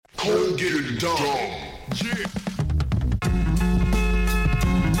get it done. Yeah.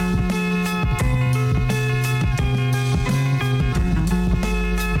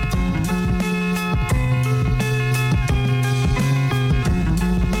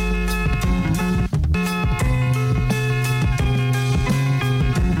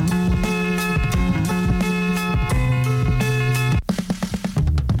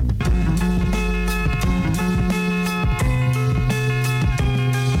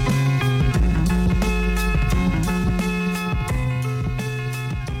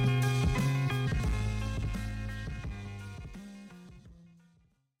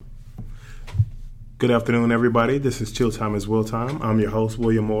 Good afternoon, everybody. This is Chill Time is Will Time. I'm your host,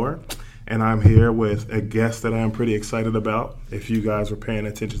 William Moore, and I'm here with a guest that I'm pretty excited about. If you guys were paying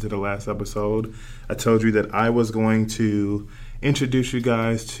attention to the last episode, I told you that I was going to introduce you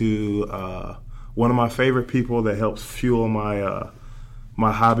guys to one of my favorite people that helps fuel my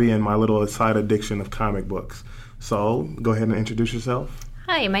my hobby and my little side addiction of comic books. So go ahead and introduce yourself.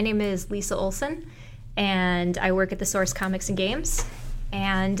 Hi, my name is Lisa Olson, and I work at the Source Comics and Games,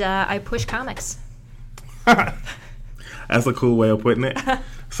 and I push comics. That's a cool way of putting it.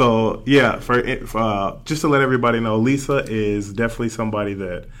 So, yeah, for just to let everybody know, Lisa is definitely somebody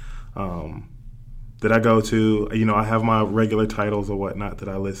that that I go to. You know, I have my regular titles or whatnot that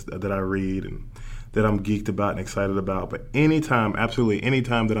I read and that I'm geeked about and excited about. But absolutely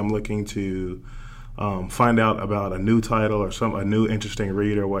anytime that I'm looking to find out about a new title or a new interesting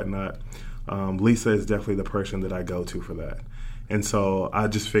read or whatnot, Lisa is definitely the person that I go to for that. And so I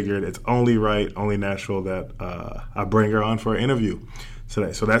just figured it's only right, only natural that I bring her on for an interview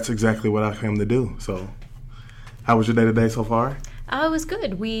today. So that's exactly what I came to do. So how was your day today so far? It was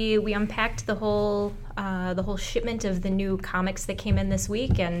good. We unpacked the whole shipment of the new comics that came in this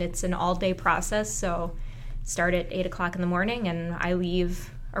week, and it's an all-day process. So start at 8 o'clock in the morning, and I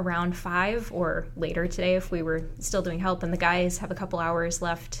leave around 5 or later today if we were still doing help. And the guys have a couple hours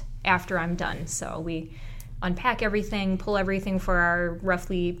left after I'm done. So we unpack everything, pull everything for our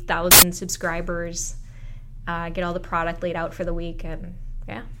roughly 1,000 subscribers, get all the product laid out for the week, and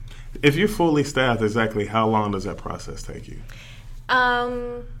yeah. If you're fully staffed, exactly how long does that process take you?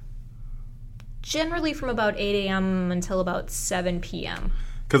 Generally from about 8 a.m. until about 7 p.m.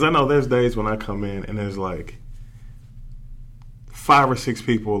 Because I know there's days when I come in and there's like 5 or 6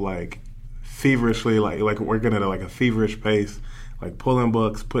 people like feverishly, like working at a feverish pace, like pulling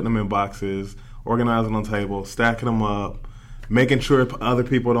books, putting them in boxes, organizing on tables, stacking them up, making sure other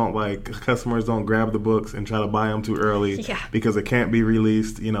people customers don't grab the books and try to buy them too early because it can't be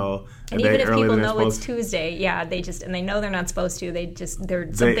released, a and day even if earlier people than know it's it's Tuesday, they know they're not supposed to.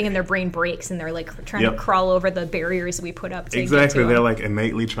 Something in their brain breaks and they're like trying to crawl over the barriers we put up to exactly. Get to they're them. like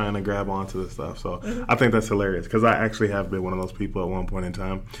innately trying to grab onto the stuff. So I think that's hilarious because I actually have been one of those people at one point in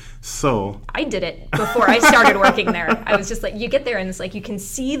time. So I did it before I started working there. I was just like, you get there and it's like you can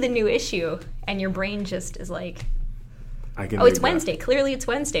see the new issue and your brain just is like, it's Wednesday. Clearly it's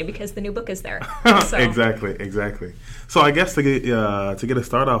Wednesday because the new book is there. So. Exactly. So I guess to get a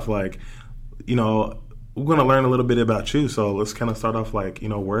start off, we're going to learn a little bit about you. So let's kind of start off where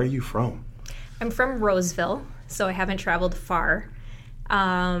are you from? I'm from Roseville, so I haven't traveled far.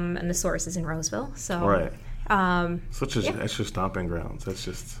 And the Source is in Roseville. So right. That's your stomping grounds. That's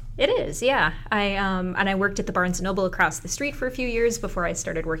just... It is, yeah. I worked at the Barnes & Noble across the street for a few years before I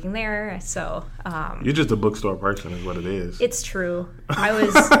started working there. So you're just a bookstore person, is what it is. It's true. I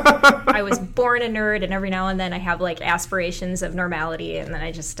was born a nerd, and every now and then I have aspirations of normality, and then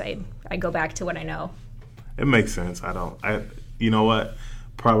I go back to what I know. It makes sense. You know what?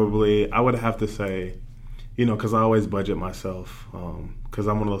 Probably I would have to say, because I always budget myself, because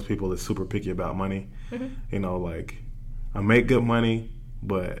I'm one of those people that's super picky about money. Mm-hmm. I make good money,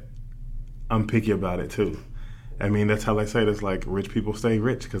 but I'm picky about it too. I mean, that's how they say it. It's like rich people stay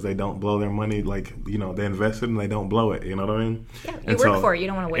rich because they don't blow their money. They invest it and they don't blow it. You know what I mean? Yeah, you work for it. You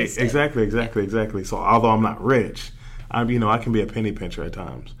don't want to waste it. Exactly. So although I'm not rich, I can be a penny pincher at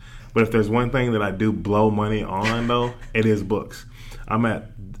times. But if there's one thing that I do blow money on, though, it is books. I'm at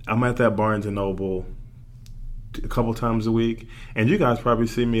that Barnes & Noble a couple times a week, and you guys probably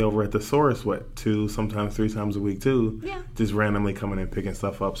see me over at the Source 2, sometimes 3 times a week too. Yeah. Just randomly coming and picking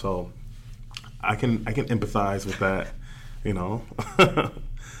stuff up. So I can empathize with that,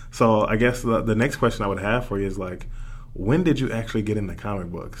 So I guess the next question I would have for you is when did you actually get into comic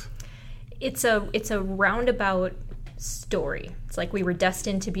books? It's a roundabout story. It's like we were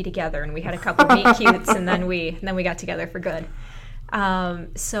destined to be together, and we had a couple of meet cutes, and then we got together for good.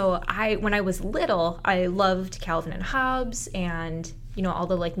 So when I was little, I loved Calvin and Hobbes and all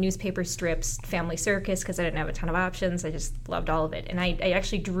the like newspaper strips, Family Circus, because I didn't have a ton of options. I just loved all of it. And I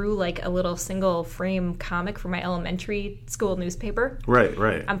actually drew like a little single frame comic for my elementary school newspaper.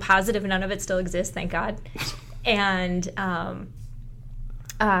 Right. I'm positive none of it still exists, thank God. And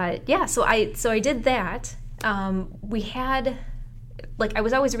so I did that. We had, like, I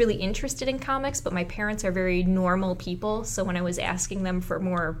was always really interested in comics, but my parents are very normal people. So when I was asking them for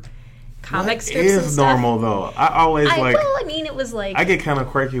more comic strips and stuff, normal though? it was like, I get kind of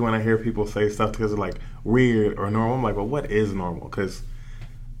quirky when I hear people say stuff because it's like weird or normal. I'm like, well, what is normal? Because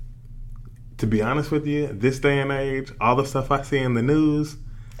to be honest with you, this day and age, all the stuff I see in the news.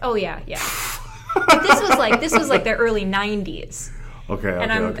 Oh yeah. But this was like the early 90s. Okay.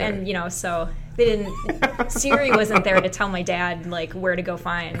 And so they didn't. Siri wasn't there to tell my dad like where to go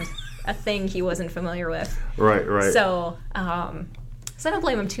find a thing he wasn't familiar with. Right. So I don't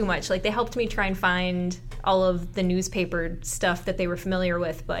blame them too much. Like, they helped me try and find all of the newspaper stuff that they were familiar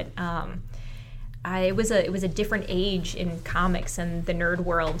with, but it was a different age in comics and the nerd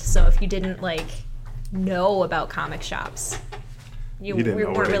world. So if you didn't like know about comic shops, you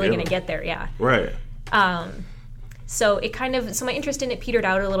weren't really going to get there. Yeah. Right. So my interest in it petered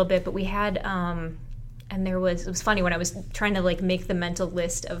out a little bit, but we had and it was funny when I was trying to like make the mental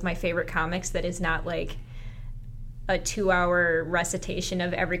list of my favorite comics that is not like a 2-hour recitation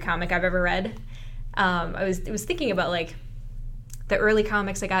of every comic I've ever read. I was thinking about like the early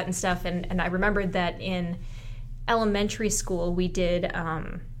comics I got and stuff, and I remembered that in elementary school we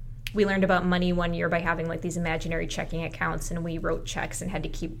learned about money one year by having like these imaginary checking accounts, and we wrote checks and had to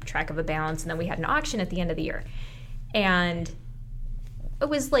keep track of a balance, and then we had an auction at the end of the year. And it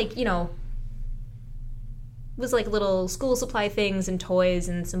was like, little school supply things and toys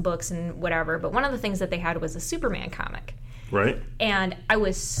and some books and whatever. But one of the things that they had was a Superman comic. Right. And I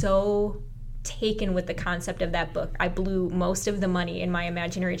was so taken with the concept of that book. I blew most of the money in my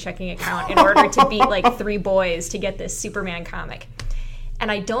imaginary checking account in order to beat like 3 boys to get this Superman comic. And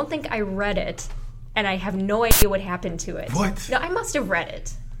I don't think I read it, and I have no idea what happened to it. What? No, I must have read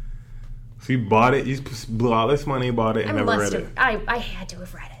it. So you bought it, you blew all this money, bought it, and never read it. I had to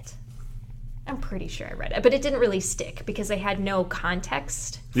have read it. I'm pretty sure I read it, but it didn't really stick because I had no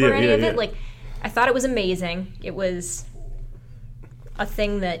context for any of it. Like, I thought it was amazing. It was a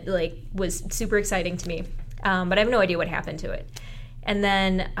thing that like was super exciting to me, but I have no idea what happened to it. And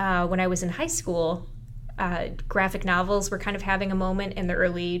then when I was in high school, graphic novels were kind of having a moment in the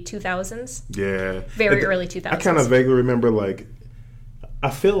early 2000s. Yeah, very early 2000s. I kind of vaguely remember, like, I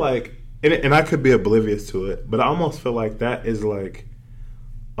feel like, and I could be oblivious to it, but I almost feel like that is like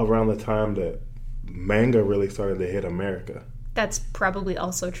around the time that manga really started to hit America. That's probably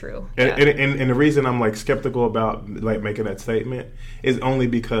also true. And the reason I'm like skeptical about like making that statement is only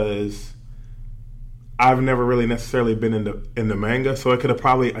because I've never really necessarily been in the manga, so it could have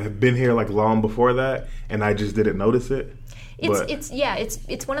probably been here like long before that, and I just didn't notice it.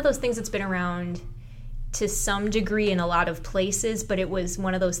 It's one of those things that's been around to some degree in a lot of places, but it was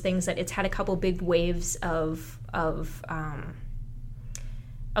one of those things that it's had a couple big waves of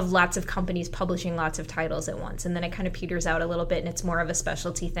lots of companies publishing lots of titles at once, and then it kind of peters out a little bit and it's more of a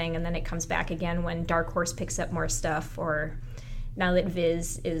specialty thing, and then it comes back again when Dark Horse picks up more stuff, or now that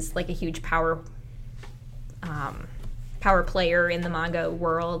Viz is like a huge power player in the manga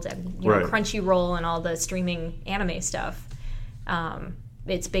world, and right. Crunchyroll and all the streaming anime stuff,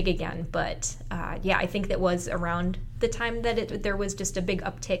 it's big again. But I think that was around the time that there was just a big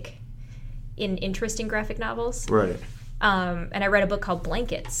uptick in interest in graphic novels. Right. And I read a book called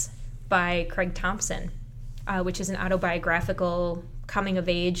Blankets by Craig Thompson, which is an autobiographical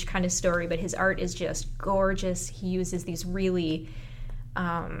coming-of-age kind of story, but his art is just gorgeous. He uses these really,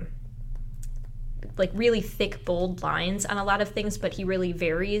 really thick, bold lines on a lot of things, but he really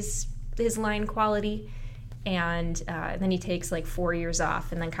varies his line quality. And then he takes like 4 years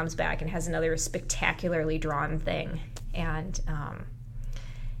off and then comes back and has another spectacularly drawn thing. And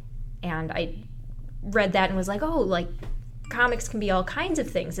I read that and was like, oh, like comics can be all kinds of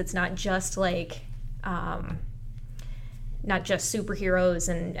things. It's not just like not just superheroes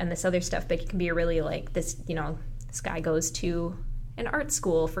and this other stuff, but it can be really like this, this guy goes to an art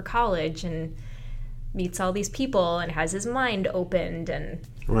school for college and meets all these people and has his mind opened, and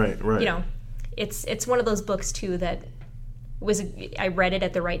right. It's one of those books too that I read it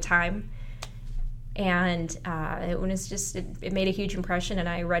at the right time, and it made a huge impression, and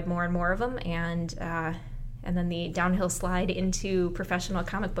I read more and more of them, and then the downhill slide into professional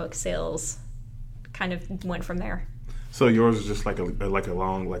comic book sales kind of went from there. So yours is just like a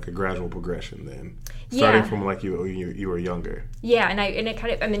long, like a gradual progression then, starting from like you were younger. Yeah, and it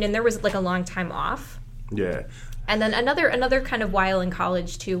kind of, and there was like a long time off Yeah. And then another kind of while in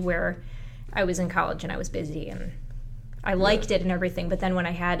college too, where I was in college and I was busy and I liked it and everything, but then when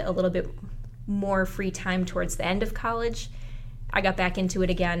I had a little bit more free time towards the end of college, I got back into it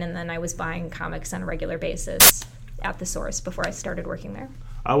again, and then I was buying comics on a regular basis at the Source before I started working there.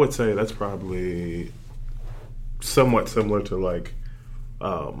 I would say that's probably somewhat similar to like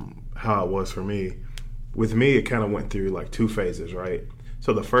how it was for me. With me, it kind of went through like two phases, right?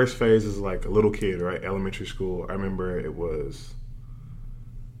 So the first phase is like a little kid, right? Elementary school. I remember it was,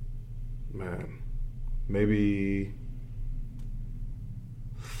 maybe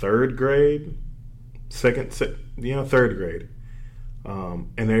third grade, third grade.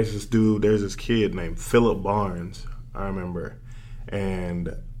 And there's this kid named Philip Barnes, I remember.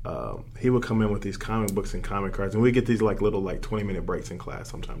 And he would come in with these comic books and comic cards, and we get these like little like 20-minute breaks in class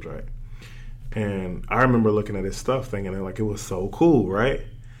sometimes, right? And I remember looking at his stuff thinking like it was so cool, right?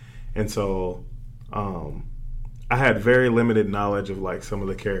 And so I had very limited knowledge of like some of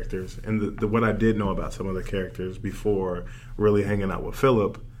the characters, and what I did know about some of the characters before really hanging out with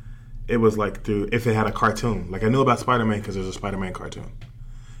Philip, it was like if it had a cartoon. Like I knew about Spider-Man because there's a Spider-Man cartoon.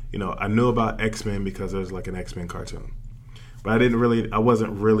 You know, I knew about X-Men because there's like an X-Men cartoon. But I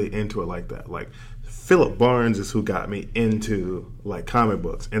wasn't really into it like that. Like Philip Barnes is who got me into like comic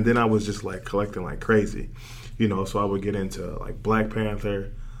books. And then I was just like collecting like crazy. You know, so I would get into like Black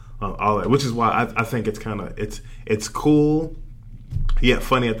Panther, all that, which is why I think it's cool yet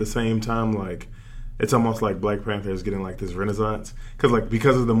funny at the same time. Like it's almost like Black Panther is getting like this renaissance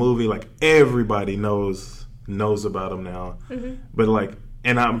because of the movie, like everybody knows about him now. Mm-hmm. But like,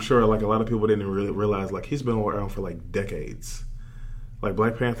 and I'm sure like a lot of people didn't really realize like he's been around for like decades. Like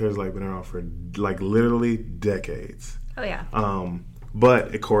Black Panther has like been around for like literally decades. Oh yeah.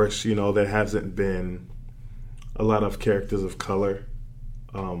 But of course, you know, there hasn't been a lot of characters of color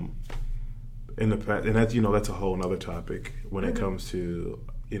in the past, and that's, you know, that's a whole other topic when it comes to,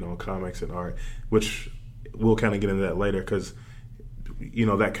 you know, comics and art, which we'll kind of get into that later because, you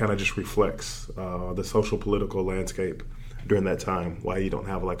know, that kind of just reflects the social political landscape during that time, why you don't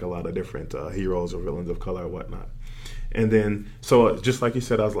have like a lot of different heroes or villains of color or whatnot. And then, so just like you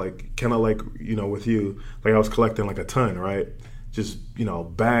said, I was like, kind of like, you know, with you, like I was collecting like a ton, right? Just, you know,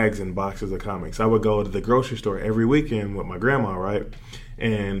 bags and boxes of comics. I would go to the grocery store every weekend with my grandma, right?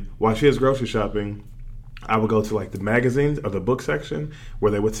 And while she was grocery shopping, I would go to like the magazines or the book section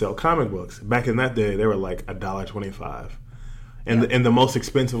where they would sell comic books. Back in that day, they were like $1.25. And the most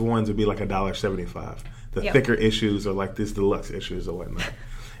expensive ones would be like $1.75. The thicker issues or like these deluxe issues or whatnot.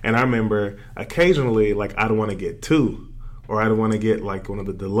 And I remember occasionally, like, I'd want to get two, or I'd want to get like one of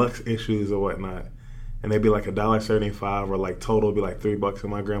the deluxe issues or whatnot, and they'd be like $1.75, or like total would be like $3.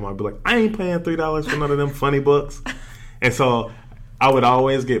 And my grandma would be like, "I ain't paying $3 for none of them funny books." And so I would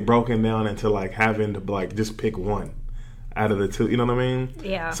always get broken down into like having to like just pick one out of the two. You know what I mean?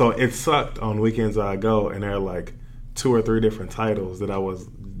 Yeah. So it sucked on weekends I go, and there are like 2 or 3 different titles that I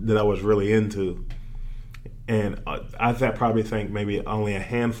was really into. And I probably think maybe only a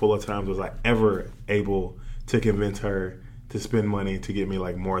handful of times was I ever able to convince her to spend money to get me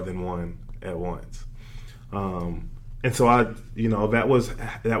like more than one at once. And so I, you know, that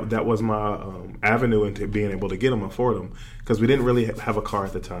was my avenue into being able to get them, afford them, because we didn't really have a car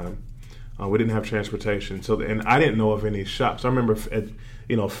at the time. We didn't have transportation, and I didn't know of any shops. I remember,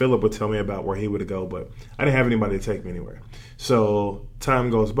 you know, Philip would tell me about where he would go, but I didn't have anybody to take me anywhere. So time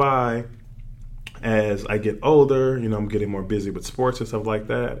goes by. As I get older, you know, I'm getting more busy with sports and stuff like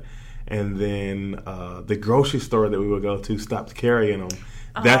that. And then the grocery store that we would go to stopped carrying them.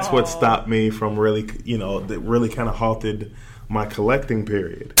 That's what stopped me from really, you know, that really kind of halted my collecting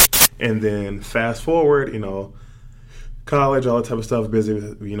period. And then fast forward, you know, college, all that type of stuff, busy,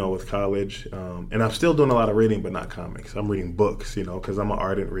 you know, with college. And I'm still doing a lot of reading, but not comics. I'm reading books, you know, because I'm an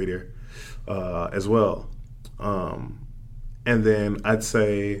ardent reader as well. And then I'd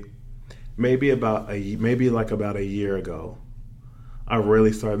say maybe about a year ago, I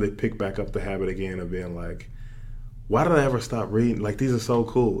really started to pick back up the habit again of being like, why did I ever stop reading? Like, these are so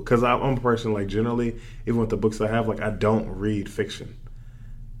cool. Because I'm a person, like, generally, even with the books I have, like, I don't read fiction.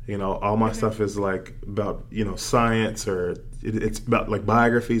 You know, all my stuff is, like, about, you know, science, or it's about, like,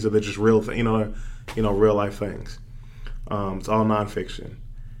 biographies, or they're just real, real life things. It's all nonfiction.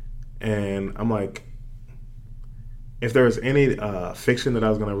 And I'm like, if there was any fiction that I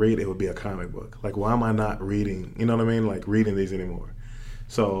was going to read, it would be a comic book. Like, why am I not reading, you know what I mean? Like, reading these anymore.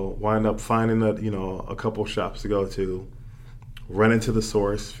 So wind up finding a couple shops to go to, run into the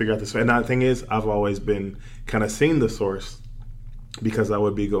Source, figure out the Source. And the thing is, I've always been kind of seen the Source because I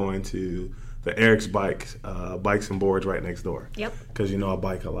would be going to the Eric's Bikes and Boards right next door. Yep. Because, you know, I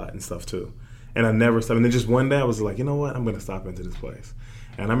bike a lot and stuff too. And I never stopped. And then just one day I was like, you know what? I'm going to stop into this place.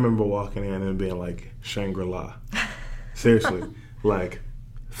 And I remember walking in and being like, Shangri-La. Seriously. Like,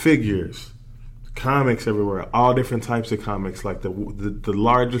 figures, comics everywhere, all different types of comics, like the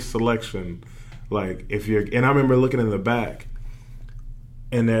largest selection. Like, and I remember looking in the back,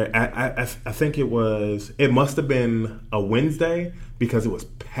 and there, I think it must have been a Wednesday because it was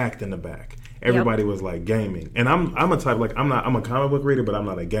packed in the back. Everybody was like gaming. And I'm a type, like, I'm a comic book reader, but I'm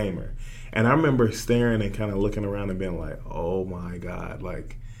not a gamer. And I remember staring and kind of looking around and being like, oh my God,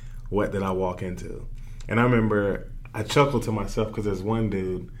 like, what did I walk into? And I remember I chuckled to myself because there's one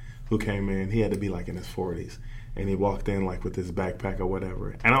dude who came in, he had to be like in his 40s. And he walked in like with his backpack or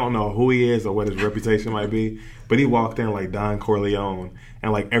whatever. And I don't know who he is or what his reputation might be, but he walked in like Don Corleone.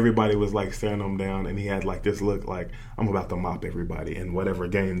 And like everybody was like staring him down. And he had like this look like, I'm about to mop everybody in whatever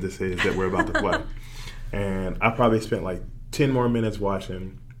game this is that we're about to play. And I probably spent like 10 more minutes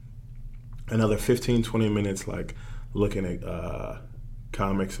watching. Another 15, 20 minutes, like, looking at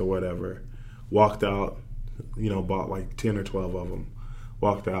comics or whatever. Walked out, bought like 10 or 12 of them.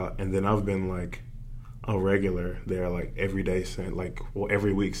 Walked out, and then I've been, like, a regular there, like, every day since,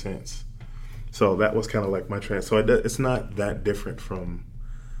 every week since. So that was kind of like my trend. So it's not that different from,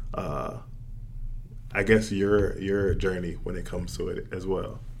 I guess, your journey when it comes to it as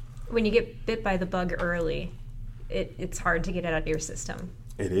well. When you get bit by the bug early, it's hard to get it out of your system.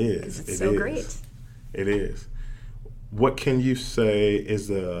 It is. Because it's so great. It is. What can you say is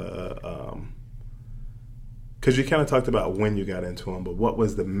because you kind of talked about when you got into them, but what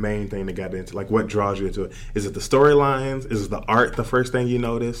was the main thing that got into, like, what draws you into it? Is it the storylines? Is it the art the first thing you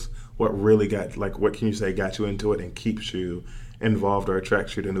notice? What really what can you say got you into it and keeps you involved or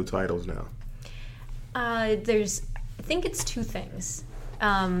attracts you to new titles now? I think it's two things.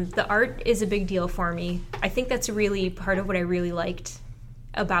 The art is a big deal for me. I think that's really part of what I really liked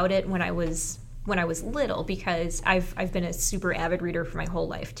about it when I was little, because I've been a super avid reader for my whole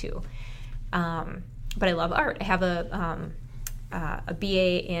life too. But I love art. I have a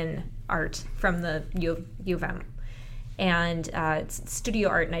BA in art from the U of M, and it's studio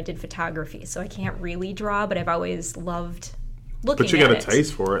art, and I did photography, so I can't really draw, but I've always loved looking at it. But you got a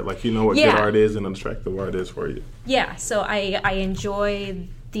taste for it, like, you know what good art is and attractive art is for you. Yeah, so I enjoy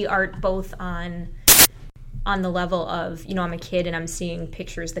the art both on the level of, I'm a kid and I'm seeing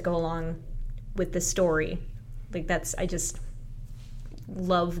pictures that go along with the story. Like, I just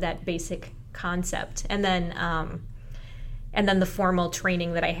love that basic concept. And then the formal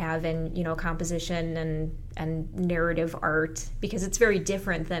training that I have in, composition and narrative art, because it's very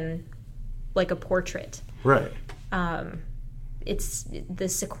different than like a portrait. Right. It's the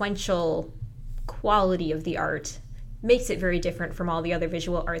sequential quality of the art makes it very different from all the other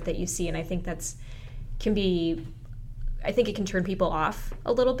visual art that you see, and I think it can turn people off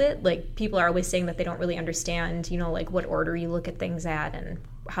a little bit. Like, people are always saying that they don't really understand, like, what order you look at things at and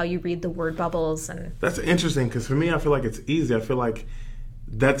how you read the word bubbles. And that's interesting, because for me, I feel like it's easy. I feel like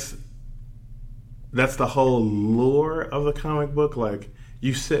that's the whole lure of the comic book. Like,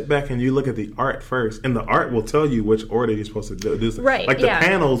 you sit back and you look at the art first, and the art will tell you which order you're supposed to do. Right, like, the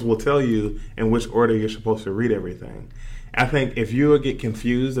panels will tell you in which order you're supposed to read everything. I think if you get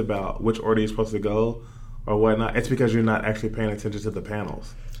confused about which order you're supposed to go or whatnot, it's because you're not actually paying attention to the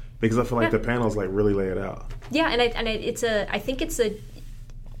panels. Because I feel like the panels, like, really lay it out. Yeah, and I think it's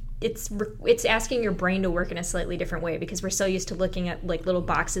asking your brain to work in a slightly different way, because we're so used to looking at, like, little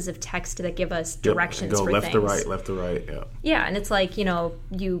boxes of text that give us directions for left things. Left to right, yeah. Yeah, and it's like,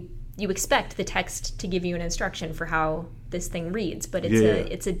 you expect the text to give you an instruction for how this thing reads, but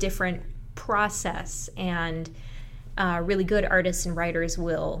it's a different process, and really good artists and writers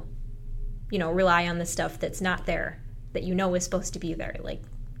will, rely on the stuff that's not there, that is supposed to be there, like,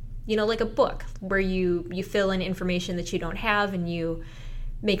 like a book where you fill in information that you don't have, and you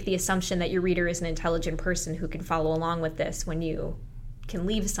make the assumption that your reader is an intelligent person who can follow along with this, when you can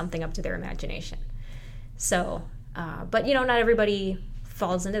leave something up to their imagination. So, but not everybody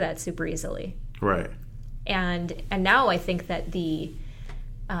falls into that super easily. Right. And now I think that the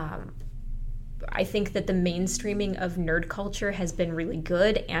mainstreaming of nerd culture has been really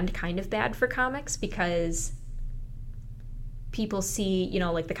good and kind of bad for comics, because people see,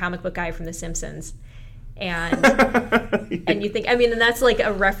 like the comic book guy from The Simpsons, and and you think, and that's like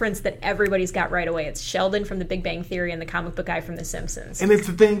a reference that everybody's got right away. It's Sheldon from The Big Bang Theory and the comic book guy from The Simpsons. And the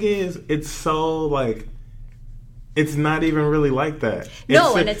thing is, it's so, like, it's not even really like that.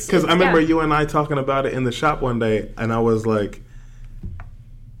 No, and it's because I remember you and I talking about it in the shop one day, and I was like,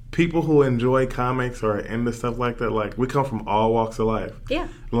 people who enjoy comics or are into stuff like that, like, we come from all walks of life. Yeah.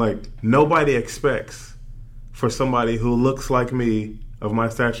 Like, nobody expects for somebody who looks like me of my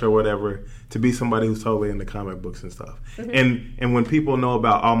stature or whatever, to be somebody who's totally into comic books and stuff. Mm-hmm. And when people know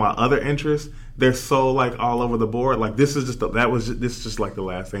about all my other interests, they're so like all over the board. Like this is just like the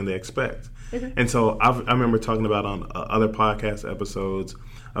last thing they expect. Mm-hmm. And so I remember talking about on other podcast episodes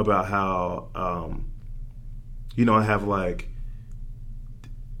about how I have like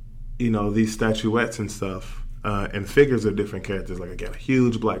these statuettes and stuff and figures of different characters. Like I got a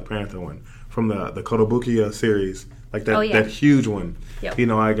huge Black Panther one from the Kotobukiya series. Like that, that huge one. Yep.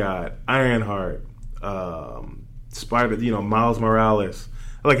 I got Ironheart, Spider, Miles Morales.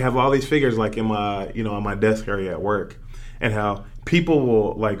 I like have all these figures like in my, on my desk area at work, and how people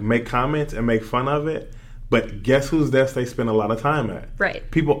will like make comments and make fun of it. But guess whose desk they spend a lot of time at?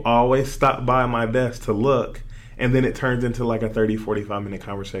 Right. People always stop by my desk to look, and then it turns into like a 30, 45-minute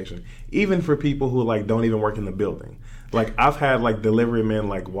conversation. Even for people who like don't even work in the building. Like I've had like delivery men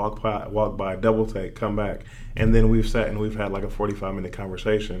like walk by, double take, come back, and then we've sat and we've had like a 45-minute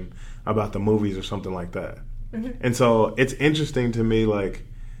conversation about the movies or something like that. Mm-hmm. And so it's interesting to me like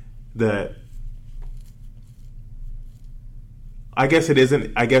that. I guess it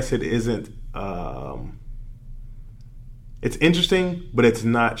isn't. It's interesting, but it's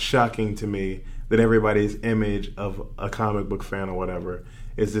not shocking to me that everybody's image of a comic book fan or whatever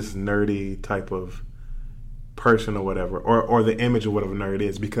is this nerdy type of person or whatever, or the image of what a nerd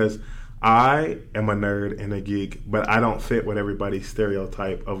is, because I am a nerd and a geek, but I don't fit with everybody's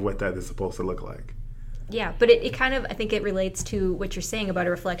stereotype of what that is supposed to look like. Yeah, but it kind of, I think it relates to what you're saying about a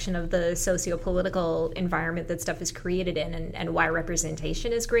reflection of the socio-political environment that stuff is created in, and why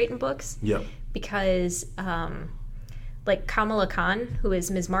representation is great in books. Yep. Because, like Kamala Khan, who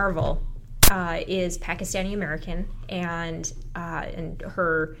is Ms. Marvel, is Pakistani-American, and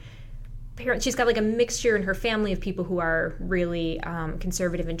her parents, she's got like a mixture in her family of people who are really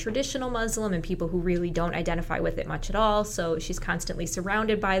conservative and traditional Muslim, and people who really don't identify with it much at all. So she's constantly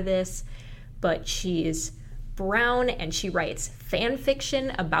surrounded by this. But she's brown, and she writes fan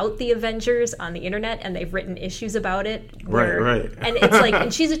fiction about the Avengers on the internet, and they've written issues about it. Right. And it's like,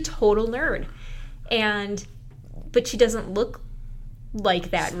 and she's a total nerd, but she doesn't look like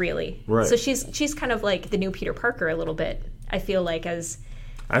that really. Right. So she's kind of like the new Peter Parker a little bit. I feel like that's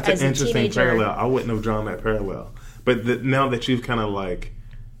an interesting parallel. I wouldn't have drawn that parallel, but now that you've kind of like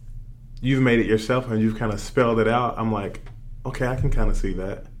you've made it yourself and you've kind of spelled it out, I'm like, okay, I can kind of see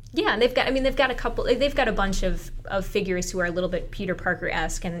that. Yeah, and they've got a bunch of figures who are a little bit Peter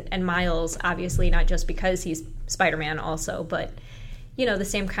Parker-esque, and Miles, obviously, not just because he's Spider-Man also, but, the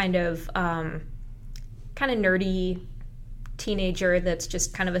same kind of nerdy teenager that's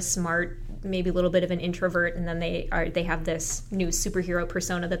just kind of a smart, maybe a little bit of an introvert, and then they have this new superhero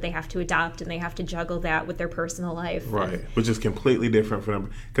persona that they have to adopt, and they have to juggle that with their personal life. Right, which is completely different from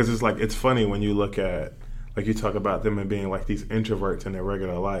them. Because it's like, it's funny when you look at, like you talk about them and being like these introverts in their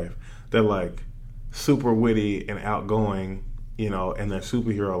regular life. They're like super witty and outgoing, in their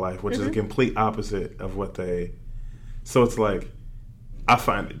superhero life, which is a complete opposite of what they. So it's like, I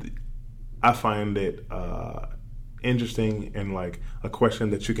find it interesting, and like a question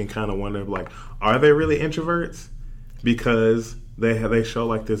that you can kind of wonder, like, are they really introverts? Because they show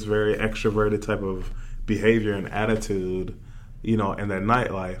like this very extroverted type of behavior and attitude, in their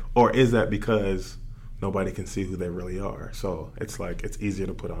nightlife, or is that because nobody can see who they really are? So it's like it's easier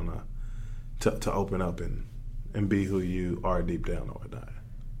to put on to open up and be who you are deep down or whatnot.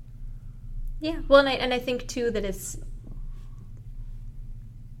 Yeah, well, and I think too that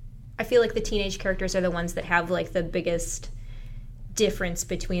I feel like the teenage characters are the ones that have like the biggest difference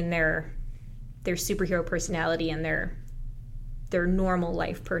between their superhero personality and their normal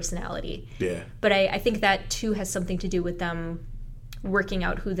life personality. Yeah. But I think that too has something to do with them working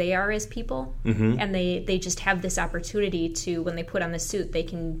out who they are as people, and they just have this opportunity to, when they put on the suit, they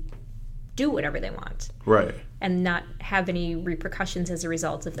can do whatever they want, right, and not have any repercussions as a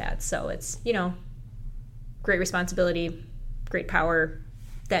result of that. So it's great responsibility, great power,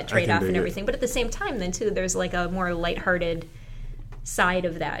 that trade-off and everything. But at the same time, then too, there's like a more lighthearted side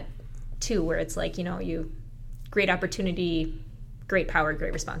of that too, where it's like you great opportunity, great power,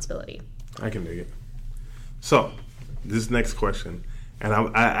 great responsibility. I can dig it. So this next question. And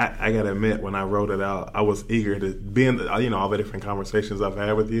I gotta admit, when I wrote it out, I was eager to be in all the different conversations I've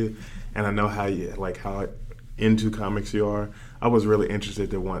had with you, and I know how into comics you are. I was really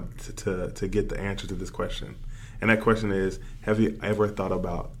interested to want to get the answer to this question, and that question is: have you ever thought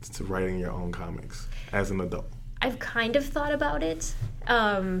about writing your own comics as an adult? I've kind of thought about it.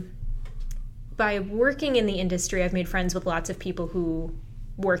 By working in the industry, I've made friends with lots of people who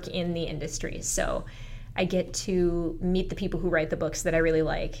work in the industry, so I get to meet the people who write the books that I really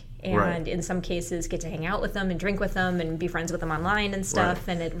like, and in some cases get to hang out with them and drink with them and be friends with them online and stuff.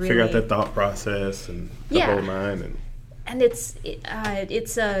 And it really figure out their thought process and the whole nine. And it's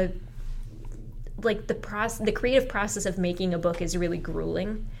a like the creative process of making a book is really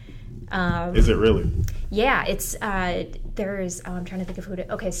grueling. Is it really? Yeah, it's there's I'm trying to think of who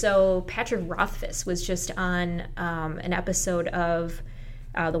to. Okay, so Patrick Rothfuss was just on an episode of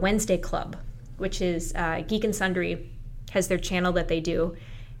the Wednesday Club, which is Geek and Sundry has their channel that they do,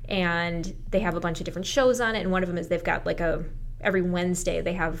 and they have a bunch of different shows on it. And one of them is they've got like every Wednesday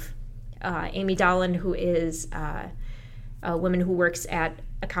they have Amy Dolan, who is a woman who works at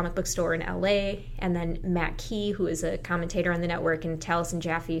a comic book store in LA, and then Matt Key, who is a commentator on the network, and Taliesin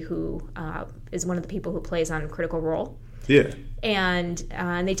Jaffe, who is one of the people who plays on Critical Role. Yeah. And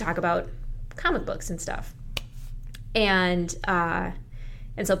they talk about comic books and stuff. And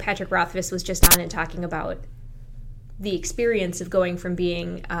so Patrick Rothfuss was just on and talking about the experience of going from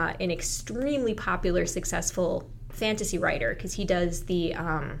being an extremely popular, successful fantasy writer, because he does the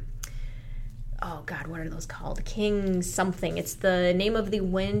oh God, what are those called? King something. It's the Name of the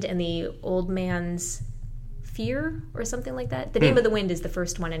Wind and the Old Man's Fear or something like that. The Name of the Wind is the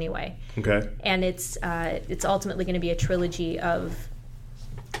first one anyway. Okay. And it's ultimately going to be a trilogy of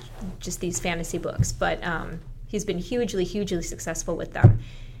just these fantasy books. But he's been hugely, hugely successful with them.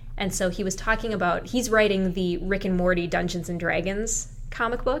 And so he was talking about, he's writing the Rick and Morty Dungeons and Dragons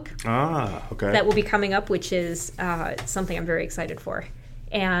comic book. Ah, okay. That will be coming up, which is something I'm very excited for.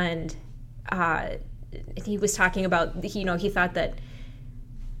 And he was talking about, he thought that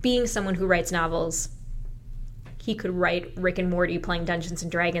being someone who writes novels, he could write Rick and Morty playing Dungeons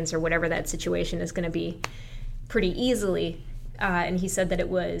and Dragons or whatever that situation is going to be pretty easily. And he said that it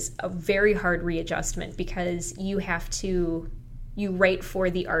was a very hard readjustment because you write for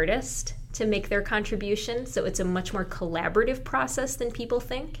the artist to make their contribution. So it's a much more collaborative process than people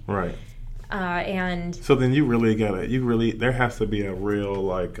think. Right. And so then there has to be a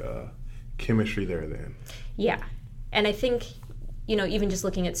real chemistry there then. Yeah. And I think, even just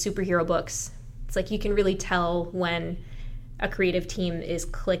looking at superhero books, it's like you can really tell when a creative team is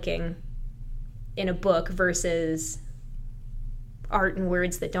clicking in a book versus art and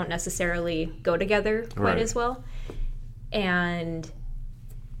words that don't necessarily go together quite as well. And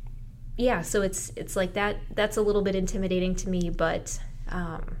yeah, so it's like that's a little bit intimidating to me, but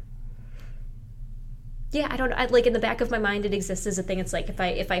yeah, I like in the back of my mind it exists as a thing. It's like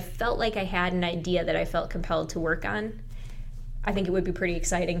if I felt like I had an idea that I felt compelled to work on, I think it would be pretty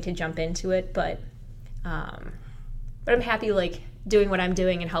exciting to jump into it, but I'm happy doing what I'm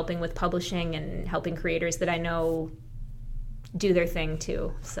doing and helping with publishing and helping creators that I know do their thing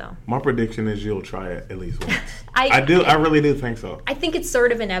too. So my prediction is you'll try it at least once. I really do think so. I think it's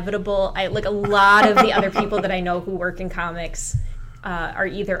sort of inevitable. A lot of the other people that I know who work in comics are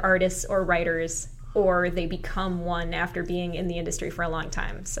either artists or writers, or they become one after being in the industry for a long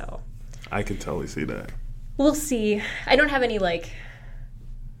time. So I can totally see that. We'll see. I don't have any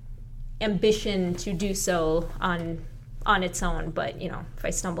ambition to do so on its own, but if I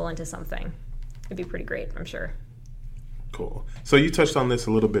stumble into something, it'd be pretty great, I'm sure. Cool. So you touched on this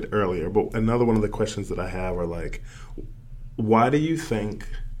a little bit earlier, but another one of the questions that I have are why do you think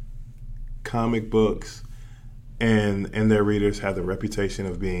comic books and their readers have the reputation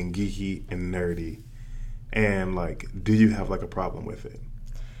of being geeky and nerdy? And do you have a problem with it?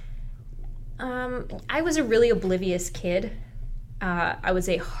 I was a really oblivious kid. I was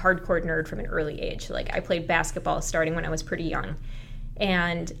a hardcore nerd from an early age. I played basketball starting when I was pretty young.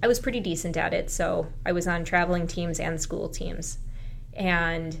 And I was pretty decent at it, so I was on traveling teams and school teams.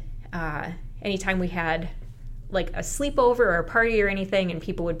 And anytime we had a sleepover or a party or anything and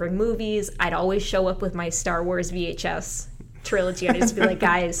people would bring movies, I'd always show up with my Star Wars VHS trilogy. I'd just be like,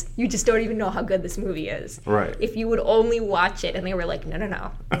 guys, you just don't even know how good this movie is. Right. If you would only watch it. And they were like,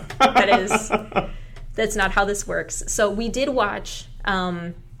 no. That's not how this works. So we did watch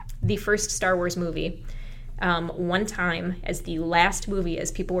the first Star Wars movie one time as the last movie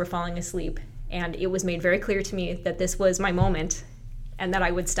as people were falling asleep, and it was made very clear to me that this was my moment and that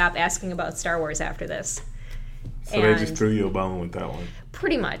I would stop asking about Star Wars after this. So they just threw you a bone with that one?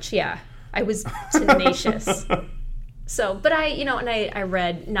 Pretty much, yeah. I was tenacious. So, but I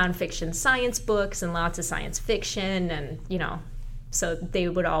read nonfiction science books and lots of science fiction, and so they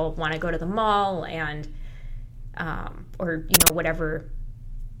would all want to go to the mall and or whatever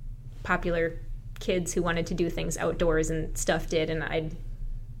popular kids who wanted to do things outdoors and stuff did, and I'd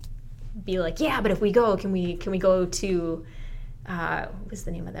be like, yeah, but if we go, can we go to what was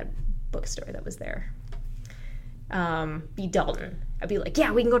the name of that bookstore that was there? B. Dalton. I'd be like,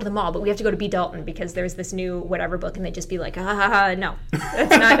 yeah, we can go to the mall, but we have to go to B. Dalton because there's this new whatever book, and they'd just be like, no,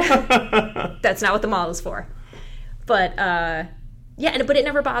 that's not what the mall is for. But but it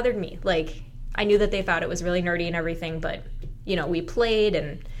never bothered me. Like, I knew that they thought it was really nerdy and everything, but we played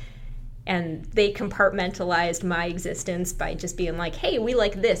and they compartmentalized my existence by just being like, hey, we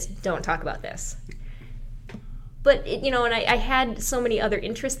like this, don't talk about this. But, and I had so many other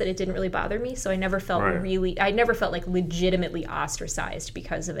interests that it didn't really bother me, so I never felt like legitimately ostracized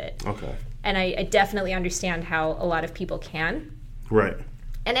because of it. Okay. And I definitely understand how a lot of people can. Right.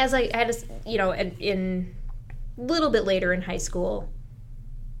 And as I had, in a little bit later in high school,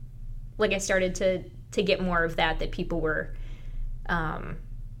 like I started to get more of that people were,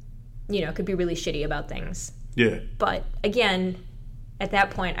 could be really shitty about things. Yeah. But again, at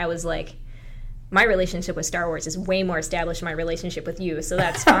that point, I was like, my relationship with Star Wars is way more established than my relationship with you, so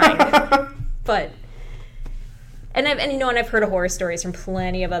that's fine. But I've heard of horror stories from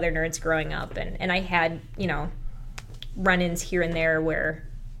plenty of other nerds growing up, and I had run-ins here and there where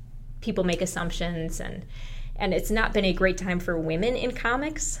people make assumptions, and it's not been a great time for women in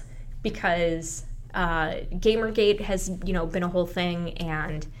comics because Gamergate has been a whole thing,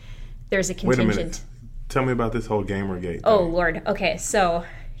 and there's a contingent. Wait a minute. Tell me about this whole Gamergate thing. Oh Lord. Okay, so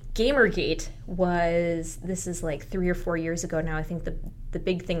Gamergate this is like 3 or 4 years ago now, I think the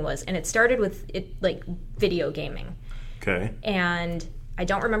big thing was, and it started with like video gaming. Okay. And I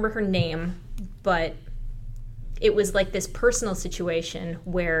don't remember her name, but it was like this personal situation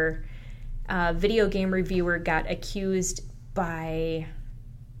where a video game reviewer got accused by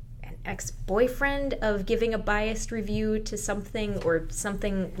an ex-boyfriend of giving a biased review to something or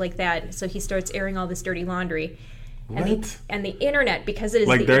something like that. So he starts airing all this dirty laundry. What? And the internet, because it is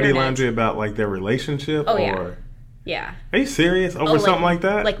like the dirty internet, laundry about like their relationship? Oh, or... yeah. Are you serious? Over something like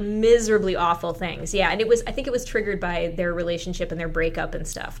that? Like miserably awful things. Yeah, and I think it was triggered by their relationship and their breakup and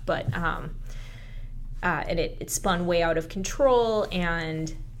stuff. But and it spun way out of control,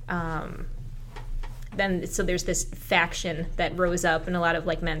 and then so there's this faction that rose up, and a lot of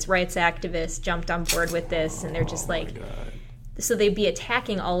like men's rights activists jumped on board with this, and they're just like, so they'd be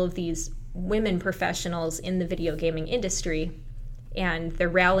attacking all of these women professionals in the video gaming industry, and their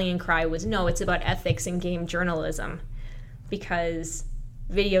rallying cry was, no, it's about ethics in game journalism, because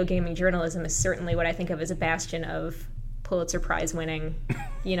video gaming journalism is certainly what I think of as a bastion of Pulitzer Prize winning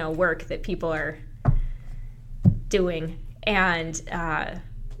work that people are doing. And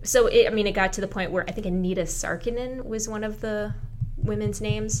so it got to the point where I think Anita Sarkinen was one of the women's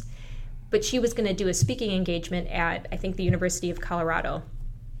names, but she was going to do a speaking engagement at, I think, the University of Colorado.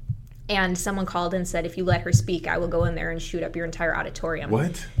 And someone called and said, if you let her speak, I will go in there and shoot up your entire auditorium.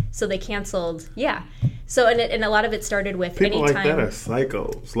 What? So they canceled. Yeah. So, and a lot of it started with people anytime. Like that are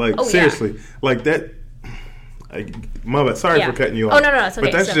psychos. Like, seriously. Yeah. Like that. Mother, sorry for cutting you off. Oh, no, it's okay.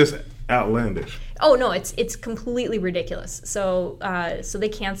 But that's just outlandish. Oh, no, it's completely ridiculous. So so they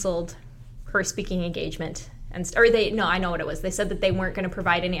canceled her speaking engagement. I know what it was. They said that they weren't going to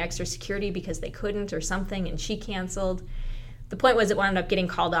provide any extra security because they couldn't or something, and she canceled. The point was it wound up getting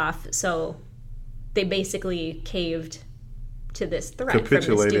called off, so they basically caved to this threat.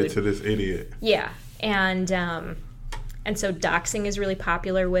 Capitulated to this idiot. Yeah, and so doxing is really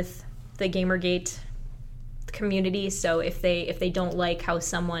popular with the Gamergate community. So if they don't like how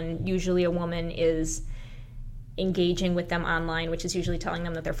someone, usually a woman, is engaging with them online, which is usually telling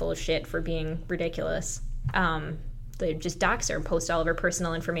them that they're full of shit for being ridiculous, they just dox her and post all of her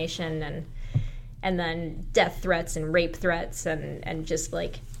personal information and then death threats and rape threats and just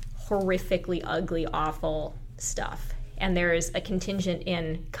like horrifically ugly, awful stuff. And there's a contingent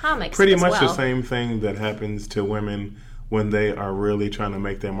in comics pretty as much well. The same thing that happens to women when they are really trying to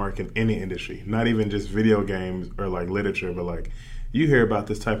make their mark in any industry, not even just video games or like literature, but like you hear about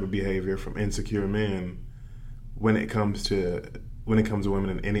this type of behavior from insecure men when it comes to women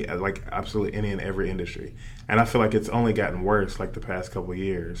in any, like absolutely any and every industry. And I feel like it's only gotten worse like the past couple of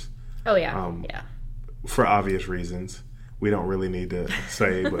years. Oh yeah, yeah. For obvious reasons, we don't really need to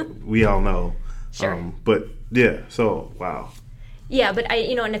say, but we all know. Sure. But yeah, so wow. Yeah, but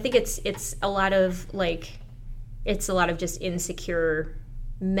and I think it's a lot of just insecure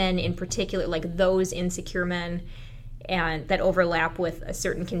men in particular, like those insecure men, and that overlap with a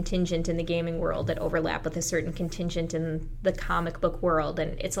certain contingent in the gaming world, that overlap with a certain contingent in the comic book world,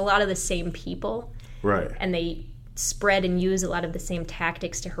 and it's a lot of the same people. Right. And they spread and use a lot of the same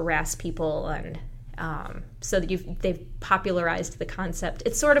tactics to harass people, and so they've popularized the concept.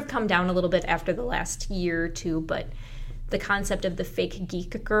 It's sort of come down a little bit after the last year or two, but the concept of the fake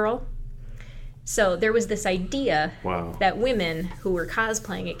geek girl. So there was this idea that women who were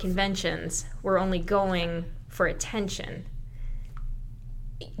cosplaying at conventions were only going for attention.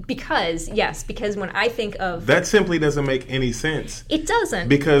 Because when I think of... That simply doesn't make any sense. It doesn't.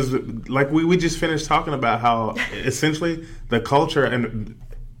 Because, like, we just finished talking about how, essentially, the culture, and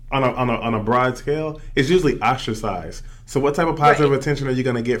on a broad scale, is usually ostracized. So what type of positive attention are you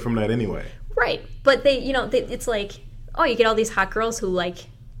going to get from that anyway? Right. But it's like, oh, you get all these hot girls who like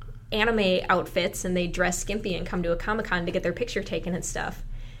anime outfits, and they dress skimpy and come to a Comic-Con to get their picture taken and stuff.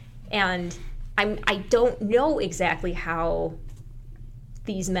 And I don't know exactly how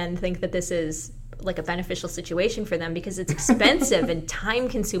these men think that this is like a beneficial situation for them, because it's expensive and time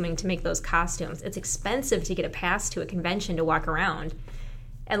consuming to make those costumes. It's expensive to get a pass to a convention to walk around.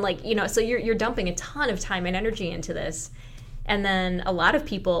 And like, so you're dumping a ton of time and energy into this. And then a lot of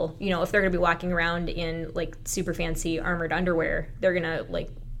people, if they're going to be walking around in like super fancy armored underwear, they're going to like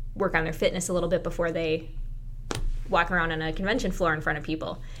work on their fitness a little bit before they walk around on a convention floor in front of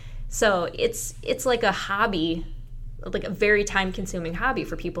people. So it's like a hobby, like a very time-consuming hobby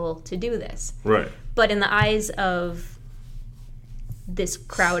for people to do this. Right. But in the eyes of this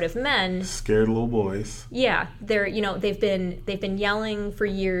crowd of men, scared little boys. Yeah, they've been yelling for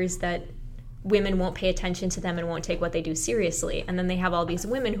years that women won't pay attention to them and won't take what they do seriously. And then they have all these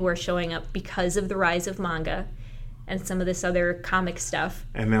women who are showing up because of the rise of manga and some of this other comic stuff.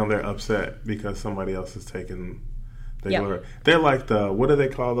 And now they're upset because somebody else is taking the glory. They're like what do they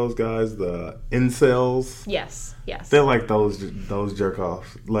call those guys? The incels? Yes. They're like those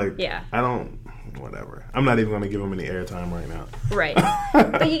jerk-offs. Like, yeah. Whatever. I'm not even going to give them any airtime right now. Right.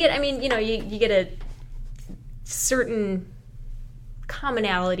 But you get a certain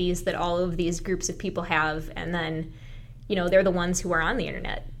commonalities that all of these groups of people have, and then, they're the ones who are on the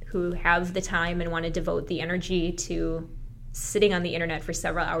internet, who have the time and want to devote the energy to sitting on the internet for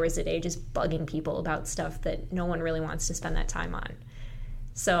several hours a day just bugging people about stuff that no one really wants to spend that time on.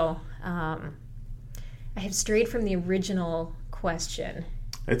 So, I have strayed from the original question.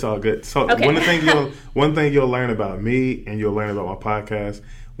 It's all good. So okay. one thing you'll learn about me, and you'll learn about my podcast,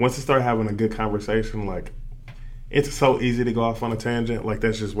 once you start having a good conversation, like, it's so easy to go off on a tangent. Like,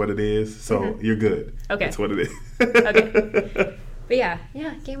 that's just what it is. So you're good. Okay. That's what it is. Okay. But yeah,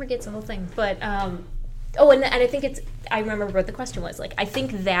 Gamergate's the whole thing. But, and I think I remember what the question was. Like, I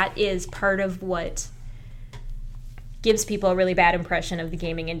think that is part of what gives people a really bad impression of the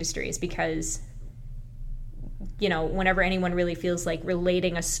gaming industry, is because, whenever anyone really feels like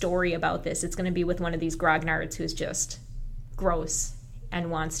relating a story about this, it's going to be with one of these grognards who's just gross and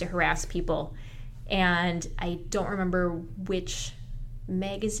wants to harass people. And I don't remember which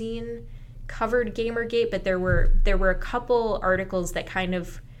magazine covered Gamergate, but there were a couple articles that kind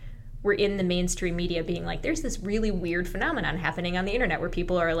of were in the mainstream media being like, there's this really weird phenomenon happening on the internet where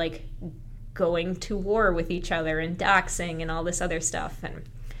people are like going to war with each other and doxing and all this other stuff. And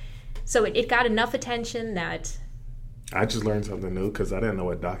so it got enough attention that... I just learned something new because I didn't know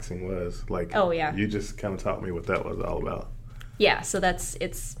what doxing was. Like, oh yeah, you just kind of taught me what that was all about. Yeah, so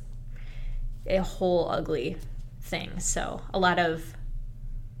it's a whole ugly thing. So a lot of,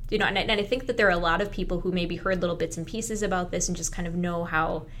 and I think that there are a lot of people who maybe heard little bits and pieces about this and just kind of know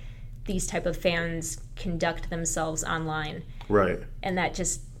how these type of fans conduct themselves online. Right. And that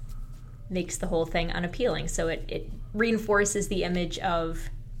just makes the whole thing unappealing. So it reinforces the image of,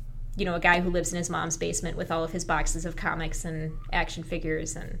 a guy who lives in his mom's basement with all of his boxes of comics and action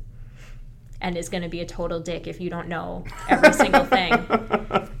figures and is going to be a total dick if you don't know every single thing.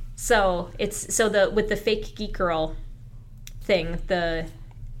 So with the fake geek girl thing, the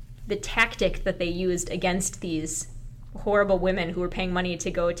tactic that they used against these horrible women who were paying money to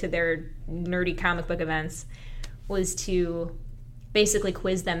go to their nerdy comic book events was to basically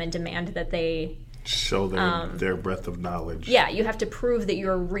quiz them and demand that they show them their breadth of knowledge. Yeah, you have to prove that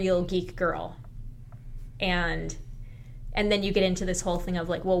you're a real geek girl. And then you get into this whole thing of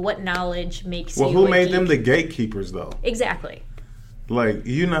like, well, what knowledge makes you who a made geek? them the gatekeepers, though? Exactly. Like,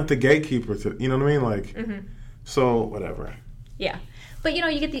 you're not the gatekeeper to, you know what I mean? Like, so whatever. Yeah, but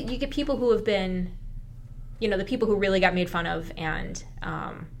you get people who have been, the people who really got made fun of, and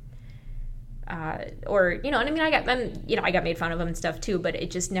or and I mean, I got made fun of them and stuff too, but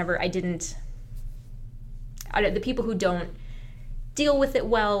it just never, the people who don't deal with it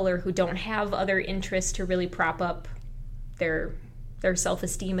well, or who don't have other interests to really prop up their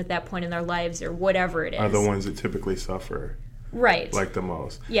self-esteem at that point in their lives, or whatever it is, are the ones that typically suffer. Right. Like the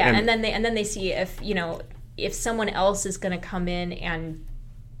most. Yeah, and then they see if someone else is going to come in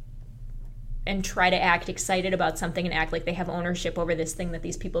and try to act excited about something and act like they have ownership over this thing that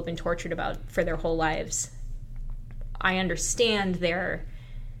these people have been tortured about for their whole lives. I understand their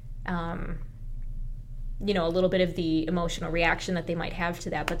a little bit of the emotional reaction that they might have to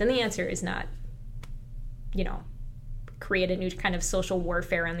that, but then the answer is not create a new kind of social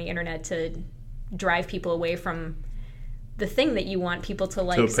warfare on the internet to drive people away from the thing that you want people to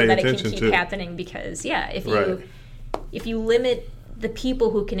like, so that it can keep happening. Because if you limit the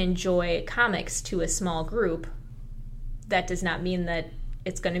people who can enjoy comics to a small group, that does not mean that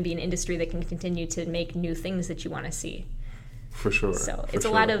it's going to be an industry that can continue to make new things that you want to see. For sure. So it's a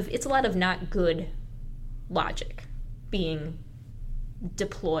lot of not good logic being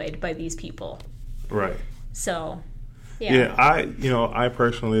deployed by these people. Right. So, yeah. I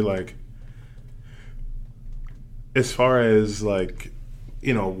personally, like, as far as, like,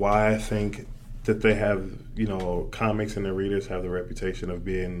 why I think that they have, comics and their readers have the reputation of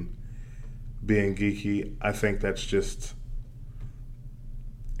being geeky, I think that's just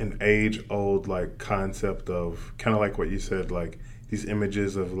an age-old, like, concept of kind of like what you said, like, these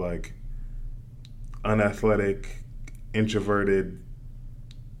images of, like, unathletic, introverted,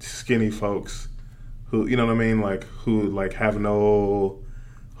 skinny folks who, you know what I mean, like, who, like, have no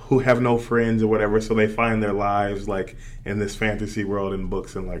friends or whatever, so they find their lives, like, in this fantasy world in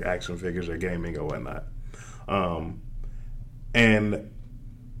books and, like, action figures or gaming or whatnot. And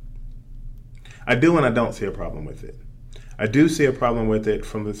I do and I don't see a problem with it. I do see a problem with it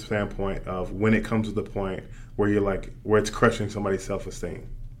from the standpoint of when it comes to the point where you're like, where it's crushing somebody's self-esteem.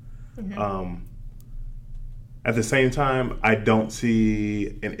 Mm-hmm. At the same time, I don't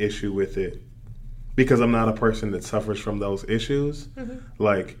see an issue with it because I'm not a person that suffers from those issues. Mm-hmm.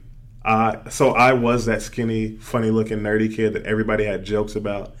 Like, I was that skinny, funny-looking, nerdy kid that everybody had jokes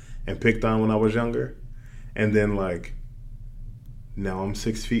about and picked on when I was younger. And then, like, now I'm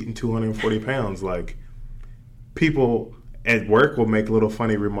 6 feet and 240 pounds. Like, people at work will make little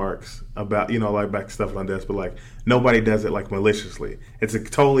funny remarks about, like, back stuff like this, but, like, nobody does it, like, maliciously. It's a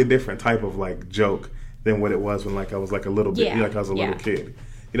totally different type of, like, joke than what it was when, like, I was, like, a little bit, like, I was a little kid.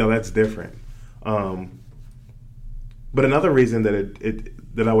 That's different. But another reason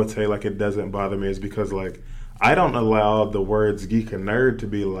that I would say, like, it doesn't bother me is because, like, I don't allow the words geek and nerd to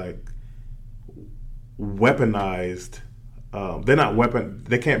be, like, weaponized.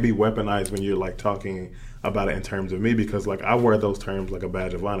 They can't be weaponized when you're, like, talking about it in terms of me, because, like, I wear those terms like a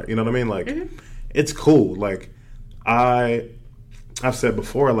badge of honor. You know what I mean? Like, mm-hmm. It's cool. Like, I've said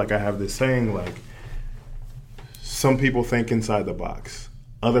before, like, I have this saying, like, some people think inside the box.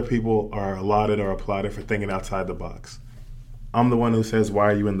 Other people are allotted or applauded for thinking outside the box. I'm the one who says, why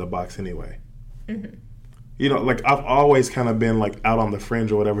are you in the box anyway? Mm-hmm. Like, I've always kind of been, like, out on the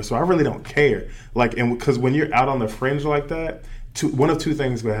fringe or whatever, so I really don't care. Like, and because when you're out on the fringe like that, one of two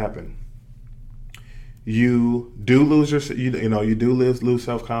things will happen. You do lose lose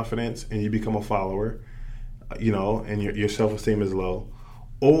self-confidence and you become a follower, and your self-esteem is low.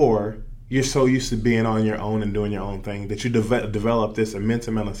 Or you're so used to being on your own and doing your own thing that you develop this immense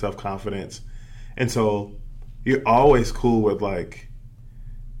amount of self-confidence. And so you're always cool with, like,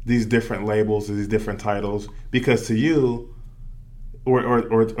 these different labels or these different titles, because to you,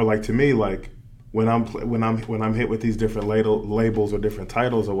 or like to me, like, when I'm hit with these different labels or different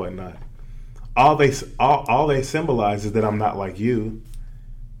titles or whatnot, all they symbolize is that I'm not like you,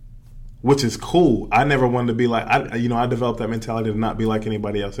 which is cool. I never wanted to be like, I developed that mentality to not be like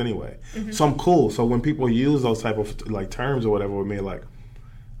anybody else anyway. Mm-hmm. So I'm cool. So when people use those type of, like, terms or whatever with me, like,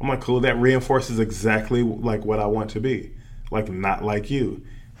 I'm like, cool, that reinforces exactly, like, what I want to be. Like, not like you.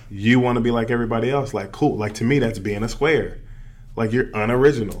 You want to be like everybody else. Like, cool. Like, to me, that's being a square. Like, you're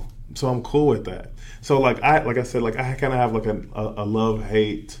unoriginal. So I'm cool with that. So, like I said, like, I kind of have, like, a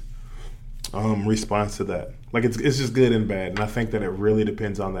love-hate response to that. Like, it's just good and bad, and I think that it really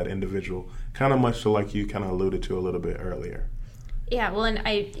depends on that individual, kind of much to, like, you kind of alluded to a little bit earlier. Yeah, well, and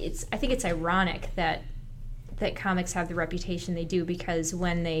I think it's ironic that comics have the reputation they do, because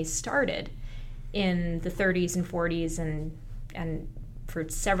when they started in the 30s and 40s and for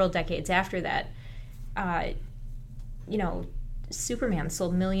several decades after that, Superman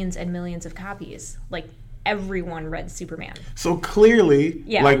sold millions and millions of copies. Like, everyone read Superman. So clearly,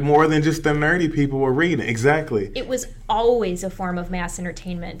 like, more than just the nerdy people were reading. Exactly. It was always a form of mass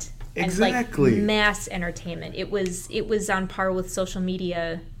entertainment. Exactly. And, like, mass entertainment. It was on par with social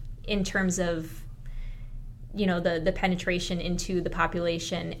media in terms of, the penetration into the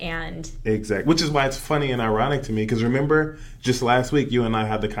population. And exactly, which is why it's funny and ironic to me, because remember, just last week you and I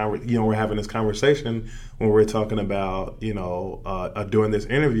had we're having this conversation when we were talking about doing this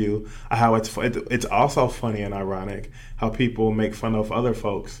interview, how it's also funny and ironic how people make fun of other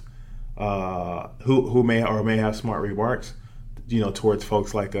folks who may have smart remarks towards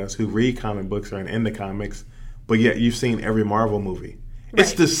folks like us who read comic books or are into comics, but yet you've seen every Marvel movie. Right.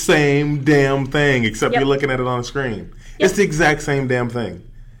 It's the same damn thing, except you're looking at it on the screen. Yep. It's the exact same damn thing.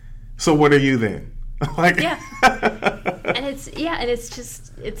 So what are you then? Like, yeah, and it's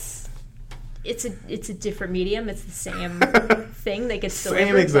a different medium. It's the same thing. They get delivered.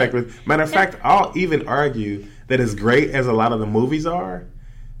 Same exactly. Matter of fact, I'll even argue that as great as a lot of the movies are,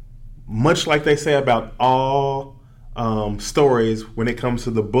 much like they say about all stories, when it comes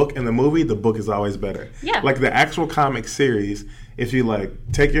to the book and the movie, the book is always better. Yeah. Like the actual comic series, if you like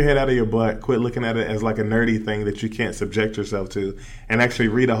take your head out of your butt, quit looking at it as like a nerdy thing that you can't subject yourself to, and actually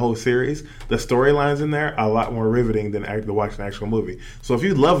read a whole series, the storylines in there are a lot more riveting than watching the actual movie. So if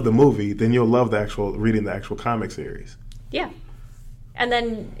you love the movie, then you'll love reading the actual comic series. Yeah. And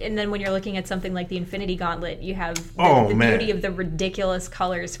then when you're looking at something like the Infinity Gauntlet, you have the beauty of the ridiculous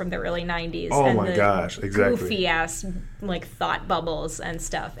colors from the early 90s. Oh and my gosh, exactly. Goofy ass like thought bubbles and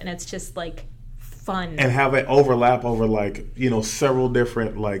stuff. And it's just like fun. And have it overlap over like, several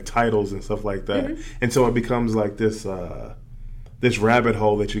different like titles and stuff like that. Mm-hmm. And so it becomes like this rabbit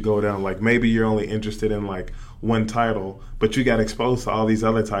hole that you go down. Like maybe you're only interested in like one title, but you got exposed to all these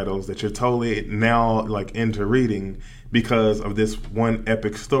other titles that you're totally now like into reading because of this one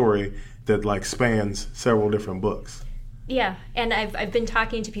epic story that like spans several different books. Yeah, and I've been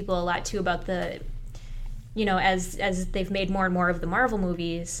talking to people a lot too about the, as they've made more and more of the Marvel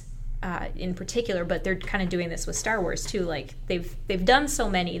movies in particular, but they're kind of doing this with Star Wars too. Like they've done so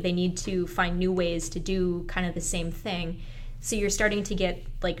many, they need to find new ways to do kind of the same thing. So you're starting to get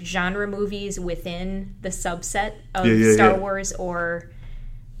like genre movies within the subset of Star Wars or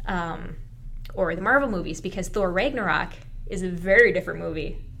the Marvel movies, because Thor Ragnarok is a very different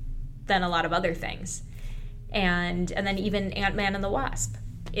movie than a lot of other things. And then even Ant-Man and the Wasp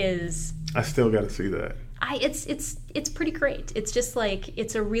is... I still got to see that. It's pretty great. It's just like,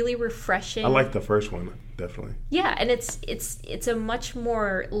 it's a really refreshing... I like the first one, definitely. Yeah, and it's a much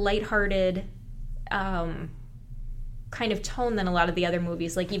more lighthearted kind of tone than a lot of the other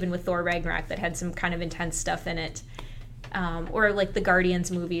movies, like even with Thor Ragnarok that had some kind of intense stuff in it. Or like the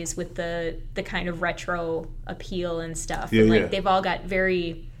Guardians movies with the kind of retro appeal and stuff. Yeah, and they've all got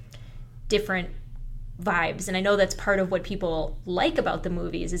very different vibes. And I know that's part of what people like about the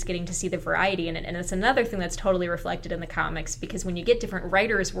movies, is getting to see the variety in it. And it's another thing that's totally reflected in the comics, because when you get different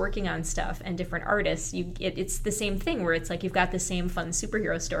writers working on stuff and different artists, it's the same thing where it's like you've got the same fun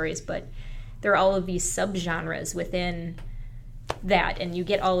superhero stories, but there are all of these subgenres within that, and you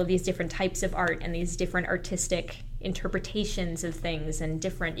get all of these different types of art and these different artistic interpretations of things, and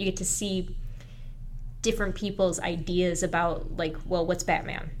you get to see different people's ideas about, like, well, what's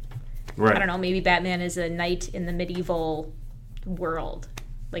Batman? Right. I don't know, maybe Batman is a knight in the medieval world.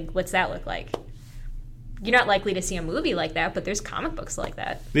 Like, what's that look like? You're not likely to see a movie like that, but there's comic books like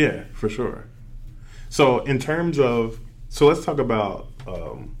that. Yeah, for sure. So in terms of, let's talk about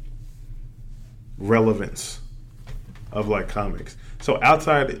relevance of like comics. So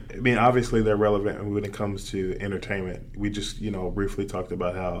outside, I mean, obviously they're relevant when it comes to entertainment. We just, briefly talked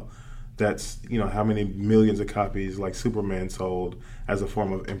about how that's, how many millions of copies like Superman sold as a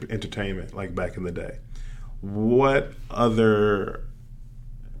form of entertainment, like back in the day. What other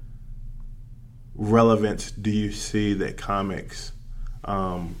relevance do you see that comics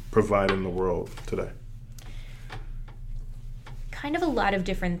provide in the world today? Kind of a lot of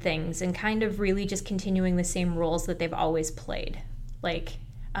different things, and kind of really just continuing the same roles that they've always played. Like,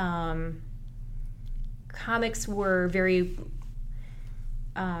 comics were very,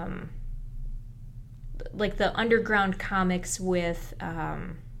 like the underground comics with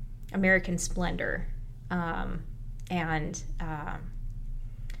American Splendor and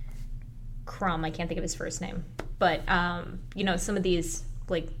Crumb, I can't think of his first name, but, some of these,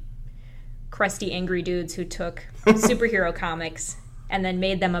 like, crusty, angry dudes who took superhero comics and then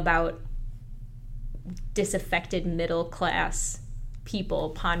made them about disaffected middle-class people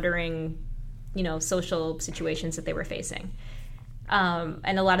pondering, social situations that they were facing.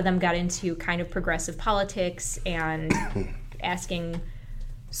 And a lot of them got into kind of progressive politics and asking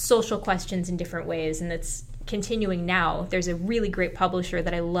social questions in different ways, and that's continuing now. There's a really great publisher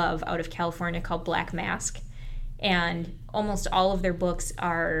that I love out of California called Black Mask, and almost all of their books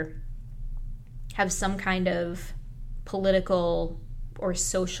have some kind of political or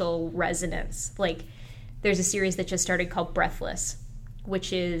social resonance. Like, there's a series that just started called Breathless,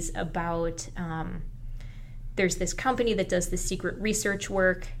 which is about, there's this company that does this secret research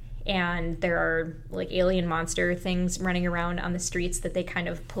work, and there are like alien monster things running around on the streets that they kind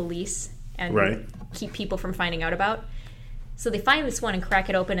of police and keep people from finding out about. So they find this one and crack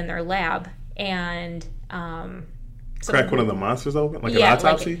it open in their lab, and crack one of the monsters open, like an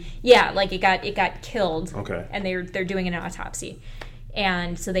autopsy. Like it got killed. Okay, and they're doing an autopsy,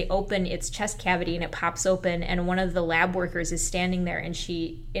 and so they open its chest cavity and it pops open, and one of the lab workers is standing there, and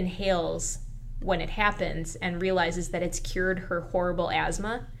she inhales when it happens and realizes that it's cured her horrible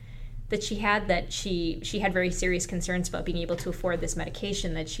asthma that she had, that she had very serious concerns about being able to afford this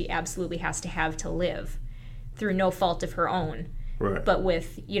medication that she absolutely has to have to live through no fault of her own. Right. But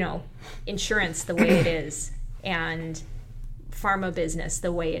with, insurance the way it is and pharma business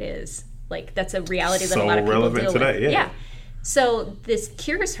the way it is, like, that's a reality that a lot of people deal with. Today, yeah. So this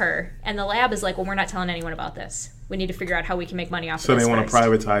cures her, and the lab is like, well, we're not telling anyone about this. We need to figure out how we can make money off of this. So they want first. to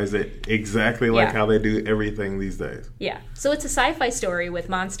privatize it exactly like how they do everything these days. Yeah. So it's a sci-fi story with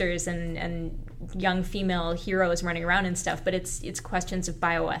monsters and young female heroes running around and stuff, but it's questions of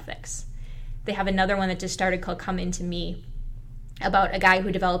bioethics. They have another one that just started called Come Into Me, about a guy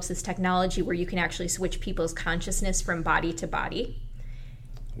who develops this technology where you can actually switch people's consciousness from body to body.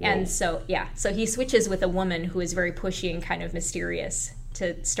 Whoa. And so he switches with a woman who is very pushy and kind of mysterious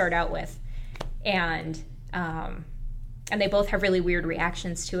to start out with. And they both have really weird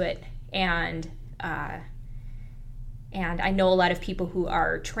reactions to it. And I know a lot of people who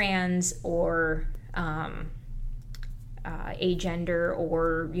are trans or agender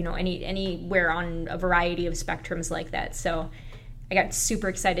or, anywhere on a variety of spectrums like that. So I got super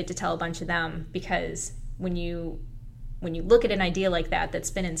excited to tell a bunch of them, because when you look at an idea like that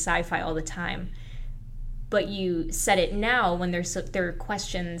that's been in sci-fi all the time, but you set it now when there are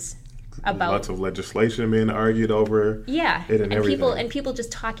questions about lots of legislation being argued over it and everything. People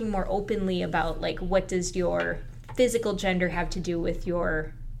just talking more openly about, like, what does your physical gender have to do with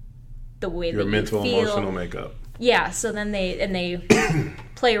the way your that mental, you feel. Emotional makeup. Yeah, so then they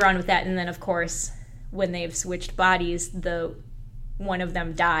play around with that, and then of course when they've switched bodies, one of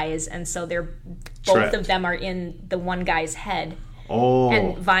them dies, and so both of them are in the one guy's head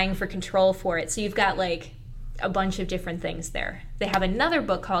and vying for control for it. So you've got, like, a bunch of different things there. They have another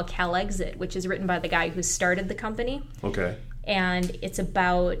book called CalExit, which is written by the guy who started the company. Okay. And it's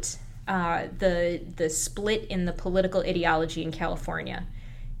about the split in the political ideology in California,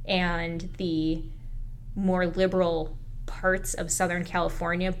 and the more liberal parts of Southern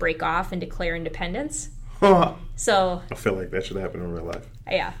California break off and declare independence. So I feel like that should happen in real life.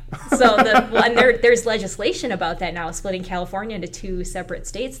 Yeah. So and there's legislation about that now, splitting California into 2 separate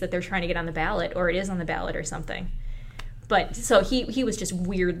states that they're trying to get on the ballot, or it is on the ballot or something. But so he was just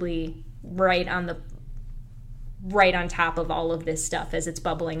weirdly right on top of all of this stuff as it's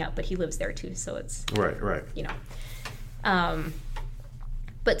bubbling up, but he lives there too, so it's right.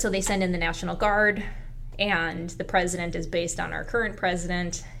 But so they send in the National Guard, and the president is based on our current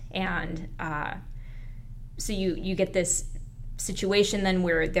president, and so you get this situation then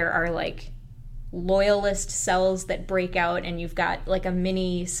where there are, like, loyalist cells that break out, and you've got, like, a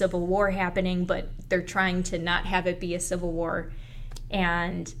mini civil war happening, but they're trying to not have it be a civil war.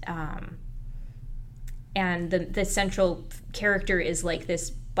 And the central character is, like,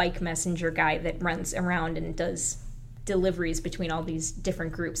 this bike messenger guy that runs around and does deliveries between all these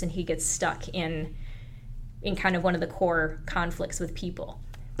different groups, and he gets stuck in kind of one of the core conflicts with people.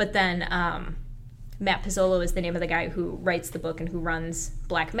 But then Matt Pizzolo is the name of the guy who writes the book and who runs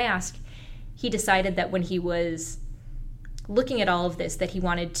Black Mask. He decided that when he was looking at all of this, that he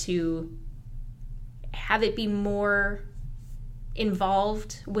wanted to have it be more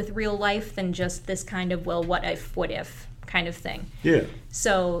involved with real life than just this kind of, well, what if kind of thing. Yeah.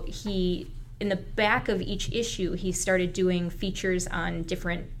 So in the back of each issue, he started doing features on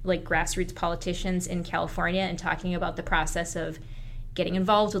different, like, grassroots politicians in California and talking about the process of getting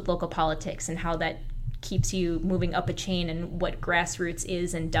involved with local politics and how that keeps you moving up a chain and what grassroots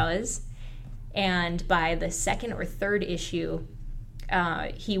is and does. And by the 2nd or 3rd issue,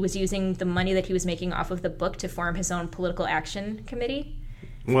 he was using the money that he was making off of the book to form his own political action committee.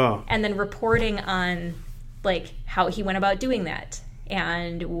 Wow. And then reporting on, like, how he went about doing that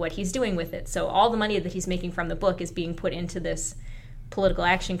and what he's doing with it. So all the money that he's making from the book is being put into this political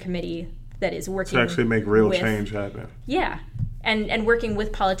action committee that is working to actually make real change happen. Yeah. And working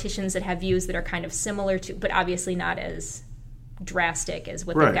with politicians that have views that are kind of similar to, but obviously not as drastic as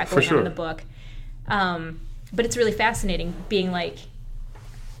what they've got going on in the book. But it's really fascinating being like,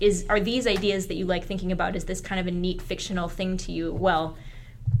 are these ideas that you like thinking about, is this kind of a neat fictional thing to you? Well,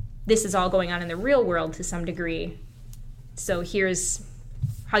 this is all going on in the real world to some degree. So here's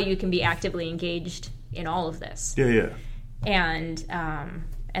how you can be actively engaged in all of this. Yeah. And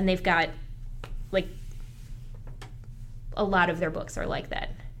they've got, like, a lot of their books are like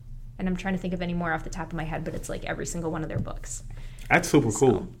that. And I'm trying to think of any more off the top of my head, but it's like every single one of their books. That's super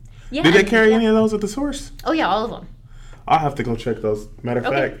cool. Yeah. Did they carry any of those at the source? Oh, yeah, all of them. I'll have to go check those. Matter of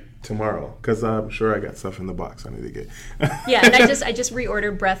fact, tomorrow, because I'm sure I got stuff in the box I need to get. Yeah, and I just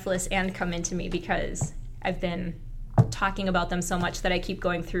reordered Breathless and Come Into Me because I've been talking about them so much that I keep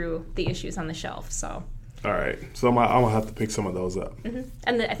going through the issues on the shelf. So. All right, so I'm gonna have to pick some of those up. Mm-hmm.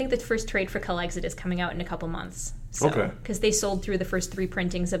 And I think the first trade for Calexit is coming out in a couple months. So, okay. Because they sold through the first 3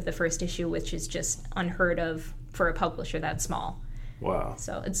 printings of the first issue, which is just unheard of for a publisher that small. Wow.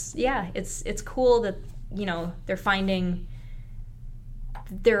 So it's cool that they're finding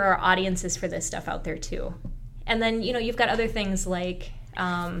there are audiences for this stuff out there too. And then you've got other things like.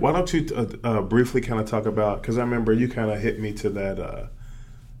 Why don't you briefly kind of talk about, because I remember you kind of hit me to that.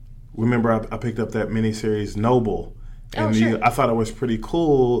 Remember, I picked up that miniseries Noble, and sure. I thought it was pretty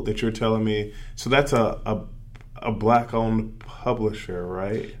cool that you're telling me. So that's a black-owned publisher,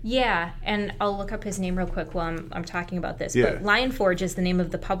 right? Yeah, and I'll look up his name real quick while I'm talking about this. Yeah. But Lion Forge is the name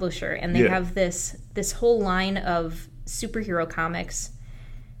of the publisher, and they have this whole line of superhero comics.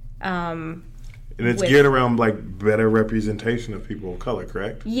 And it's geared around like better representation of people of color,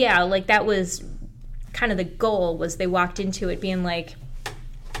 correct? Yeah, like that was kind of the goal. Was they walked into it being like.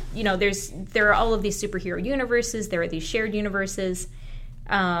 There are all of these superhero universes. There are these shared universes.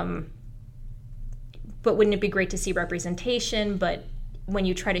 But wouldn't it be great to see representation? But when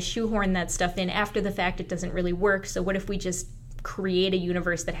you try to shoehorn that stuff in after the fact, it doesn't really work. So what if we just create a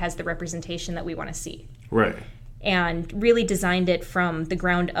universe that has the representation that we want to see? Right. And really designed it from the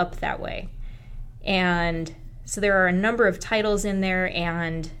ground up that way. And so there are a number of titles in there,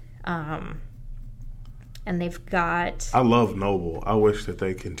 and they've got. I love Noble. I wish that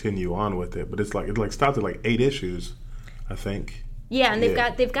they continue on with it, but it's like stopped at like 8 issues, I think. Yeah, and they've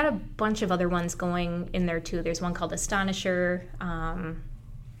got a bunch of other ones going in there too. There's one called Astonisher,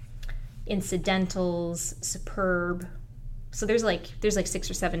 Incidentals, Superb. So there's like 6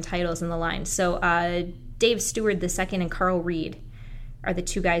 or 7 titles in the line. So Dave Stewart II and Carl Reed are the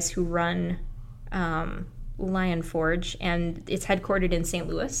 2 guys who run Lion Forge, and it's headquartered in St.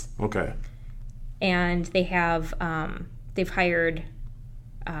 Louis. Okay. And they have they've hired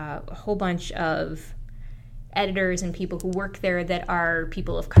a whole bunch of editors and people who work there that are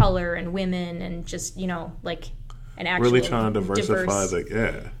people of color and women, and just like an actual really trying to diversify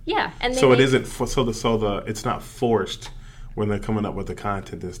and so it isn't it's not forced when they're coming up with the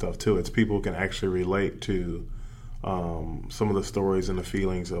content and stuff too. It's people who can actually relate to some of the stories and the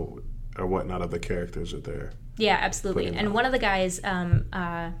feelings or whatnot of the characters that they're absolutely. And one of the guys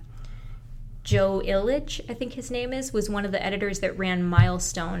Joe Illich, I think his name was one of the editors that ran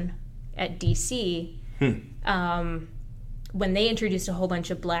Milestone at DC. When they introduced a whole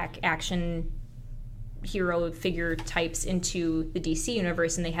bunch of black action hero figure types into the DC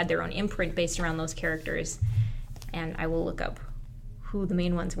universe, and they had their own imprint based around those characters. And I will look up who the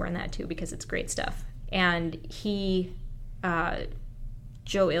main ones were in that too, because it's great stuff. And he, Joe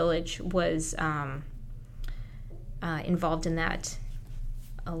Illich, was involved in that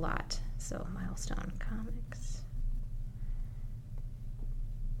a lot. So, Milestone Comics.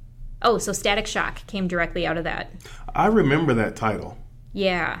 Oh, so Static Shock came directly out of that. I remember that title.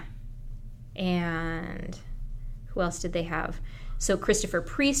 Yeah. And who else did they have? So, Christopher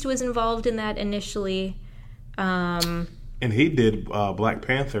Priest was involved in that initially. And he did Black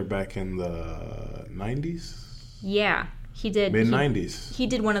Panther back in the 90s? Yeah, he did. Mid-90s. He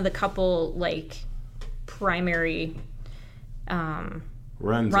did one of the couple, primary...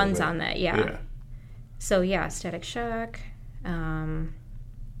 runs on that, yeah. So Static Shock,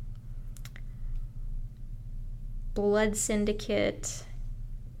 Blood Syndicate,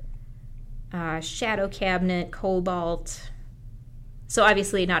 Shadow Cabinet, Cobalt. So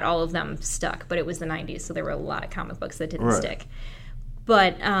obviously not all of them stuck, but it was the 90s, so there were a lot of comic books that didn't stick.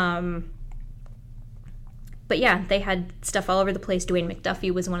 But yeah, they had stuff all over the place. Dwayne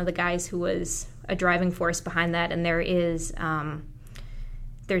McDuffie was one of the guys who was a driving force behind that, and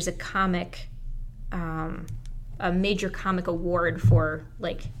there's a comic, a major comic award for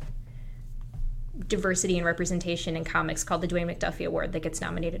diversity and representation in comics called the Dwayne McDuffie Award that gets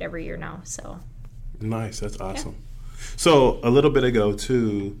nominated every year now. So nice, that's awesome. Yeah. So a little bit ago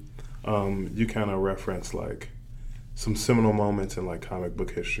too, you kind of referenced some seminal moments in comic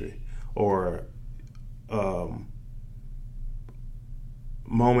book history, or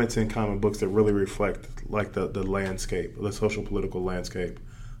moments in comic books that really reflect the landscape, the social political landscape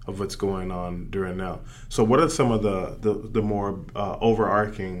of what's going on during now. So what are some of the more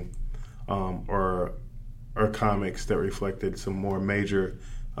overarching or comics that reflected some more major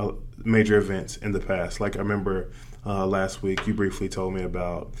events in the past? I remember last week you briefly told me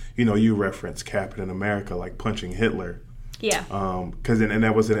about, you referenced Captain America punching Hitler. Yeah. And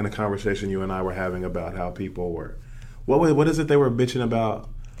that was in a conversation you and I were having about how people were, what is it they were bitching about?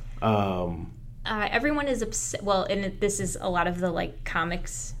 Everyone is upset. Well, and this is a lot of the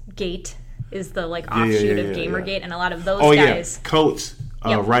comics gate is the like offshoot of Gamergate, and a lot of those guys. Yeah, Coates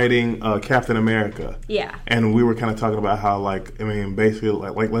writing Captain America. Yeah, and we were kind of talking about how basically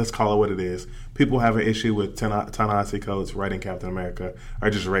like let's call it what it is. People have an issue with Ta-Nehisi Coates writing Captain America are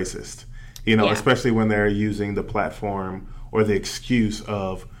just racist, especially when they're using the platform or the excuse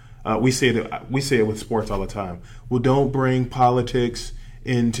of we see it with sports all the time. Well, don't bring politics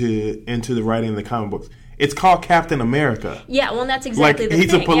into the writing of the comic books. It's called Captain America. Yeah, well, and that's exactly the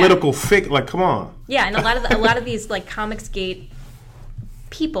he's thing. A political figure. Like, come on. Yeah, and a lot of these like Comicsgate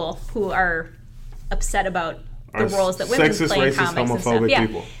people who are upset about the roles that women sexist, play in racist, comics and stuff. homophobic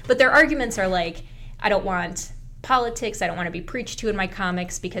people. But their arguments are like, I don't want politics. I don't want to be preached to in my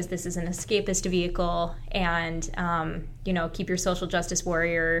comics because this is an escapist vehicle, and keep your social justice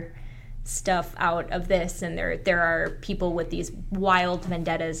warrior stuff out of this. And there are people with these wild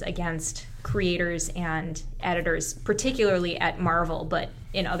vendettas against creators and editors, particularly at Marvel, but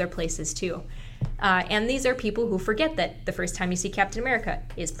in other places too. And these are people who forget that the first time you see Captain America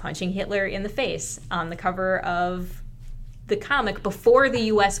is punching Hitler in the face on the cover of the comic before the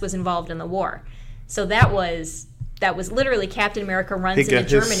U.S. was involved in the war. So that was literally Captain America runs into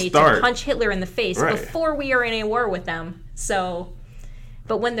Germany to punch Hitler in the face before we are in a war with them. So,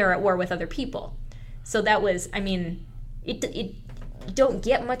 but when they're at war with other people. So that was, it don't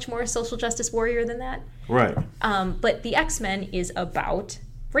get much more social justice warrior than that. Right. But the X-Men is about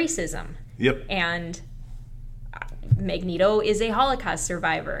racism. Yep. And Magneto is a Holocaust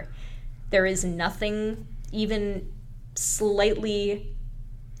survivor. There is nothing even slightly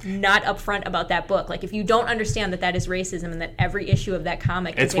not upfront about that book. Like, if you don't understand that is racism and that every issue of that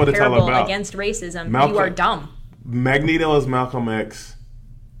comic is a parable against racism, you are dumb. Magneto is Malcolm X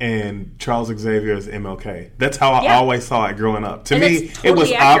and Charles Xavier is MLK. That's how I always saw it growing up. To me, totally it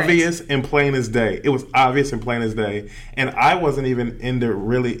was obvious and plain as day. And I wasn't even into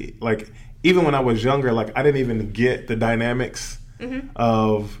really, like, even when I was younger, like, I didn't even get the dynamics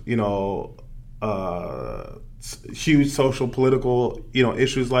of, huge social political,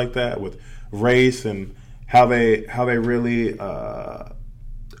 issues like that with race and how they really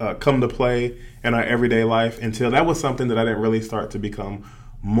come to play in our everyday life, until that was something that I didn't really start to become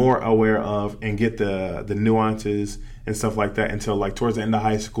more aware of and get the nuances and stuff like that until like towards the end of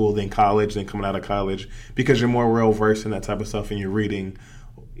high school, then college, then coming out of college, because you're more well versed in that type of stuff and you're reading,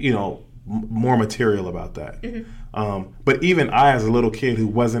 more material about that. But even I, as a little kid who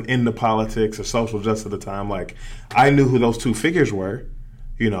wasn't into politics or social justice at the time, like, I knew who those two figures were,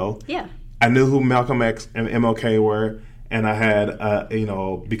 Yeah. I knew who Malcolm X and MLK were, and I had,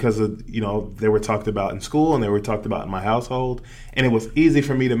 because of, they were talked about in school and they were talked about in my household, and it was easy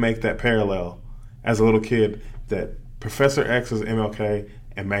for me to make that parallel as a little kid that Professor X was MLK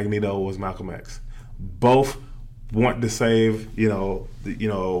and Magneto was Malcolm X. Both want to save, the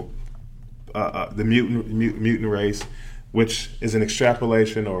mutant race, which is an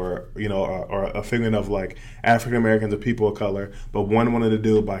extrapolation or a figment of like African Americans or people of color. But one wanted to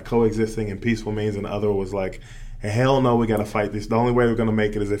do it by coexisting in peaceful means, and the other was like, hell no, we got to fight this. The only way we're going to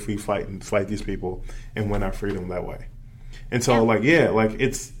make it is if we fight these people and win our freedom that way. And so,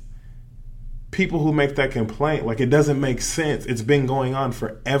 it's people who make that complaint, like, it doesn't make sense. It's been going on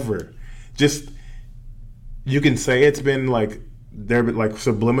forever. Just, you can say it's been like, there been like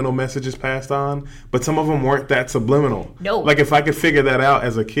subliminal messages passed on, but some of them weren't that subliminal. No. Like, if I could figure that out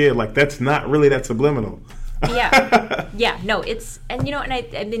as a kid, like, that's not really that subliminal. No, it's,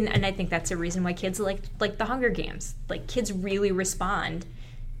 and I think that's a reason why kids like the Hunger Games. Like, kids really respond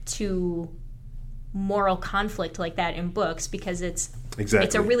to moral conflict like that in books because it's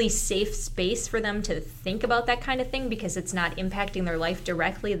a really safe space for them to think about that kind of thing because it's not impacting their life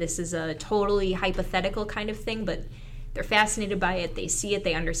directly. This is a totally hypothetical kind of thing, but they're fascinated by it. They see it.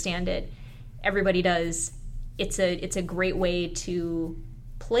 They understand it. Everybody does. It's a great way to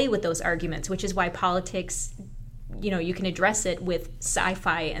play with those arguments, which is why politics, you can address it with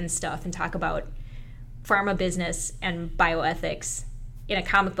sci-fi and stuff and talk about pharma business and bioethics in a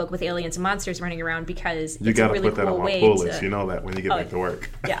comic book with aliens and monsters running around, because it's a really cool way to... You got to put that on my pull list. You know that when you get back to work.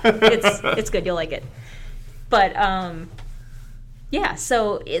 Yeah, it's good. You'll like it. But,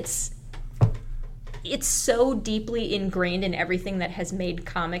 so it's so deeply ingrained in everything that has made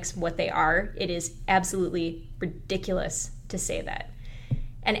comics what they are. It is absolutely ridiculous to say that.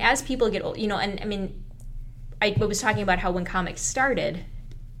 And as people get old, I was talking about how when comics started,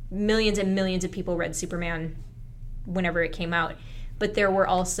 millions and millions of people read Superman whenever it came out. But there were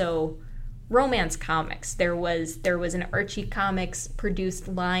also romance comics. There was an Archie Comics produced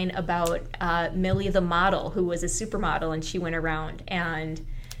line about Millie the model, who was a supermodel, and she went around and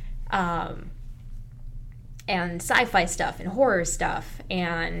sci-fi stuff and horror stuff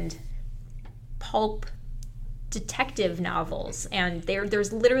and pulp detective novels, and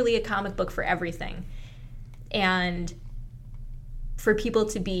there's literally a comic book for everything. And for people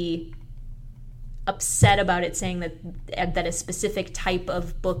to be upset about it, saying that a specific type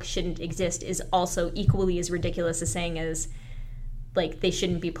of book shouldn't exist, is also equally as ridiculous as saying as like they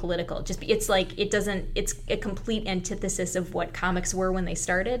shouldn't be political. It's a complete antithesis of what comics were when they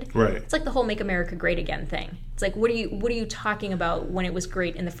started. Right. It's like the whole "Make America Great Again" thing. It's like, what are you talking about when it was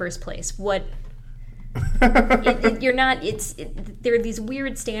great in the first place? What you're not. There are these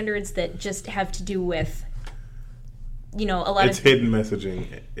weird standards that just have to do with, a lot it's hidden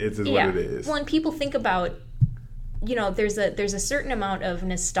messaging. It's what it is. Well, and people think about, there's a certain amount of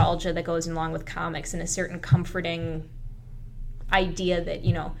nostalgia that goes along with comics, and a certain comforting idea that,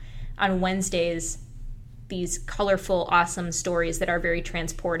 on Wednesdays, these colorful, awesome stories that are very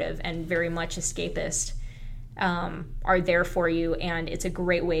transportive and very much escapist are there for you, and it's a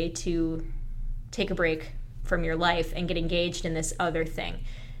great way to take a break from your life and get engaged in this other thing.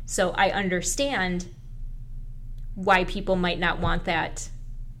 So I understand why people might not want that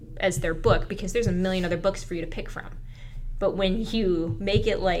as their book, because there's a million other books for you to pick from. But when you make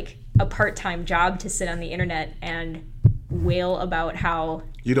it like a part-time job to sit on the internet and wail about how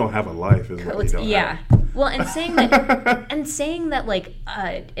you don't have a life is what you don't have. Well, and saying that like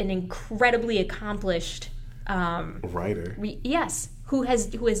an incredibly accomplished writer, who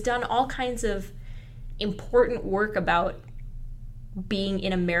has done all kinds of important work about being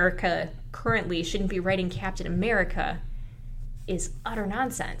in America currently, shouldn't be writing Captain America, is utter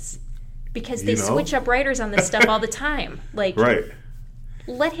nonsense, because they switch up writers on this stuff all the time. Like, right.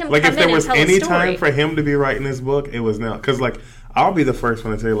 Let him like come if there in was and tell any a story. time for him to be writing this book, it was now. Because like I'll be the first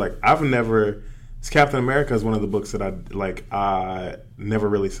one to tell you, like Captain America is one of the books that I never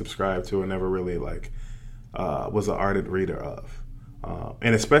really subscribed to, or never really was an ardent reader of.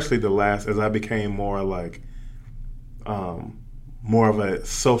 And especially the last, as I became more like more of a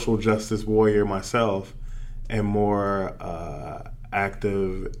social justice warrior myself, and more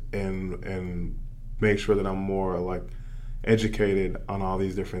active and make sure that I'm more like educated on all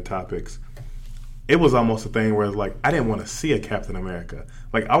these different topics. It was almost a thing where like I didn't want to see a Captain America.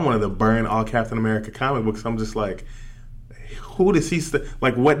 Like I wanted to burn all Captain America comic books. I'm just like, who does he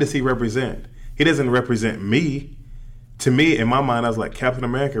what does he represent? He doesn't represent me. To me, in my mind, I was like, Captain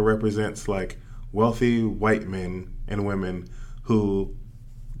America represents like wealthy white men and women who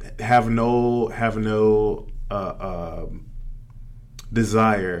have no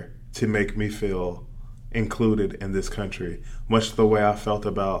desire to make me feel included in this country, much the way I felt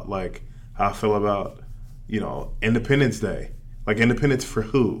about like how I feel about Independence Day, like independence for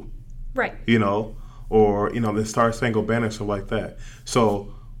who, right? Or the Star Spangled Banner, stuff like that.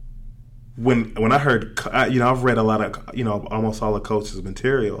 So when I heard, I've read a lot of almost all of Coach's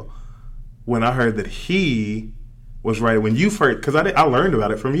material. When I heard that he was writing, when you first, because I learned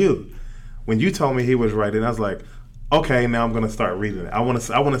about it from you. When you told me he was writing, I was like, okay, now I'm going to start reading it. I want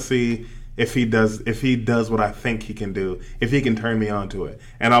to see if he does what I think he can do, if he can turn me on to it.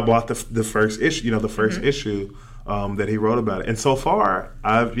 And I bought the first issue, issue that he wrote about it. And so far,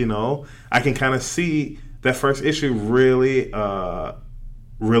 I can kind of see that first issue really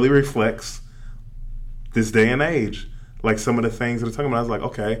reflects this day and age. Like some of the things that are talking about, I was like,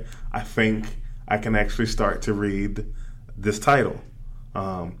 okay, I think I can actually start to read this title.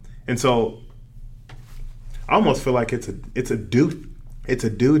 And so I almost feel like it's a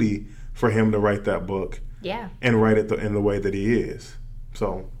duty for him to write that book. Yeah. And write it in the way that he is.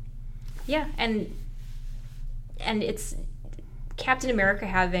 So. Yeah, and it's Captain America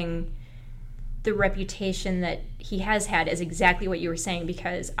having the reputation that he has had is exactly what you were saying,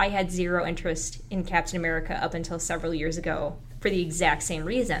 because I had zero interest in Captain America up until several years ago for the exact same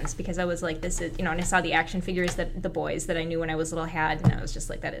reasons, because I was like, this is, and I saw the action figures that the boys that I knew when I was little had, and I was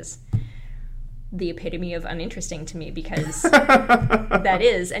just like, that is the epitome of uninteresting to me, because that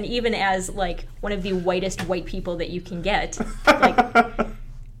is, and even as like one of the whitest white people that you can get, like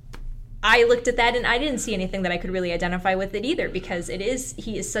I looked at that and I didn't see anything that I could really identify with it either, because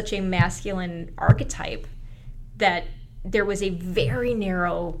he is such a masculine archetype that there was a very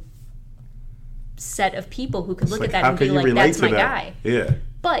narrow set of people who could look at that and be like, that's my guy. Yeah.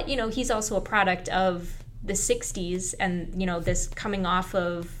 But, he's also a product of the 60s and, this coming off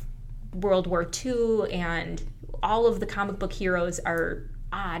of World War II, and all of the comic book heroes are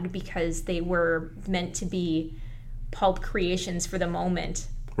odd because they were meant to be pulp creations for the moment.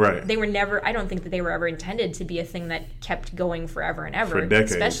 Right. They were never, I don't think that they were ever intended to be a thing that kept going forever and ever. For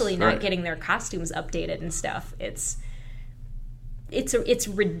decades. Especially not getting their costumes updated and stuff. It's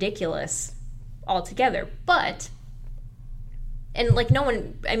ridiculous altogether. But and like no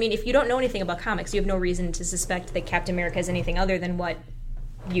one, I mean, if you don't know anything about comics, you have no reason to suspect that Captain America is anything other than what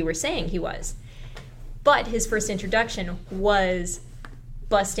you were saying he was. But his first introduction was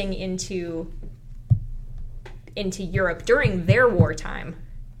busting into Europe during their wartime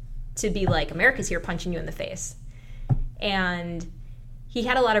to be like, America's here punching you in the face. And he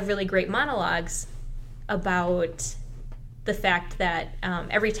had a lot of really great monologues about the fact that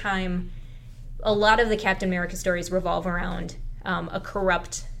every time, a lot of the Captain America stories revolve around a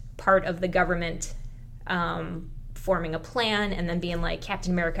corrupt part of the government forming a plan and then being like,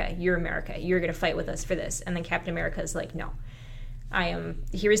 Captain America, you're going to fight with us for this. And then Captain America is like, no,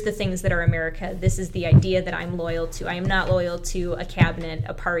 here's the things that are America. This is the idea that I'm loyal to. I am not loyal to a cabinet,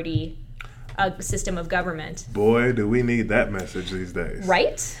 a party, a system of government. Boy, do we need that message these days.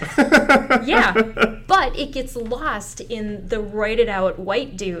 Right? Yeah. But it gets lost in the roided out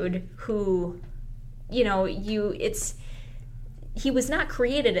white dude who, you know, he was not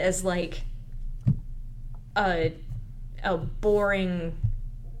created as like a boring,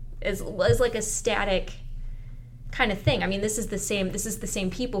 as like a static kind of thing. I mean, this is the same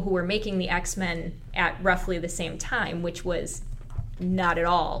people who were making the X-Men at roughly the same time, which was not at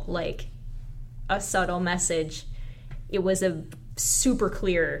all like a subtle message. It was a super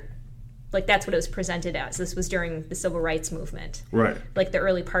clear, like that's what it was presented as. This was during the Civil Rights Movement. Right. Like the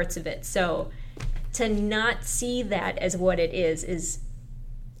early parts of it. So to not see that as what it is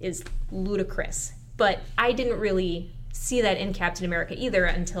ludicrous. But I didn't really see that in Captain America either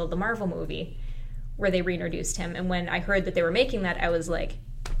until the Marvel movie, where they reintroduced him. And when I heard that they were making that, I was like,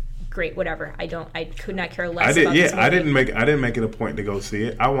 great, whatever. I could not care less about this movie. I didn't make it a point to go see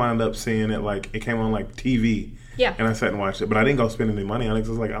it. I wound up seeing it like it came on like TV. Yeah. And I sat and watched it. But I didn't go spend any money on it because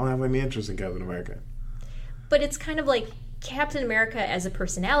I was like, I don't have any interest in Captain America. But it's kind of like Captain America as a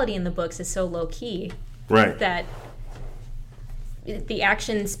personality in the books is so low key. Right. That the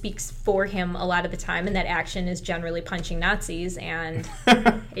action speaks for him a lot of the time, and that action is generally punching Nazis, and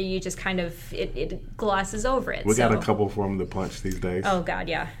you just kind of, it glosses over it. We got a couple for him to punch these days. Oh, God,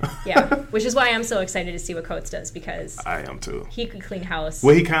 yeah. Yeah. Which is why I'm so excited to see what Coates does, because I am too. He could clean house.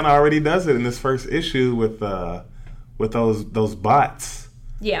 Well, he kind of already does it in this first issue with those bots.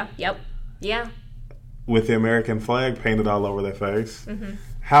 Yeah, yep. Yeah. With the American flag painted all over their face. Mm-hmm.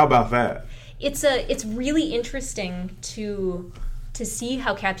 How about that? It's really interesting to see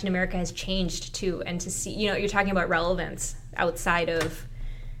how Captain America has changed too, and to see, you know, you're talking about relevance outside of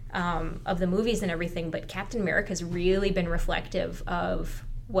the movies and everything, but Captain America has really been reflective of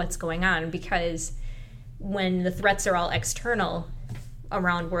what's going on, because when the threats are all external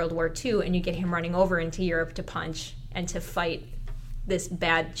around World War II and you get him running over into Europe to punch and to fight this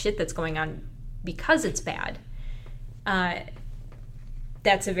bad shit that's going on because it's bad,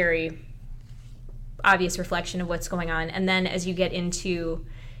 that's a very obvious reflection of what's going on. And then as you get into,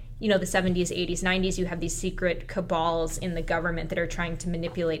 you know, the 70s, 80s, 90s, you have these secret cabals in the government that are trying to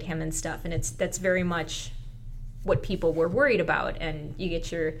manipulate him and stuff, and that's very much what people were worried about. And you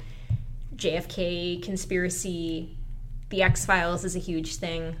get your JFK conspiracy, the X-Files is a huge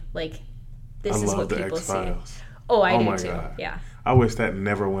thing. Like, this is what people see. Oh, I do too. God. Yeah. I wish that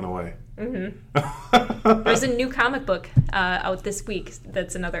never went away. Mm-hmm. There's a new comic book out this week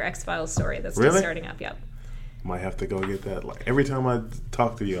that's another X-Files story that's just starting up. Yep. Might have to go get that. Like, every time I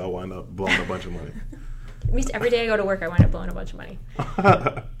talk to you, I wind up blowing a bunch of money. Every day I go to work, I wind up blowing a bunch of money.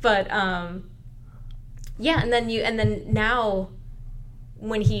 But yeah, and then now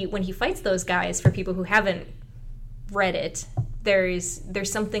when he fights those guys, for people who haven't read it, there's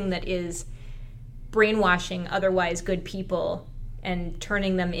something that is brainwashing otherwise good people and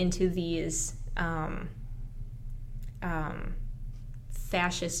turning them into these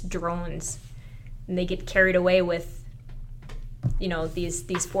fascist drones, and they get carried away with, you know,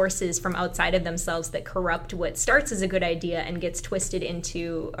 these forces from outside of themselves that corrupt what starts as a good idea and gets twisted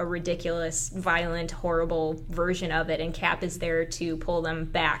into a ridiculous, violent, horrible version of it, and Cap is there to pull them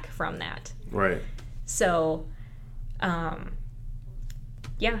back from that. Right. So,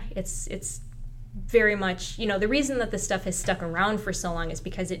 yeah, it's very much, you know, the reason that this stuff has stuck around for so long is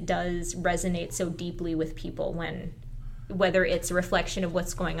because it does resonate so deeply with people, whether it's a reflection of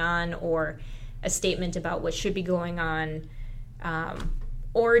what's going on or a statement about what should be going on,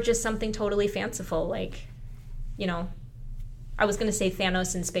 or just something totally fanciful, like, you know, I was going to say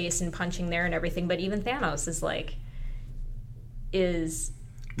Thanos in space and punching there and everything, but even Thanos is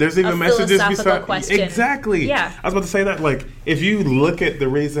there's even messages beside question. Exactly. Yeah. I was about to say that, like, if you look at the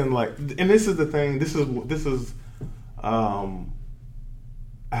reason, like, and this is the thing, this is how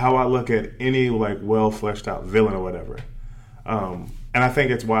I look at any, like, well fleshed out villain or whatever. And I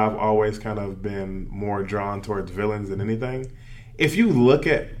think it's why I've always kind of been more drawn towards villains than anything, if you look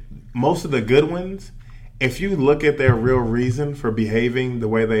at most of the good ones, if you look at their real reason for behaving the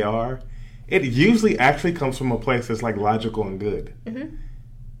way they are, it usually actually comes from a place that's like logical and good. Mm-hmm.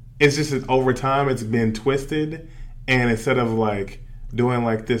 It's just that over time it's been twisted, and instead of like doing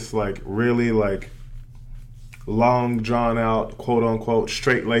like this like really like long drawn out quote unquote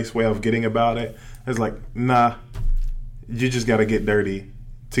straight laced way of getting about it, it's like, nah, you just got to get dirty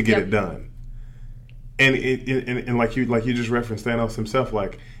to get it done. And like you just referenced Thanos himself,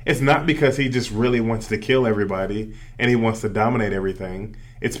 like it's not because he just really wants to kill everybody and he wants to dominate everything.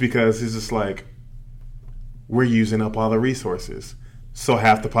 It's because he's just like, we're using up all the resources, so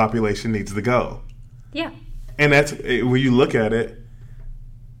half the population needs to go. Yeah. And that's, when you look at it,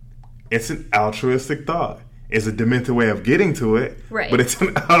 it's an altruistic thought. It's a demented way of getting to it, right? But it's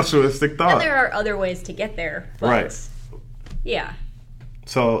an altruistic thought. And there are other ways to get there, but right? Yeah.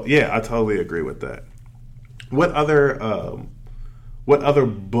 So yeah, I totally agree with that. What other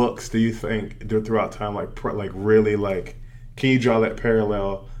books do you think throughout time like really like? Can you draw that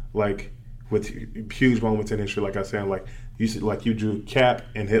parallel like with huge moments in history? Like I said, like you drew Cap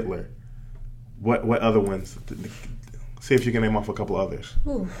and Hitler. What other ones? See if you can name off a couple others.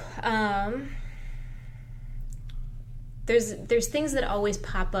 Ooh, there's things that always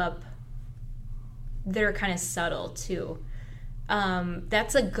pop up that are kind of subtle too.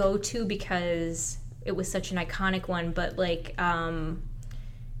 That's a go-to because it was such an iconic one, but like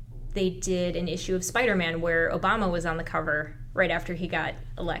they did an issue of Spider-Man where Obama was on the cover right after he got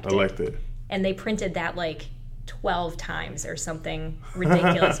elected. And they printed that like 12 times or something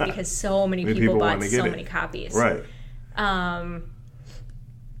ridiculous because so many people bought so many copies. Right.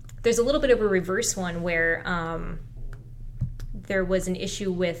 There's a little bit of a reverse one where there was an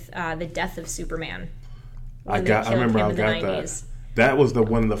issue with the death of Superman. I remember I got that. That was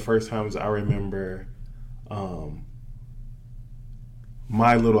one of the first times I remember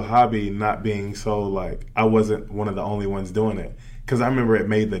my little hobby not being so like I wasn't one of the only ones doing it, because I remember it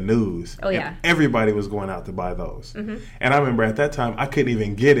made the news. Oh yeah, everybody was going out to buy those. Mm-hmm. And I remember at that time I couldn't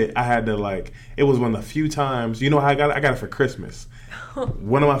even get it. I had to like, it was one of the few times, you know how I got it? I got it for Christmas.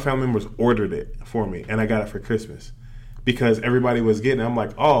 One of my family members ordered it for me and I got it for Christmas because everybody was getting it. I'm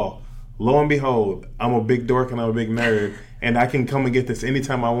like, oh, lo and behold, I'm a big dork and I'm a big nerd and I can come and get this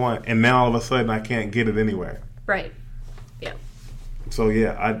anytime I want, and now all of a sudden I can't get it anywhere. Right. Yeah. So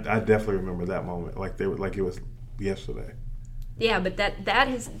yeah, I definitely remember that moment like it was yesterday. Yeah, but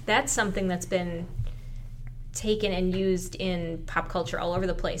that's something that's been taken and used in pop culture all over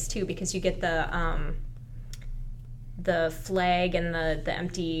the place too, because you get the flag and the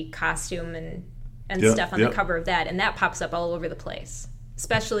empty costume and stuff on the cover of that, and that pops up all over the place,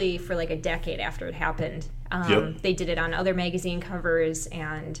 especially for like a decade after it happened. They did it on other magazine covers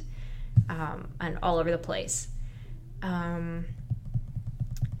and all over the place.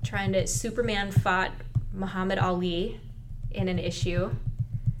 Superman fought Muhammad Ali in an issue,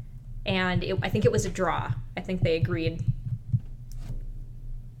 and I think it was a draw. I think they agreed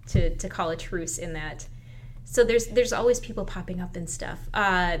to call a truce in that. So there's always people popping up and stuff.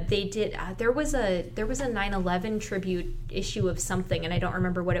 They did. There was a 9/11 tribute issue of something, and I don't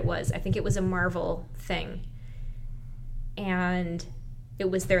remember what it was. I think it was a Marvel thing, and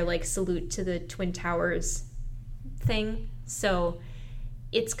it was their like salute to the Twin Towers thing. So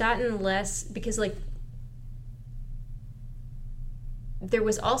it's gotten less because like there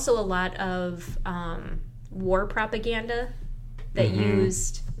was also a lot of war propaganda that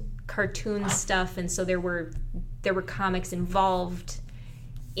used cartoon stuff, and so there were comics involved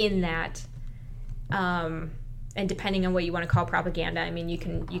in that. And depending on what you want to call propaganda, I mean, you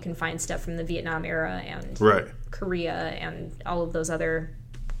can find stuff from the Vietnam era and Korea and all of those other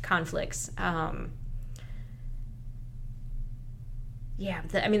conflicts.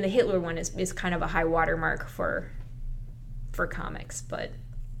 The Hitler one is kind of a high watermark for comics, but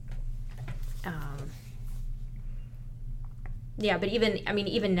but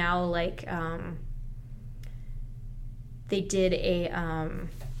even now, like they did a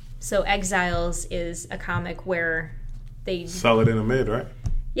so Exiles is a comic where they Saladin Ahmed, right?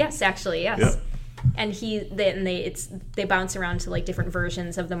 Yes, actually, yes. Yep. And they bounce around to like different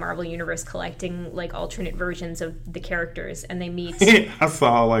versions of the Marvel Universe, collecting like alternate versions of the characters, and they meet. I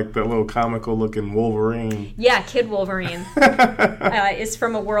saw like the little comical looking Wolverine. Yeah, Kid Wolverine is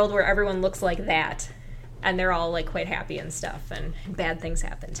from a world where everyone looks like that, and they're all like quite happy and stuff, and bad things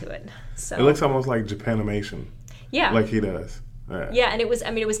happen to it. So it looks almost like Japanimation. Yeah, like he does. Right. Yeah, and it was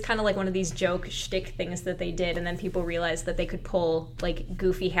kind of like one of these joke shtick things that they did, and then people realized that they could pull like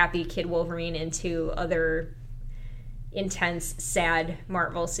goofy, happy Kid Wolverine into other intense, sad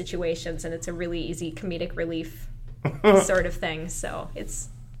Marvel situations, and it's a really easy comedic relief sort of thing. So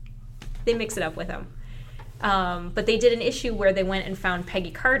they mix it up with him. But they did an issue where they went and found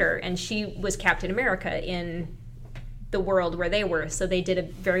Peggy Carter, and she was Captain America in the world where they were. So they did a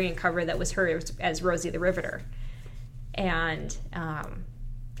variant cover that was her as Rosie the Riveter. And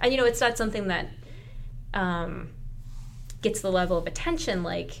it's not something that gets the level of attention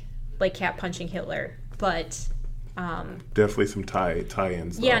like Cat punching Hitler, but definitely some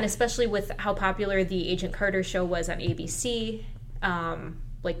tie-ins. Yeah, and especially with how popular the Agent Carter show was on ABC.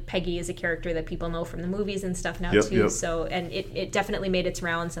 Like Peggy is a character that people know from the movies and stuff now too. Yep. So, and it definitely made its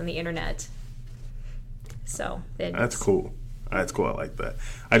rounds on the internet. So that's cool. That's cool. I like that.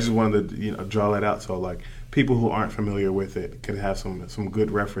 I just wanted to draw that out so like people who aren't familiar with it could have some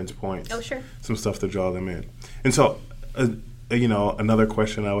good reference points. Oh, sure. Some stuff to draw them in. And so, another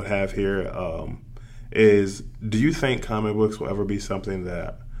question I would have here is, do you think comic books will ever be something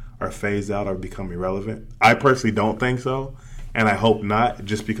that are phased out or become irrelevant? I personally don't think so, and I hope not,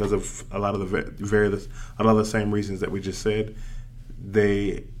 just because of a lot of the same reasons that we just said.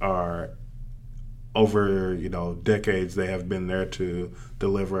 They are over decades. They have been there to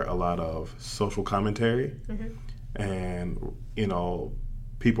deliver a lot of social commentary, and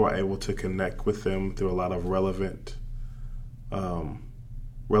people are able to connect with them through a lot of relevant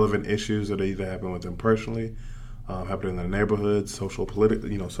issues that either happen with them personally, happen in their neighborhoods, socially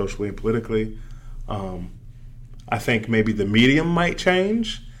and politically. I think maybe the medium might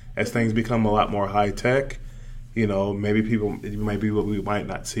change as things become a lot more high tech. Maybe we might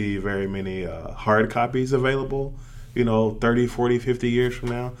not see very many hard copies available, 30, 40, 50 years from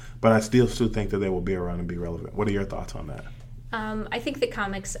now. But I still think that they will be around and be relevant. What are your thoughts on that? I think that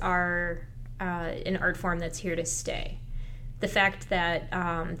comics are an art form that's here to stay. The fact that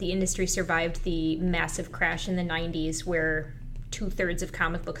the industry survived the massive crash in the 90s where 2/3 of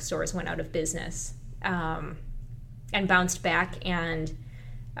comic book stores went out of business and bounced back, and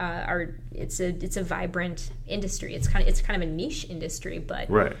it's a vibrant industry. It's kind of a niche industry, but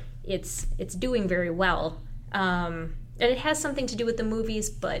right. It's doing very well. And it has something to do with the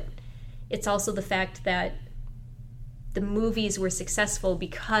movies, but it's also the fact that the movies were successful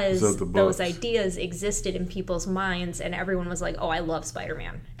because those ideas existed in people's minds, and everyone was like, oh, I love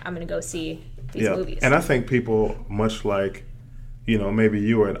Spider-Man. I'm going to go see these movies. And I think people, much like, maybe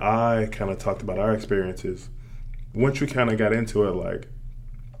you and I kind of talked about our experiences, once you kind of got into it, like,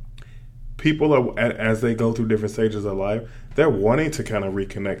 people are, as they go through different stages of life, they're wanting to kind of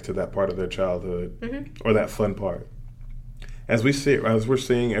reconnect to that part of their childhood or that fun part. As we're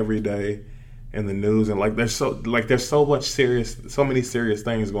seeing every day in the news, and there's so many serious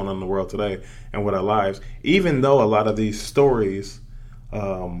things going on in the world today and with our lives. Even though a lot of these stories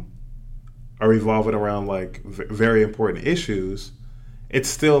are revolving around very important issues, it's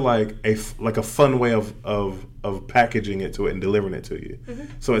still like a fun way of packaging it to it and delivering it to you.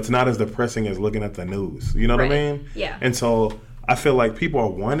 So it's not as depressing as looking at the news. You know what I mean? Yeah. And so I feel like people are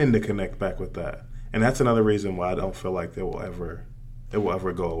wanting to connect back with that, and that's another reason why I don't feel like it will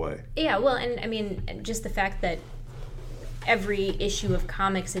ever go away. Yeah, well, and I mean, just the fact that every issue of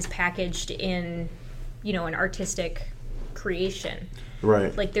comics is packaged in, an artistic creation.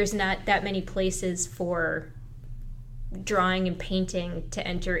 Right. Like, there's not that many places for drawing and painting to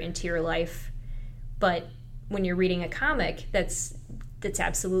enter into your life, but when you're reading a comic, that's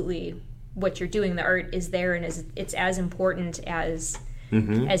absolutely what you're doing. The art is there, and it's as important as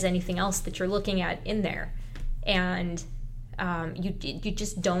anything else that you're looking at in there, and you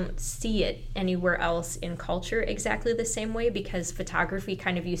just don't see it anywhere else in culture exactly the same way, because photography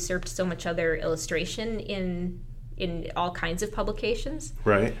kind of usurped so much other illustration in all kinds of publications.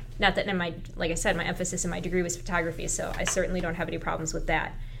 Right. Not that like I said, my emphasis in my degree was photography, so I certainly don't have any problems with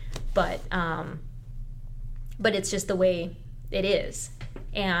that. But it's just the way it is.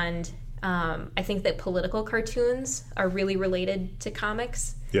 And I think that political cartoons are really related to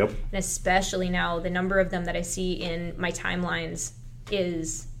comics. Yep. And especially now, the number of them that I see in my timelines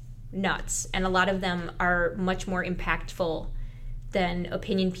is nuts. And a lot of them are much more impactful than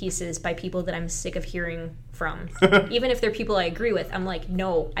opinion pieces by people that I'm sick of hearing from. Even if they're people I agree with, I'm like,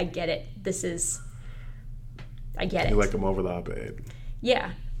 no, I get it. I get it. You like them over the op-ed.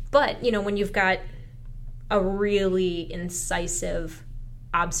 Yeah. But, when you've got a really incisive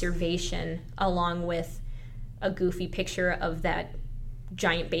observation along with a goofy picture of that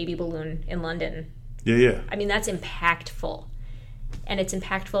giant baby balloon in London. Yeah. I mean, that's impactful. And it's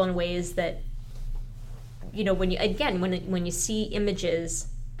impactful in ways that, when you see images,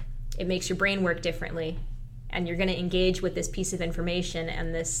 it makes your brain work differently, and you're going to engage with this piece of information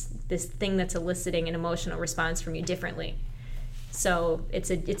and this thing that's eliciting an emotional response from you differently. So it's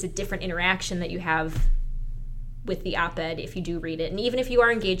a different interaction that you have with the op-ed if you do read it. And even if you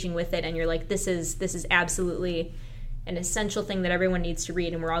are engaging with it and you're like, this is absolutely an essential thing that everyone needs to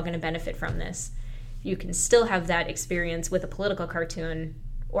read and we're all going to benefit from this, you can still have that experience with a political cartoon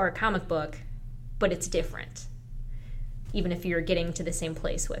or a comic book, but it's different, even if you're getting to the same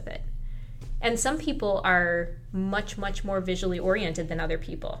place with it. And some people are much, much more visually oriented than other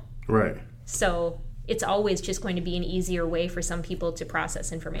people. Right. So it's always just going to be an easier way for some people to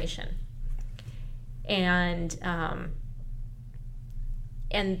process information. And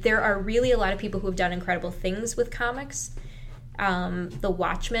there are really a lot of people who have done incredible things with comics. The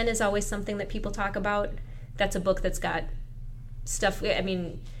Watchmen is always something that people talk about. That's a book that's got stuff, I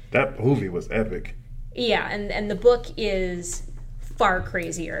mean... That movie was epic. Yeah, and the book is far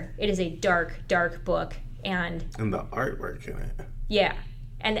crazier. It is a dark, dark book. And the artwork in it. Yeah.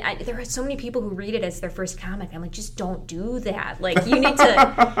 And there are so many people who read it as their first comic. I'm like, just don't do that. Like, you need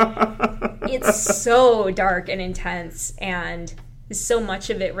to... It's so dark and intense, and so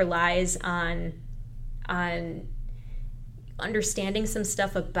much of it relies on understanding some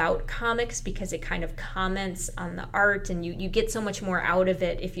stuff about comics, because it kind of comments on the art, and you get so much more out of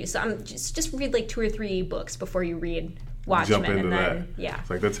it if you... So I'm just read like 2 or 3 books before you read Watchmen. Jump into and then, that. Yeah. It's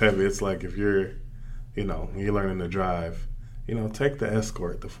like, that's heavy. It's like if you're, you're learning to drive, take the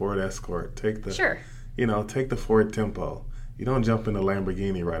Escort, the Ford Escort. Take the... Sure. Take the Ford Tempo. You don't jump in the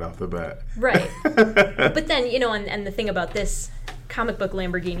Lamborghini right off the bat. Right. But then, and the thing about this comic book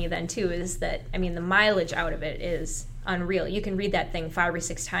Lamborghini then, too, is that, I mean, the mileage out of it is unreal. You can read that thing 5 or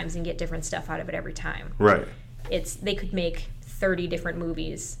 6 times and get different stuff out of it every time. Right. They could make 30 different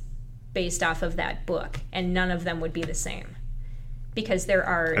movies based off of that book, and none of them would be the same. Because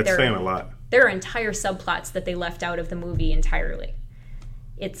That's saying a lot. There are entire subplots that they left out of the movie entirely.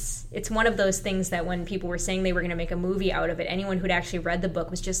 It's one of those things that when people were saying they were going to make a movie out of it, anyone who'd actually read the book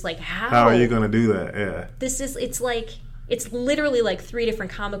was just like, how are you going to do that? Yeah. It's literally like 3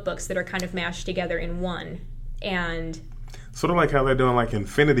 different comic books that are kind of mashed together in one. And sort of like how they're doing like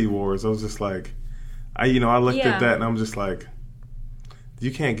Infinity Wars. I was just like, I looked at that and I'm just like,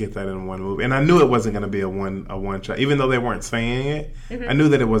 you can't get that in one movie. And I knew it wasn't going to be a one shot, even though they weren't saying it. Mm-hmm. I knew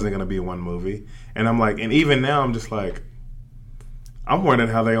that it wasn't going to be one movie. And I'm like, and even now I'm just like, I'm wondering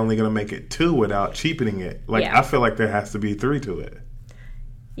how they're only going to make it 2 without cheapening it. Like, I feel like there has to be 3 to it.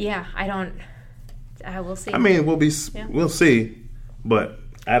 Yeah, we'll see. I mean, we'll see, but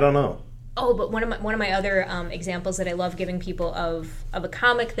I don't know. Oh, but one of my other examples that I love giving people of a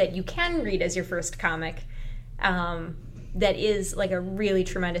comic that you can read as your first comic, that is like a really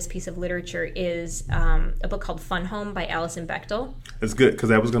tremendous piece of literature, is a book called Fun Home by Alison Bechdel. It's good, because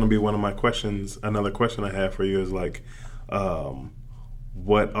that was going to be one of my questions. Another question I have for you is like,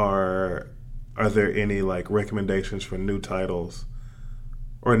 what are there any like recommendations for new titles,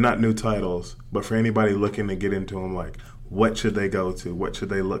 or not new titles, but for anybody looking to get into them? Like, what should they go to? What should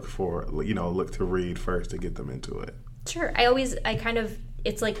they look for? Look to read first to get them into it. Sure.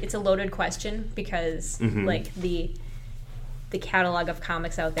 It's a loaded question, because mm-hmm. like the catalog of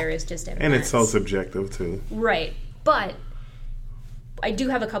comics out there is just immense. And it's so subjective too. Right. But I do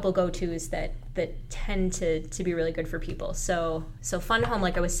have a couple go-tos that tend to be really good for people. So Fun Home,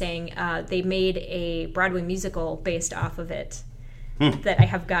 like I was saying, they made a Broadway musical based off of it that I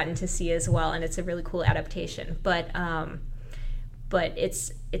have gotten to see as well, and it's a really cool adaptation. But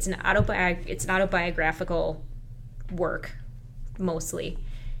it's an autobiographical work mostly,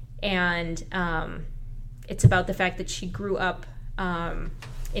 and it's about the fact that she grew up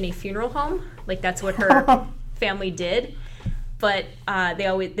in a funeral home. Like, that's what her family did. But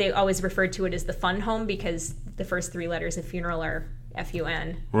they always referred to it as the Fun Home, because the first 3 letters of funeral are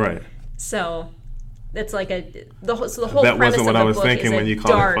F-U-N. Right. So that's like the whole that premise wasn't what of the I was book thinking is when you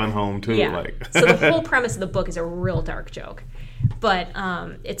called it Fun Home too. Yeah. Like. So the whole premise of the book is a real dark joke. But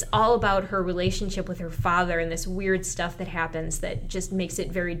it's all about her relationship with her father and this weird stuff that happens that just makes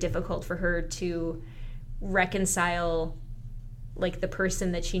it very difficult for her to reconcile, like, the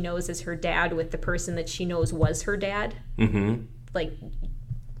person that she knows as her dad with the person that she knows was her dad. Mm-hmm. Like,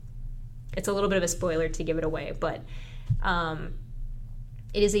 it's a little bit of a spoiler to give it away, but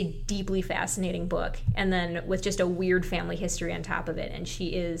it is a deeply fascinating book, and then with just a weird family history on top of it. And she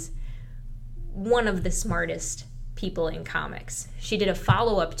is one of the smartest people in comics. She did a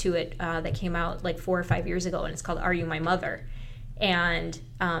follow-up to it that came out like 4 or 5 years ago, and it's called Are You My Mother? And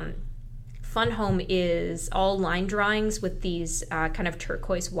Fun Home is all line drawings with these kind of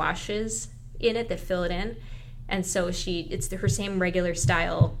turquoise washes in it that fill it in. And so it's her same regular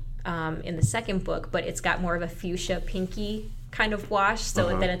style in the second book, but it's got more of a fuchsia pinky kind of wash.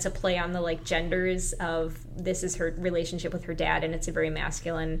 So then it's a play on the like genders of this is her relationship with her dad, and it's a very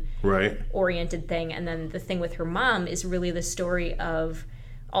masculine oriented thing. And then the thing with her mom is really the story of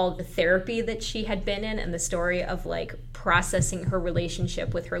all the therapy that she had been in, and the story of like processing her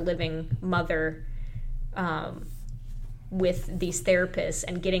relationship with her living mother with these therapists,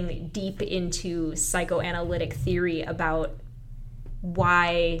 and getting deep into psychoanalytic theory about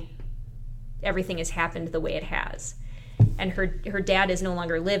why everything has happened the way it has. And her dad is no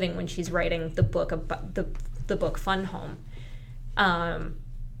longer living when she's writing the book about the book Fun Home,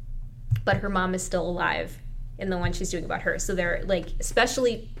 but her mom is still alive in the one she's doing about her. So they're like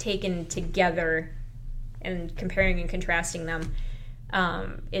especially taken together and comparing and contrasting them.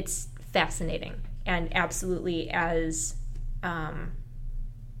 It's fascinating and absolutely as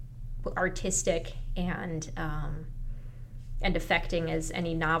artistic and affecting as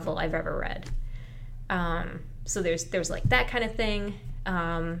any novel I've ever read. So there's like that kind of thing.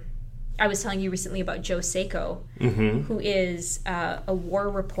 I was telling you recently about Joe Sacco, who is a war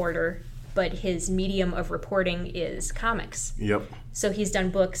reporter, but his medium of reporting is comics. Yep. So he's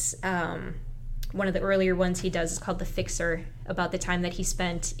done books. One of the earlier ones he does is called The Fixer, about the time that he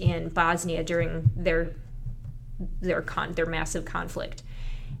spent in Bosnia during their massive conflict.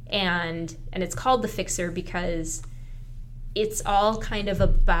 And it's called The Fixer because it's all kind of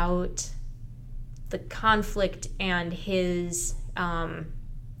about the conflict and his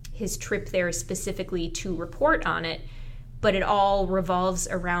trip there specifically to report on it, but it all revolves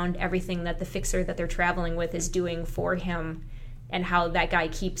around everything that the fixer that they're traveling with is doing for him, and how that guy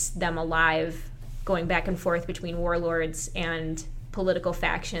keeps them alive, going back and forth between warlords and political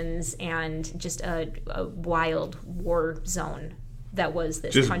factions, and just a wild war zone that was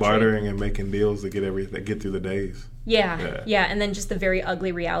this just country. Bartering and making deals to get through the days. Yeah, and then just the very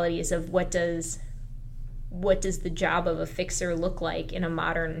ugly realities of what does the job of a fixer look like in a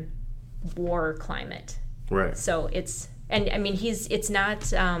modern war climate. Right. So it's from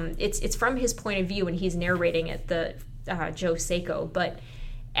his point of view, and he's narrating it, the Joe Sacco, but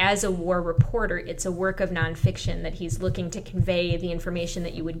as a war reporter, it's a work of nonfiction that he's looking to convey the information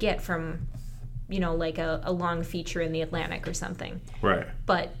that you would get from, like a long feature in the Atlantic or something. Right.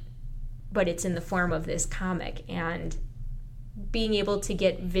 But it's in the form of this comic, and being able to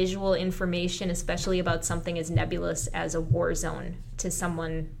get visual information, especially about something as nebulous as a war zone, to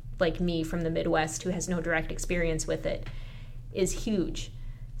someone like me from the Midwest who has no direct experience with it, is huge.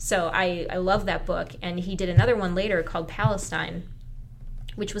 So I love that book. And he did another one later called Palestine,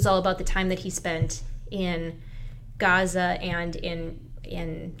 which was all about the time that he spent in Gaza and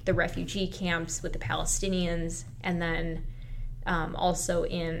in the refugee camps with the Palestinians, and then also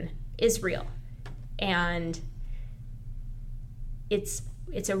in Israel. And it's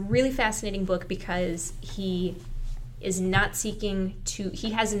a really fascinating book because he is not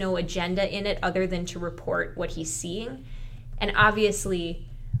he has no agenda in it other than to report what he's seeing. And obviously,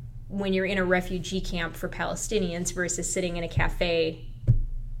 when you're in a refugee camp for Palestinians versus sitting in a cafe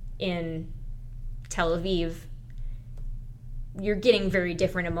in Tel Aviv, you're getting very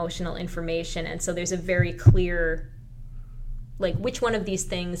different emotional information. And so there's a very clear, like, which one of these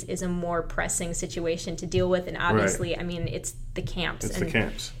things is a more pressing situation to deal with. And obviously, I mean, it's the camps. It's the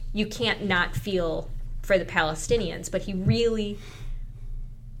camps. You can't not feel for the Palestinians. But he really,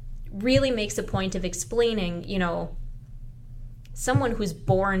 really makes a point of explaining, someone who's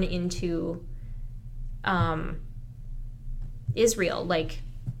born into Israel, like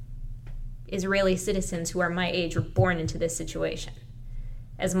Israeli citizens who are my age were born into this situation,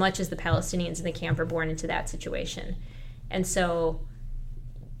 as much as the Palestinians in the camp are born into that situation. And so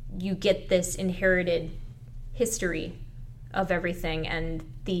you get this inherited history of everything, and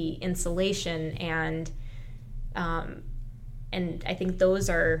the insulation, and I think those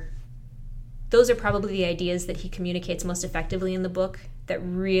are probably the ideas that he communicates most effectively in the book, that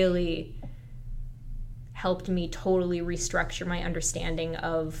really helped me totally restructure my understanding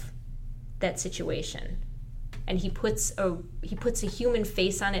of that situation. And he puts a human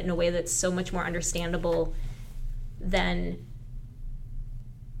face on it in a way that's so much more understandable than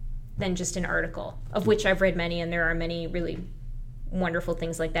just an article, of which I've read many, and there are many really wonderful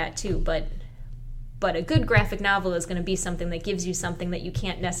things like that too. But a good graphic novel is going to be something that gives you something that you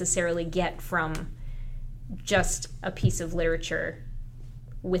can't necessarily get from just a piece of literature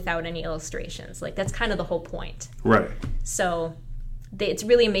without any illustrations. Like, that's kind of the whole point. Right. So it's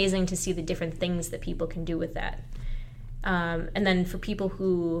really amazing to see the different things that people can do with that. And then for people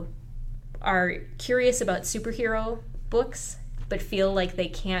who are curious about superhero books but feel like they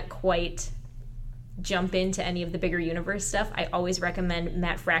can't quite jump into any of the bigger universe stuff, I always recommend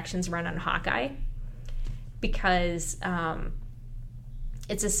Matt Fraction's run on Hawkeye, because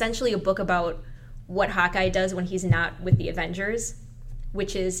It's essentially a book about what Hawkeye does when he's not with the Avengers,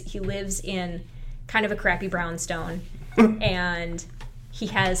 which is he lives in kind of a crappy brownstone, and he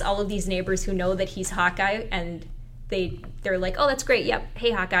has all of these neighbors who know that he's Hawkeye, and they're like, oh, that's great, yep,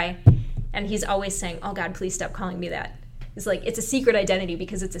 hey, Hawkeye. And he's always saying, oh, God, please stop calling me that. It's like, it's a secret identity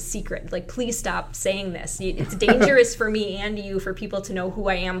because it's a secret. Like, please stop saying this. It's dangerous for me and you for people to know who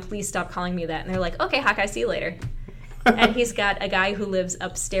I am. Please stop calling me that. And they're like, okay, Hawkeye, see you later. And he's got a guy who lives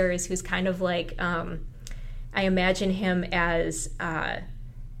upstairs who's kind of like, I imagine him as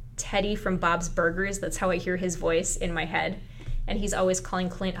Teddy from Bob's Burgers. That's how I hear his voice in my head. And he's always calling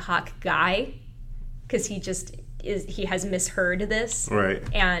Clint Hawk Guy because he has misheard this. Right.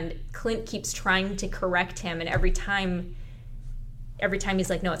 And Clint keeps trying to correct him, and every time he's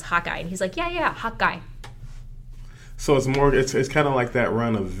like, no, it's Hawkeye. And he's like, yeah, Hawkeye. So it's kind of like that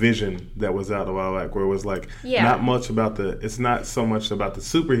run of Vision that was out a while back, where it was like it's not so much about the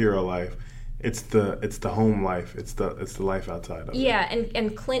superhero life, it's the home life, it's the life outside of it. Yeah,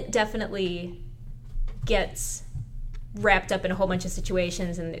 and Clint definitely gets wrapped up in a whole bunch of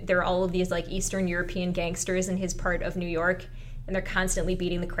situations, and there are all of these like Eastern European gangsters in his part of New York, and they're constantly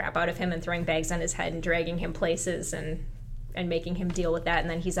beating the crap out of him and throwing bags on his head and dragging him places and making him deal with that. And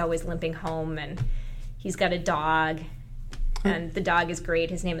then he's always limping home, and he's got a dog, and the dog is great.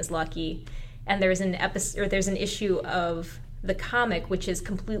 His name is Lucky. And there's an issue of the comic which is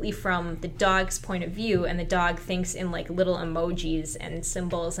completely from the dog's point of view, and the dog thinks in like little emojis and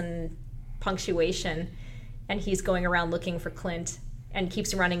symbols and punctuation, and he's going around looking for Clint and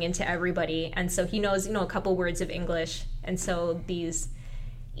keeps running into everybody. And so he knows, a couple words of English, and so these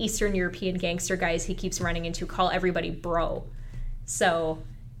Eastern European gangster guys he keeps running into call everybody bro. So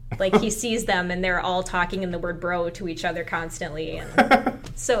like he sees them and they're all talking in the word bro to each other constantly. And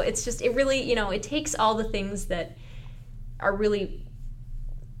so it's just, it really, it takes all the things that are really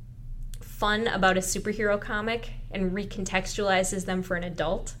fun about a superhero comic and recontextualizes them for an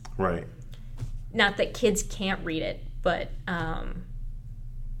adult. Right. Not that kids can't read it, but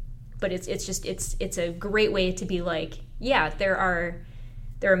it's a great way to be like, yeah, there are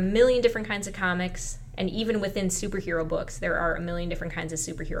a million different kinds of comics, and even within superhero books, there are a million different kinds of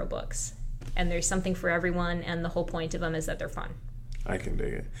superhero books, and there's something for everyone, and the whole point of them is that they're fun. I can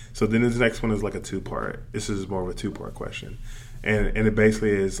dig it. So then this next one is like a two-part. This is more of a two-part question, and it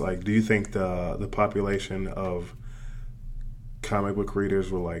basically is like, do you think the population of comic book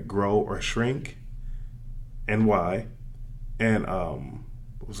readers will like grow or shrink, and why? And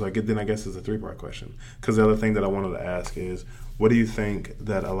so then I guess it's a three-part question, because the other thing that I wanted to ask is, what do you think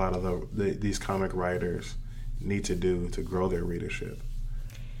that a lot of these comic writers need to do to grow their readership?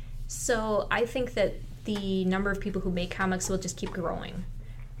 So I think that the number of people who make comics will just keep growing,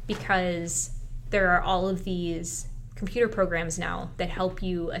 because there are all of these computer programs now that help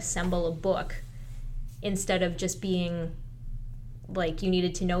you assemble a book, instead of just being like you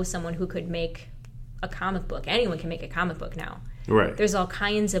needed to know someone who could make a comic book. Anyone can make a comic book now. Right. There's all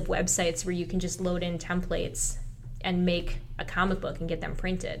kinds of websites where you can just load in templates and make a comic book and get them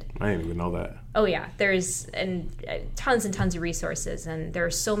printed. I didn't even know that. Oh yeah, there's tons and tons of resources, and there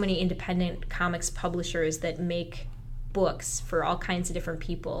are so many independent comics publishers that make books for all kinds of different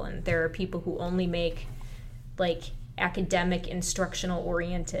people, and there are people who only make like academic, instructional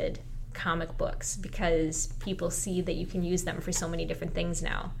oriented comic books because people see that you can use them for so many different things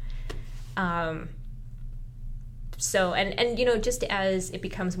now. So, and just as it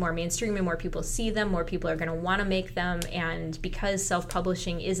becomes more mainstream and more people see them, more people are going to want to make them. And because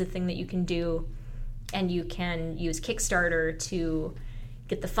self-publishing is a thing that you can do, and you can use Kickstarter to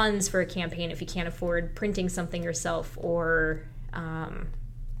get the funds for a campaign if you can't afford printing something yourself, or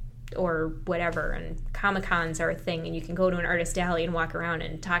whatever. And Comic-Cons are a thing, and you can go to an artist alley and walk around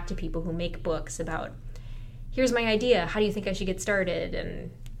and talk to people who make books about, here's my idea, how do you think I should get started? And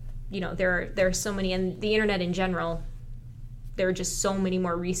there are so many, and the internet in general, there are just so many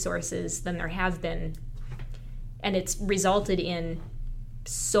more resources than there have been, and it's resulted in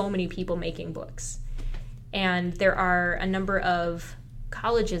so many people making books. And there are a number of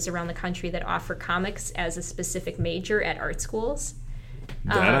colleges around the country that offer comics as a specific major at art schools.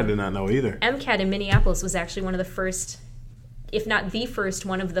 That I did not know either. MCAT in Minneapolis was actually one of the first, if not the first,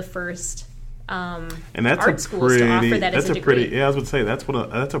 one of the first and that's art schools to offer that as a degree. Yeah, I was going to say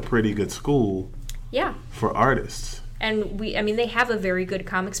that's a pretty good school. Yeah. For artists. And they have a very good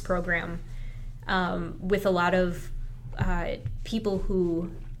comics program with a lot of people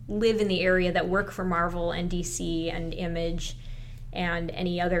who live in the area that work for Marvel and DC and Image and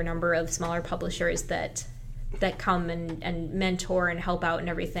any other number of smaller publishers that come and mentor and help out and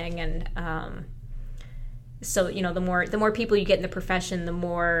everything. And So, the more people you get in the profession, the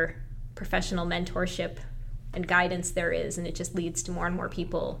more professional mentorship and guidance there is, and it just leads to more and more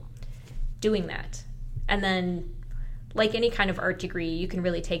people doing that. And then, like any kind of art degree, you can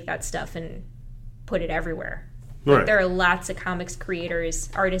really take that stuff and put it everywhere. Right. Like, there are lots of comics creators,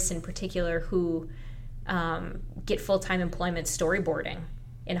 artists in particular, who get full-time employment storyboarding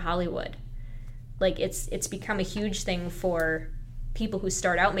in Hollywood. Like, it's become a huge thing for people who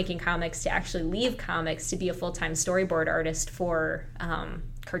start out making comics to actually leave comics to be a full-time storyboard artist for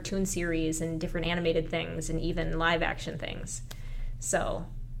cartoon series and different animated things and even live action things. So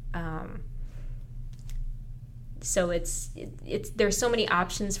it's there's so many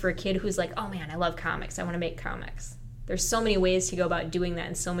options for a kid who's like, oh man, I love comics, I want to make comics. There's so many ways to go about doing that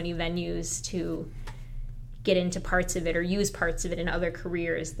and so many venues to get into parts of it or use parts of it in other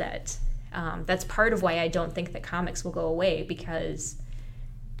careers that that's part of why I don't think that comics will go away, because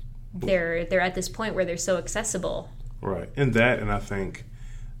they're at this point where they're so accessible. Right. And I think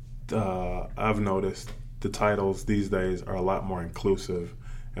I've noticed the titles these days are a lot more inclusive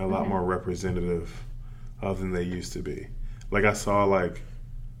and a lot more representative than they used to be. Like, I saw like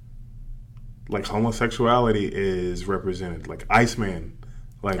homosexuality is represented, like Iceman.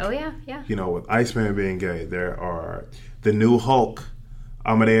 Like, oh yeah. With Iceman being gay, there are the new Hulk.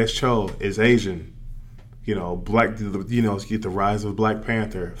 Amadeus Cho is Asian. Black. You get the rise of Black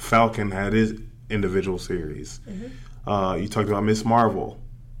Panther. Falcon had his individual series. You talked about Miss Marvel.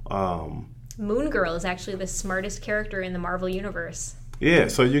 Moon Girl is actually the smartest character in the Marvel universe. Yeah,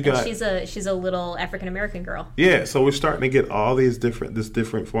 so you got. And she's a little African American girl. Yeah, so we're starting to get all these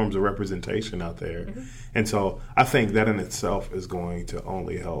different forms of representation out there, and so I think that in itself is going to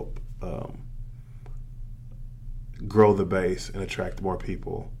only help grow the base and attract more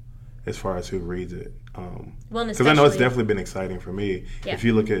people as far as who reads it. Because I know it's definitely been exciting for me. Yeah. If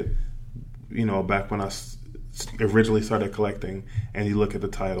you look at, back when I originally started collecting, and you look at the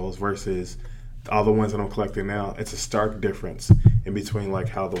titles versus all the ones that I'm collecting now, it's a stark difference in between like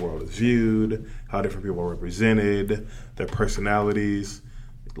how the world is viewed, how different people are represented, their personalities,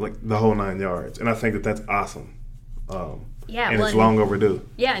 like the whole 9 yards. And I think that that's awesome. It's long overdue.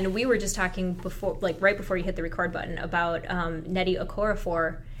 Yeah, and we were just talking before, like right before you hit the record button, about Nnedi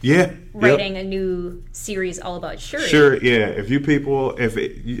Okorafor writing a new series all about Shuri. Sure, yeah.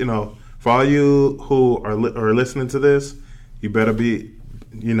 For all you who are listening to this, you better be,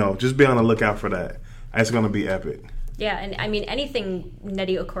 just be on the lookout for that. It's going to be epic. Yeah, and I mean, anything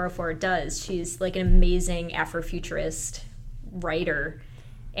Nnedi Okorafor does, she's like an amazing Afrofuturist writer,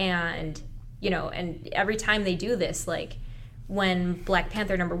 and and every time they do this, like when Black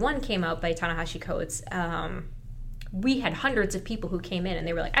Panther #1 came out by Ta-Nehisi Coates, we had hundreds of people who came in and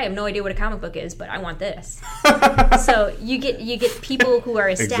they were like, I have no idea what a comic book is, but I want this. So you get people who are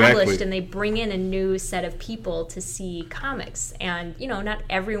established and they bring in a new set of people to see comics. And, not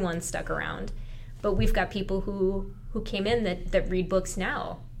everyone stuck around, but we've got people who came in that read books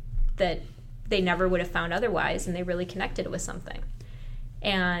now that they never would have found otherwise, and they really connected with something.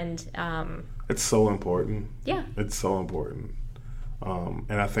 And it's so important. Yeah. It's so important.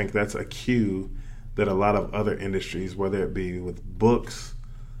 And I think that's a cue that a lot of other industries, whether it be with books,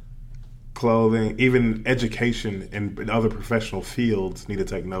 clothing, even education and other professional fields, need to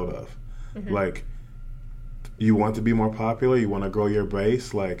take note of. Like, you want to be more popular, you want to grow your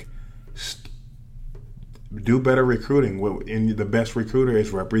base, like, do better recruiting. And the best recruiter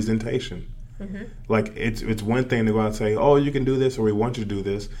is representation. Like, it's one thing to go out and say, oh, you can do this, or we want you to do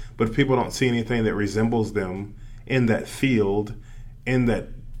this, but if people don't see anything that resembles them in that field, in that,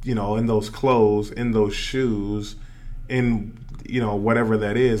 in those clothes, in those shoes, in, whatever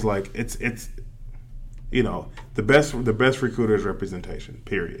that is, like, it's the best recruiter is representation,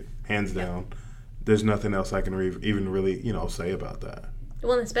 period, hands down. There's nothing else I can even really, say about that.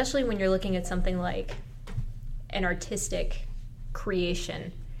 Well, especially when you're looking at something like an artistic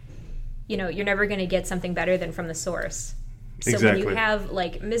creation, you're never going to get something better than from the source. So exactly. When you have,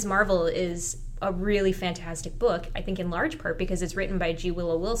 like, Ms. Marvel is a really fantastic book, I think in large part because it's written by G.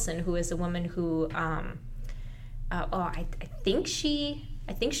 Willow Wilson, who is a woman who, I think she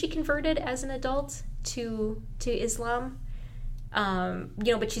converted as an adult to Islam.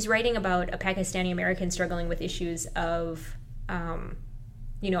 But she's writing about a Pakistani American struggling with issues of,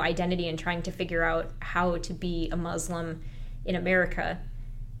 identity and trying to figure out how to be a Muslim in America.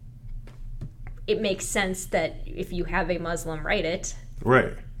 It makes sense that if you have a Muslim write it,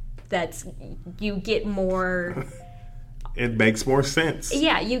 right, that's you get more. It makes more sense.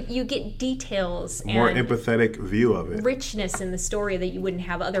 Yeah, you get details, more and empathetic view of it, richness in the story that you wouldn't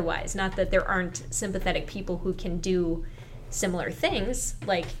have otherwise. Not that there aren't sympathetic people who can do similar things,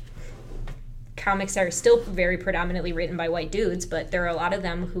 like comics are still very predominantly written by white dudes, but there are a lot of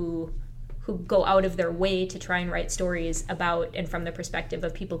them who go out of their way to try and write stories about and from the perspective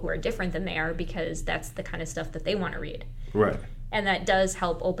of people who are different than they are, because that's the kind of stuff that they want to read. Right. And that does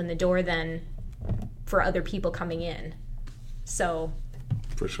help open the door then for other people coming in. So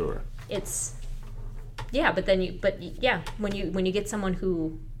for sure. It's when you get someone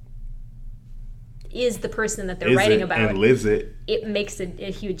who is the person that they're writing about and lives it, it makes a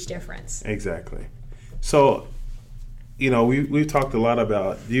huge difference. Exactly. So, we've talked a lot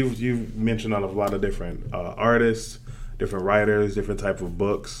about, you've mentioned on a lot of different artists, different writers, different type of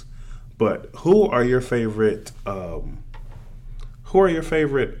books, but who are your favorite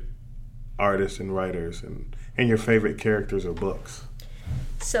artists and writers and your favorite characters or books?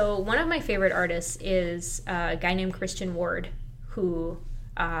 So one of my favorite artists is a guy named Christian Ward, who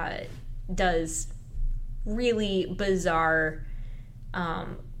does really bizarre,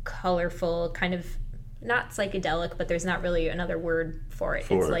 colorful, kind of not psychedelic, but there's not really another word for it.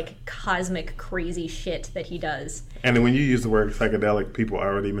 It's like cosmic, crazy shit that he does. And when you use the word psychedelic, people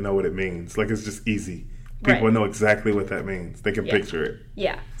already even know what it means. Like, it's just easy. People know exactly what that means. They can picture it.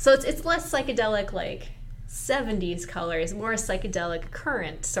 Yeah. So it's less psychedelic, like 70s colors, more psychedelic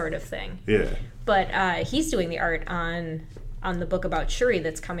current sort of thing. Yeah. But he's doing the art on the book about Shuri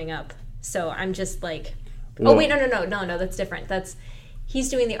that's coming up. So I'm just like, no, that's different. He's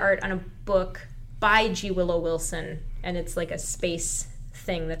doing the art on a book by G. Willow Wilson, and it's like a space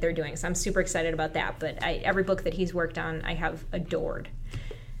thing that they're doing. So I'm super excited about that. But every book that he's worked on, I have adored.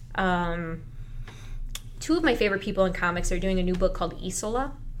 Two of my favorite people in comics are doing a new book called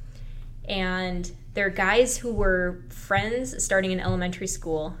Isola. And they're guys who were friends starting in elementary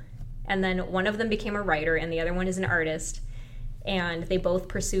school. And then one of them became a writer, and the other one is an artist. And they both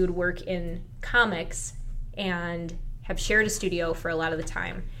pursued work in comics and have shared a studio for a lot of the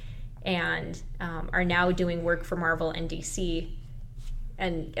time. And are now doing work for Marvel and DC,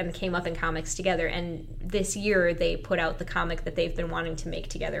 and came up in comics together. And this year they put out the comic that they've been wanting to make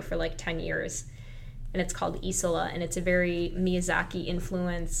together for like 10 years. And it's called Isola, and it's a very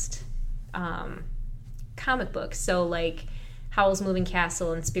Miyazaki-influenced comic book. So like Howl's Moving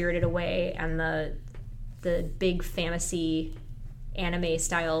Castle and Spirited Away and the big fantasy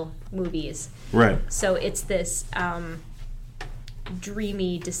anime-style movies. Right. So it's this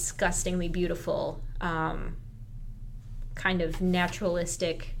dreamy, disgustingly beautiful, kind of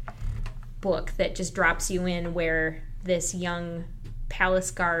naturalistic book that just drops you in, where this young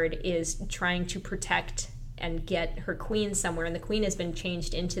palace guard is trying to protect and get her queen somewhere, and the queen has been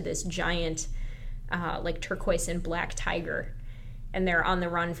changed into this giant like turquoise and black tiger, and they're on the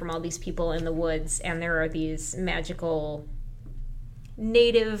run from all these people in the woods, and there are these magical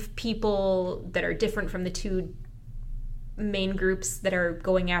native people that are different from the two main groups that are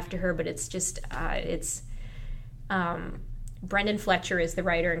going after her. But it's just Brendan Fletcher is the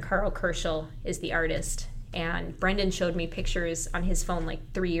writer and Carl Kerschel is the artist. And Brendan showed me pictures on his phone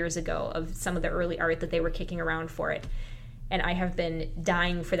like 3 years ago of some of the early art that they were kicking around for it. And I have been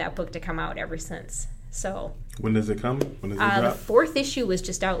dying for that book to come out ever since. So when does it come? When does it drop? The 4th issue was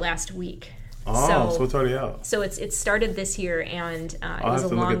just out last week. Oh, so it's already out. So it started this year, and it was a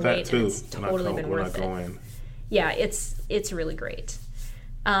long wait, and it's totally been worth it. Yeah, it's really great.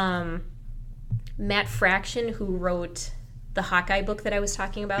 Matt Fraction, who wrote the Hawkeye book that I was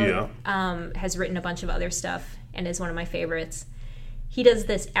talking about, has written a bunch of other stuff and is one of my favorites. He does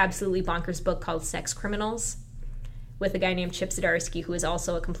this absolutely bonkers book called Sex Criminals with a guy named Chip Zdarsky, who is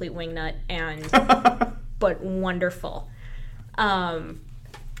also a complete wingnut and but wonderful.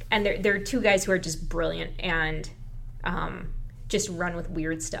 And they're two guys who are just brilliant and just run with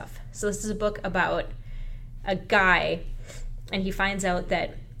weird stuff. So this is a book about a guy, and he finds out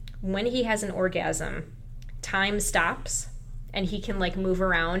that when he has an orgasm, time stops, and he can like move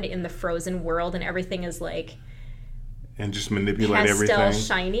around in the frozen world, and everything is like and just manipulate everything.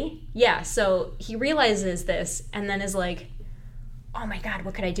 Shiny. Yeah. So he realizes this, and then is like, oh my God,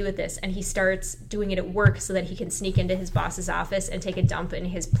 what could I do with this? And he starts doing it at work so that he can sneak into his boss's office and take a dump in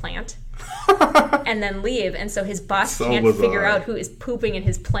his plant and then leave. And so his boss can't figure out who is pooping in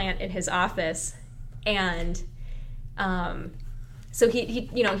his plant in his office. And so he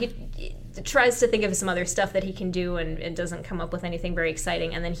tries to think of some other stuff that he can do, and doesn't come up with anything very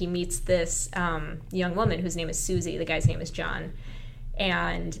exciting. And then he meets this young woman whose name is Susie. The guy's name is John.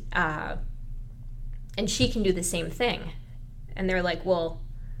 And she can do the same thing. And they're like, well,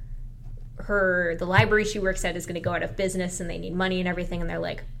 the library she works at is going to go out of business, and they need money and everything. And they're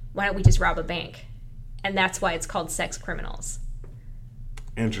like, why don't we just rob a bank? And that's why it's called Sex Criminals.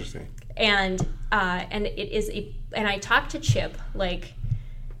 Interesting. And it is and I talked to Chip like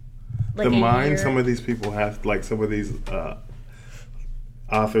like the mind year. some of these people have, like some of these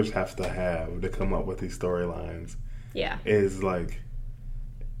authors have to come up with these storylines. Yeah. Is like,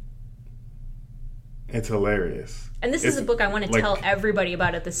 it's hilarious. And this is a book I want to tell everybody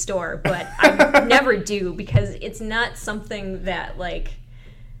about at the store, but I never do, because it's not something that, like,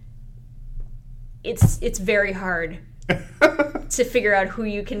 it's very hard to figure out who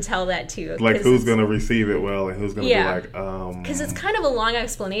you can tell that to. Like, who's going to receive it well and who's going to be like, Because it's kind of a long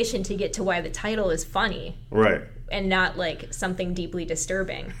explanation to get to why the title is funny. Right. And not, like, something deeply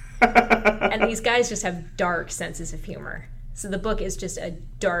disturbing. And these guys just have dark senses of humor. So the book is just a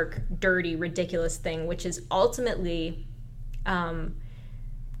dark, dirty, ridiculous thing, which is ultimately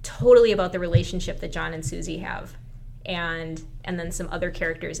totally about the relationship that John and Susie have. And then some other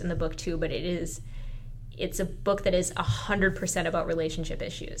characters in the book, too. But it's a book that is 100% about relationship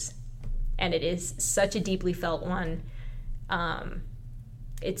issues. And it is such a deeply felt one.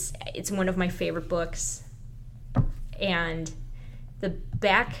 It's one of my favorite books. And in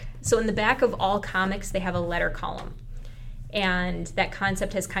the back of all comics, they have a letter column. And that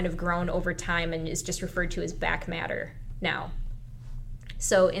concept has kind of grown over time and is just referred to as back matter now.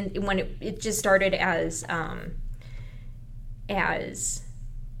 So when it just started as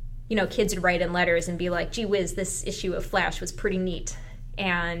kids would write in letters and be like, gee whiz, this issue of Flash was pretty neat.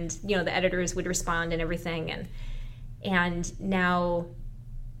 And, the editors would respond and everything. And now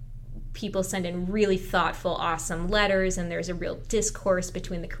people send in really thoughtful, awesome letters, and there's a real discourse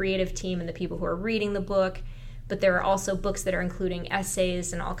between the creative team and the people who are reading the book. But there are also books that are including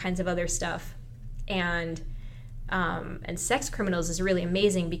essays and all kinds of other stuff. And Sex Criminals is really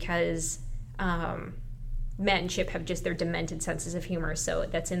amazing because Matt and Chip have just their demented senses of humor. So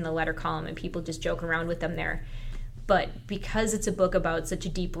that's in the letter column, and people just joke around with them there. But because it's a book about such a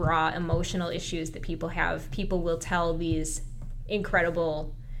deep, raw, emotional issues that people have, people will tell these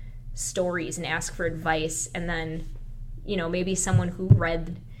incredible stories and ask for advice. And then, maybe someone who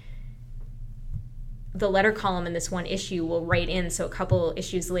read the letter column in this one issue will write in, so a couple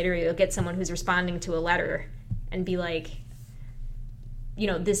issues later you'll get someone who's responding to a letter and be like,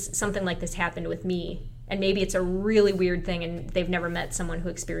 something like this happened with me. And maybe it's a really weird thing and they've never met someone who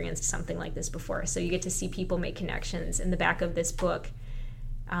experienced something like this before. So you get to see people make connections in the back of this book.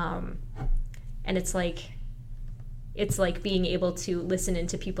 And it's like being able to listen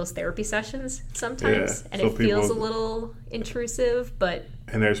into people's therapy sessions sometimes. And so it feels a little intrusive, but...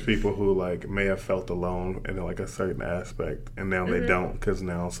 And there's people who, like, may have felt alone in, like, a certain aspect, and now they don't, because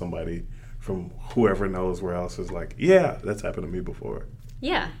now somebody from whoever knows where else is like, yeah, that's happened to me before.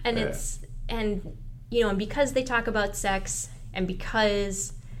 Yeah, and and because they talk about sex, and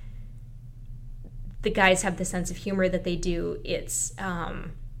because the guys have the sense of humor that they do, it's...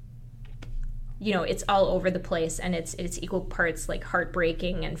 it's all over the place, and it's equal parts like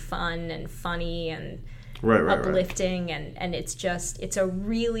heartbreaking and fun and funny and uplifting, and it's a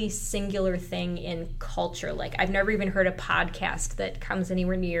really singular thing in culture. Like, I've never even heard a podcast that comes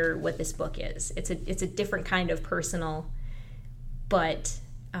anywhere near what this book is. It's a different kind of personal, but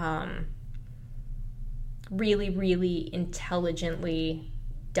really, really intelligently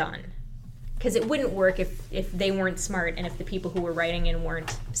done. Because it wouldn't work if they weren't smart, and if the people who were writing in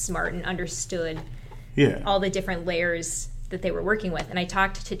weren't smart and understood all the different layers that they were working with. And I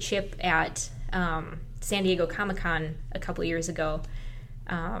talked to Chip at San Diego Comic-Con a couple years ago,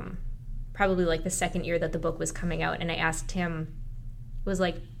 probably like the second year that the book was coming out, and I asked him, was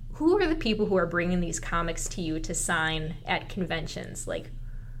like, who are the people who are bringing these comics to you to sign at conventions? Like,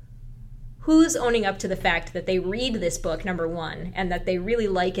 who's owning up to the fact that they read this book, number one, and that they really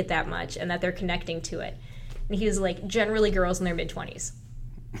like it that much, and that they're connecting to it? And he was like, generally girls in their mid-20s.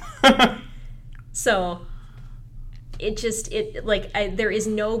 So there is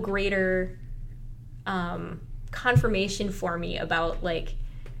no greater confirmation for me about, like,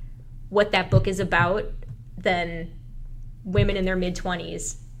 what that book is about than women in their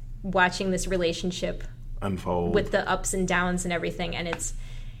mid-20s watching this relationship unfold with the ups and downs and everything. And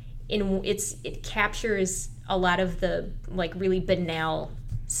it captures a lot of the, like, really banal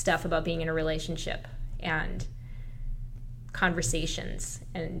stuff about being in a relationship and conversations.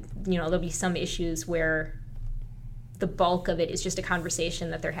 And there'll be some issues where the bulk of it is just a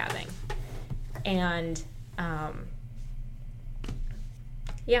conversation that they're having. And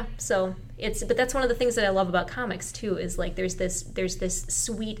but that's one of the things that I love about comics too, is like there's this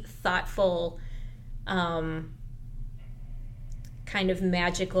sweet, thoughtful, kind of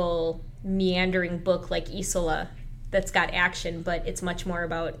magical, meandering book like Isola that's got action, but it's much more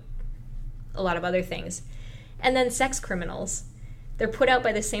about a lot of other things. And then Sex Criminals, they're put out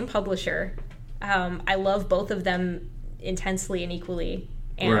by the same publisher. I love both of them intensely and equally,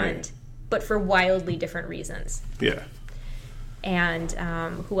 and but for wildly different reasons. Yeah. And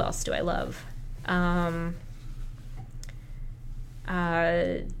who else do I love?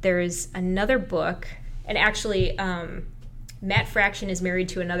 There's another book, and actually Matt Fraction is married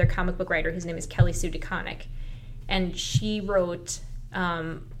to another comic book writer. His name is Kelly Sue DeConnick, and she wrote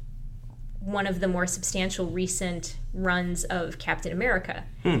one of the more substantial recent runs of Captain America.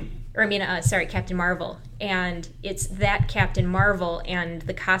 Captain Marvel. And it's that Captain Marvel and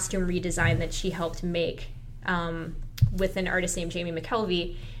the costume redesign that she helped make with an artist named Jamie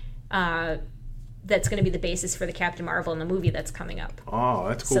McKelvey that's going to be the basis for the Captain Marvel in the movie that's coming up. Oh,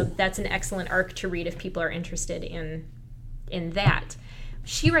 that's cool. So that's an excellent arc to read if people are interested in that.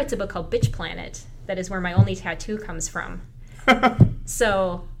 She writes a book called Bitch Planet. That is where my only tattoo comes from.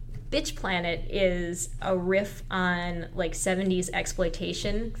 So Bitch Planet is a riff on like 70s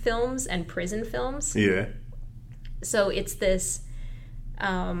exploitation films and prison films. Yeah. So it's this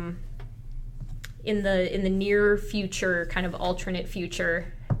in the near future, kind of alternate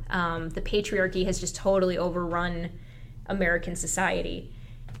future, the patriarchy has just totally overrun American society.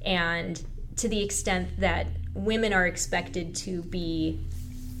 And to the extent that women are expected to be,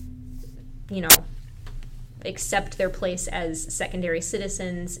 accept their place as secondary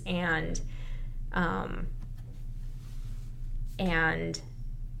citizens and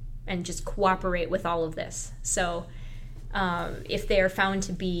just cooperate with all of this. So if they are found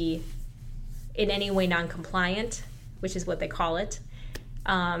to be in any way non-compliant, which is what they call it,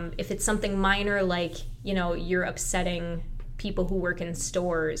 if it's something minor like, you're upsetting people who work in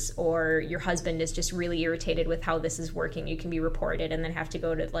stores, or your husband is just really irritated with how this is working, you can be reported and then have to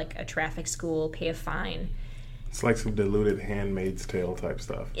go to like a traffic school, pay a fine. It's like some diluted Handmaid's Tale type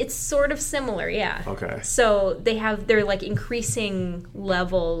stuff. It's sort of similar, yeah. Okay. So they're like increasing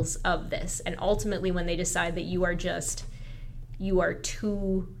levels of this, and ultimately when they decide that you are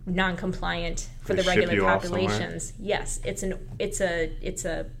too non-compliant for the regular populations, yes, it's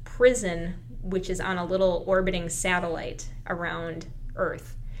a prison which is on a little orbiting satellite around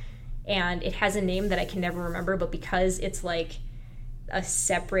Earth. And it has a name that I can never remember, but because it's like a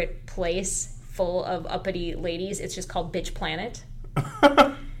separate place full of uppity ladies, it's just called Bitch Planet,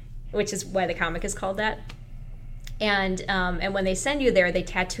 which is why the comic is called that. And when they send you there, they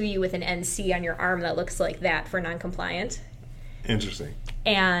tattoo you with an NC on your arm that looks like that for non-compliant. Interesting.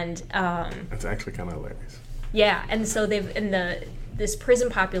 And that's actually kind of hilarious. Yeah, and so this prison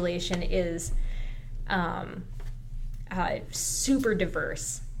population is super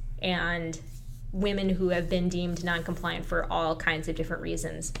diverse, and women who have been deemed non-compliant for all kinds of different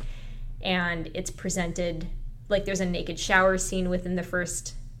reasons. And it's presented like there's a naked shower scene within the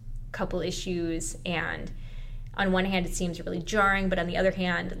first couple issues, and on one hand it seems really jarring, but on the other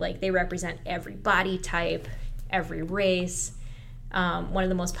hand, like, they represent every body type, every race. One of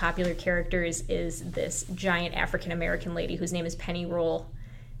the most popular characters is this giant African-American lady whose name is Penny Roll,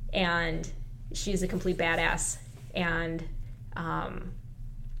 and she's a complete badass, and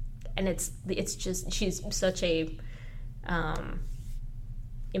it's just, she's such a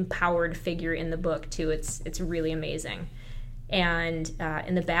empowered figure in the book too. It's really amazing. And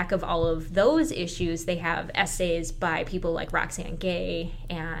in the back of all of those issues, they have essays by people like Roxane Gay,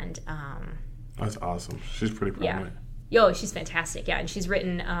 and that's awesome. She's pretty prominent. Yo, she's fantastic. Yeah, and she's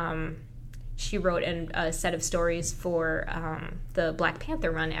written. She wrote a set of stories for the Black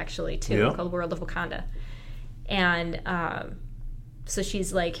Panther run, actually, too, called World of Wakanda. And so she's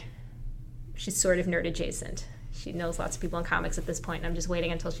sort of nerd adjacent. She knows lots of people in comics at this point, and I'm just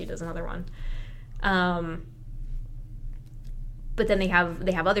waiting until she does another one. But then they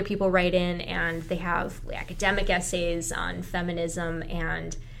have other people write in, and they have academic essays on feminism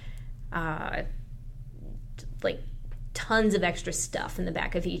and tons of extra stuff in the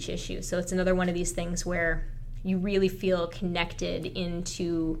back of each issue. So it's another one of these things where you really feel connected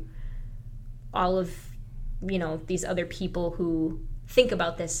into all of, these other people who think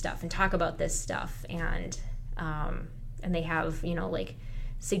about this stuff and talk about this stuff, and they have,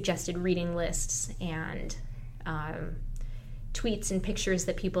 suggested reading lists and tweets and pictures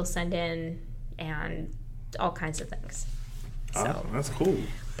that people send in and all kinds of things. So, that's cool.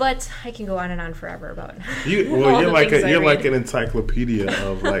 But I can go on and on forever about you're like an encyclopedia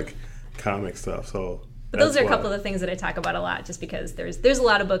of comic stuff. So, but those are a couple of the things that I talk about a lot, just because there's a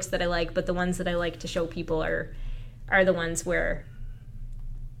lot of books that I like, but the ones that I like to show people are the ones where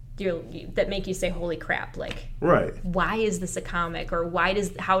that make you say, "Holy crap!" Right? Why is this a comic, or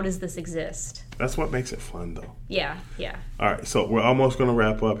how does this exist? That's what makes it fun, though. Yeah. All right, so we're almost going to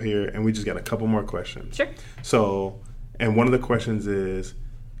wrap up here, and we just got a couple more questions. Sure. So, and one of the questions is,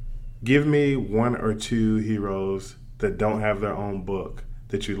 give me one or two heroes that don't have their own book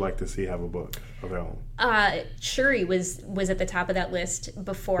that you'd like to see have a book of their own? Shuri was at the top of that list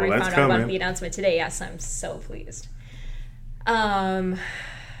before I found out about the announcement today. Yes, I'm so pleased.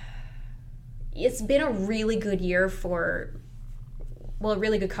 It's been a really good year a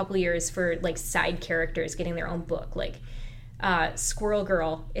really good couple of years for like side characters getting their own book. Like Squirrel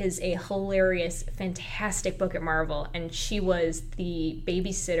Girl is a hilarious, fantastic book at Marvel, and she was the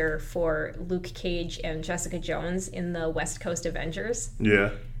babysitter for Luke Cage and Jessica Jones in the West Coast Avengers.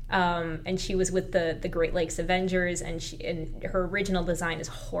 Yeah. And she was with the Great Lakes Avengers, and her original design is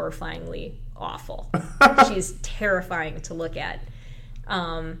horrifyingly awful. She's terrifying to look at.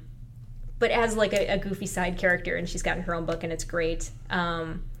 But as like a goofy side character, and she's gotten her own book, and it's great.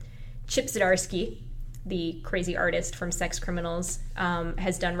 Chip Zdarsky, the crazy artist from Sex Criminals,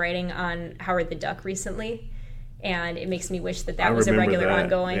 has done writing on Howard the Duck recently, and it makes me wish that was a regular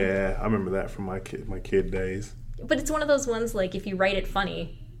ongoing. Yeah, I remember that from my kid days. But it's one of those ones, like, if you write it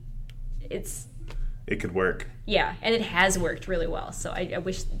funny, it could work. Yeah, and it has worked really well, so I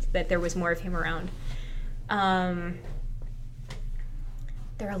wish that there was more of him around.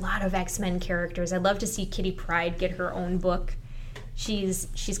 There are a lot of X-Men characters. I'd love to see Kitty Pryde get her own book. She's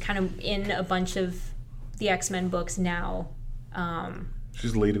kind of in a bunch of the X-Men books now.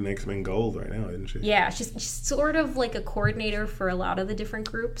 She's leading X-Men Gold right now, isn't she? Yeah, she's sort of like a coordinator for a lot of the different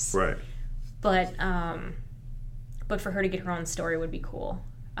groups. Right. But for her to get her own story would be cool.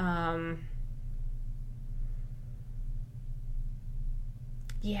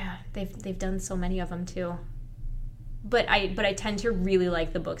 Yeah, they've done so many of them too. But I tend to really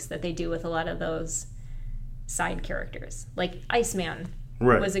like the books that they do with a lot of those side characters. Like Iceman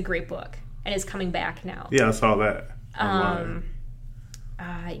was a great book and is coming back now. Yeah, I saw that online.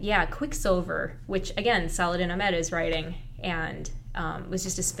 Quicksilver, which again Saladin Ahmed is writing, and was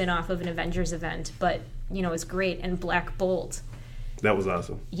just a spin-off of an Avengers event, but it was great. And Black Bolt. That was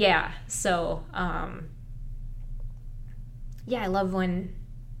awesome. Yeah. So I love when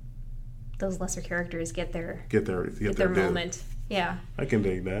those lesser characters get their moment. Yeah. I can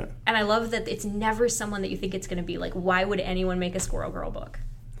dig that. And I love that it's never someone that you think it's going to be. Like, why would anyone make a Squirrel Girl book?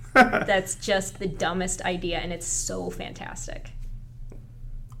 That's just the dumbest idea, and it's so fantastic.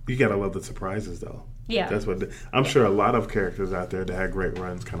 You gotta love the surprises, though. Yeah. That's what I'm sure a lot of characters out there that had great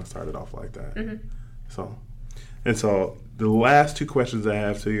runs kind of started off like that. Mm-hmm. So the last two questions I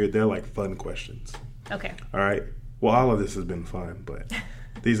have to you, they're like fun questions. Okay. All right. Well, all of this has been fun, but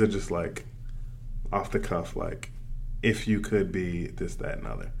these are just like off the cuff, like if you could be this, that, and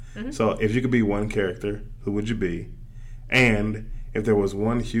other. Mm-hmm. So if you could be one character, who would you be? And if there was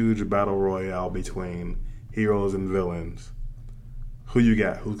one huge battle royale between heroes and villains, who you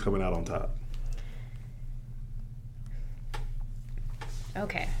got? Who's coming out on top?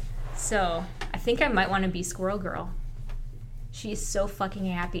 Okay. So I think I might want to be Squirrel Girl. She's so fucking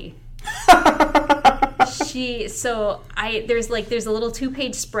happy. There's a little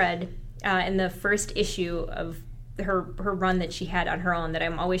 2-page spread in the first issue of her run that she had on her own that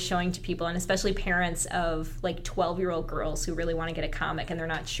I'm always showing to people, and especially parents of like 12-year-old girls who really want to get a comic and they're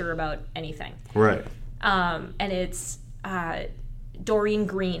not sure about anything. Right. And it's Doreen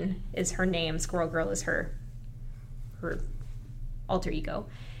Green is her name. Squirrel Girl is her alter ego,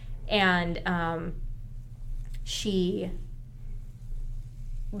 and she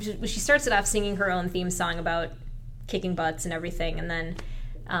starts it off singing her own theme song about kicking butts and everything, and then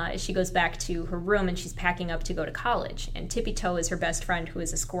she goes back to her room and she's packing up to go to college. And Tippy Toe is her best friend, who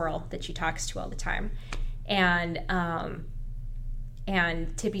is a squirrel that she talks to all the time. And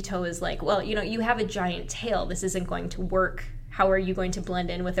Tippy Toe is like, well, you have a giant tail. This isn't going to work. How are you going to blend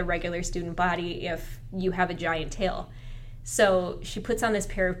in with a regular student body if you have a giant tail? So she puts on this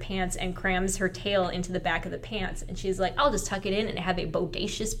pair of pants and crams her tail into the back of the pants. And she's like, I'll just tuck it in and have a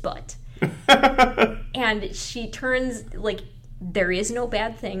bodacious butt. And she turns, like, there is no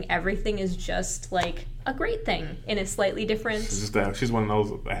bad thing. Everything is just, like, a great thing in a slightly different... She's one of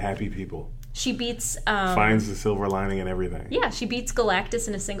those happy people. She beats... finds the silver lining and everything. Yeah, she beats Galactus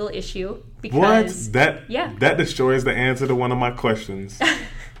in a single issue because... What? That destroys the answer to one of my questions.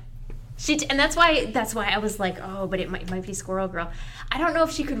 And that's why I was like, oh, but it might be Squirrel Girl. I don't know if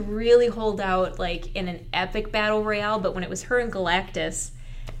she could really hold out, like, in an epic battle royale, but when it was her and Galactus...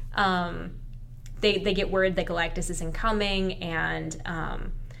 They get word that Galactus isn't coming, and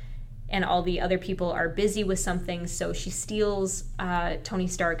all the other people are busy with something. So she steals Tony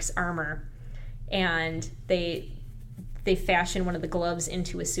Stark's armor, and they fashion one of the gloves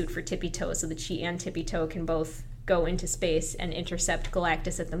into a suit for Tippy Toe, so that she and Tippy Toe can both go into space and intercept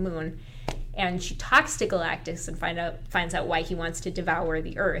Galactus at the moon. And she talks to Galactus and finds out why he wants to devour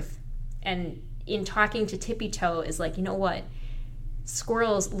the Earth. And in talking to Tippy Toe is like, you know what?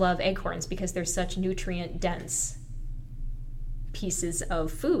 squirrels love acorns because they're such nutrient dense pieces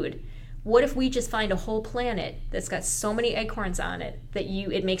of food. What if we just find a whole planet that's got so many acorns on it that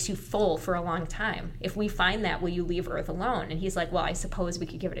it makes you full for a long time? If we find that, will you leave Earth alone? And he's like, well, I suppose we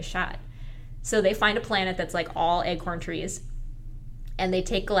could give it a shot. So they find a planet that's like all acorn trees, and they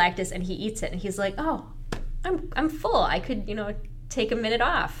take Galactus and he eats it, and he's like, oh, I'm full. I could, take a minute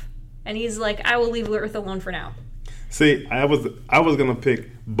off. And he's like, I will leave Earth alone for now. See, I was gonna pick,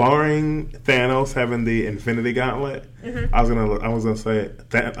 barring Thanos having the Infinity Gauntlet. Mm-hmm. I was gonna say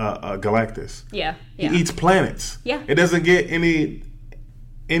Galactus. Yeah. He eats planets. Yeah. It doesn't get any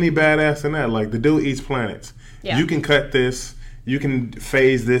badass than that. Like, the dude eats planets. Yeah. You can cut this. You can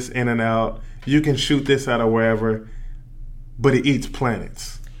phase this in and out. You can shoot this out of wherever. But it eats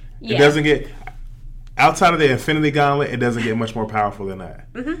planets. Yeah. It doesn't get, outside of the Infinity Gauntlet, it doesn't get much more powerful than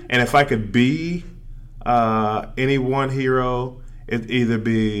that. Mm-hmm. And if I could be any one hero, it'd either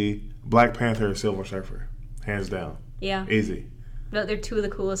be Black Panther or Silver Surfer, hands down. Yeah, easy. No, they're two of the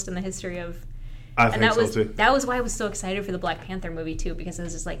coolest in the history of. I think so too. That was why I was so excited for the Black Panther movie too, because I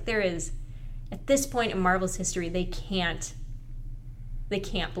was just like, there is, at this point in Marvel's history, they can't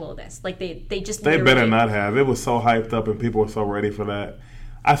blow this. Like they better not have. It was so hyped up and people were so ready for that.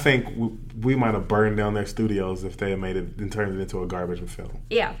 I think we might have burned down their studios if they had made it and turned it into a garbage film.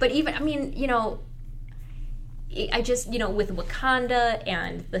 Yeah, but even, I just, with Wakanda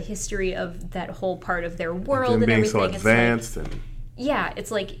and the history of that whole part of their world and everything. Being so advanced yeah, it's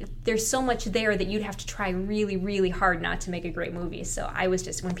like there's so much there that you'd have to try really, really hard not to make a great movie. So I was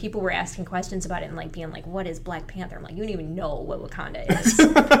just, when people were asking questions about it and like being like, what is Black Panther? I'm like, you don't even know what Wakanda is.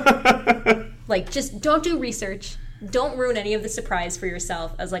 Like, just don't do research. Don't ruin any of the surprise for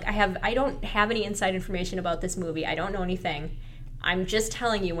yourself. I was like, I don't have any inside information about this movie. I don't know anything. I'm just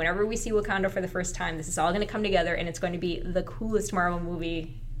telling you, whenever we see Wakanda for the first time, this is all going to come together, and it's going to be the coolest Marvel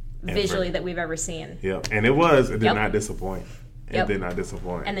movie visually that we've ever seen. Yep, and it was. It did not disappoint. It did not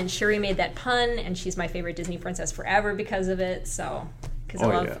disappoint. And then Shuri made that pun, and she's my favorite Disney princess forever because of it. So, because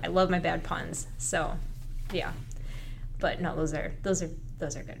I love my bad puns. So, yeah. But no, those are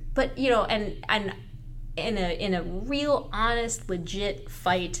good. But and in a real, honest, legit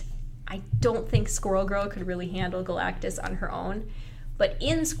fight, I don't think Squirrel Girl could really handle Galactus on her own. But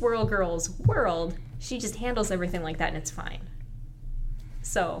in Squirrel Girl's world, she just handles everything like that, and it's fine.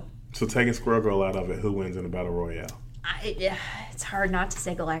 So taking Squirrel Girl out of it, who wins in a battle royale? It's hard not to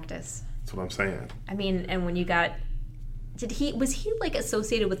say Galactus. That's what I'm saying. I mean, and when you got, was he like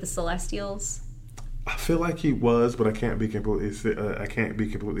associated with the Celestials? I feel like he was, but I can't be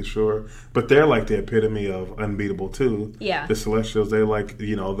completely sure. But they're like the epitome of unbeatable too. Yeah. The Celestials, they're like,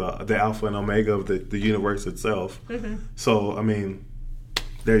 the alpha and omega of the universe itself. Mm-hmm. So I mean,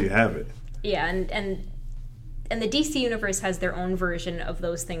 there you have it. Yeah, and the DC universe has their own version of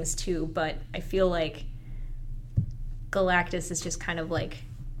those things too. But I feel like Galactus is just kind of like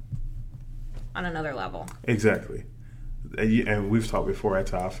on another level. Exactly. And we've talked before,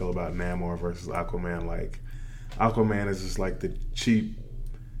 that's how I feel about Namor versus Aquaman. Like, Aquaman is just like the cheap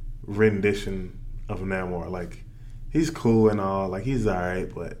rendition of Namor. Like, he's cool and all, like, he's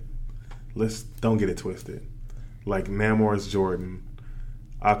alright, but don't get it twisted. Like, Namor is Jordan.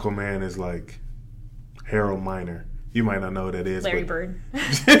 Aquaman is like Harold Miner. You might not know who that is. Larry Bird.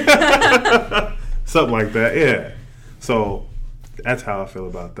 Something like that, yeah. So, that's how I feel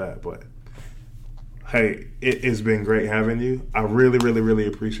about that, but hey, it's been great having you. I really, really, really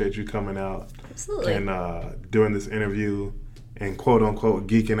appreciate you coming out. Absolutely. And doing this interview and quote-unquote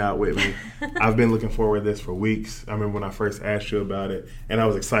geeking out with me. I've been looking forward to this for weeks. I remember when I first asked you about it, and I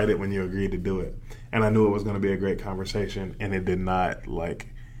was excited when you agreed to do it. And I knew it was going to be a great conversation, and it did not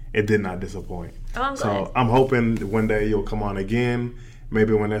disappoint. Oh, I'm glad. So I'm hoping one day you'll come on again,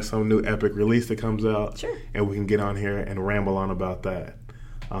 maybe when there's some new epic release that comes out. Sure. And we can get on here and ramble on about that.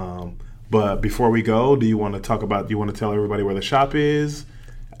 But before we go, do you want to tell everybody where the shop is,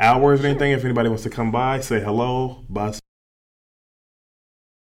 hours, or anything? If anybody wants to come by, say hello, bye.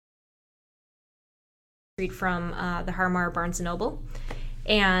 Street from the Harmar Barnes & Noble.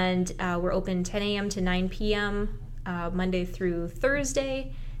 And we're open 10 a.m. to 9 p.m. Monday through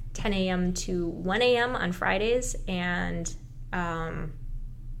Thursday, 10 a.m. to 1 a.m. on Fridays, and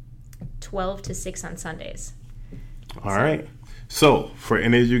 12 to 6 on Sundays. All right. So, for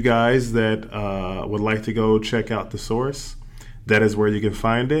any of you guys that would like to go check out The Source, that is where you can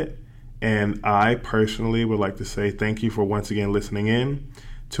find it. And I personally would like to say thank you for once again listening in,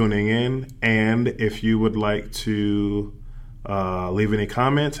 tuning in. And if you would like to leave any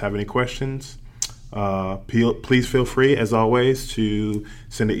comments, have any questions, please feel free, as always, to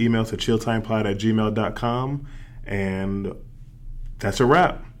send an email to chilltimepod@gmail.com. And That's a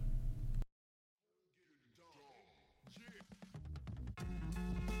wrap.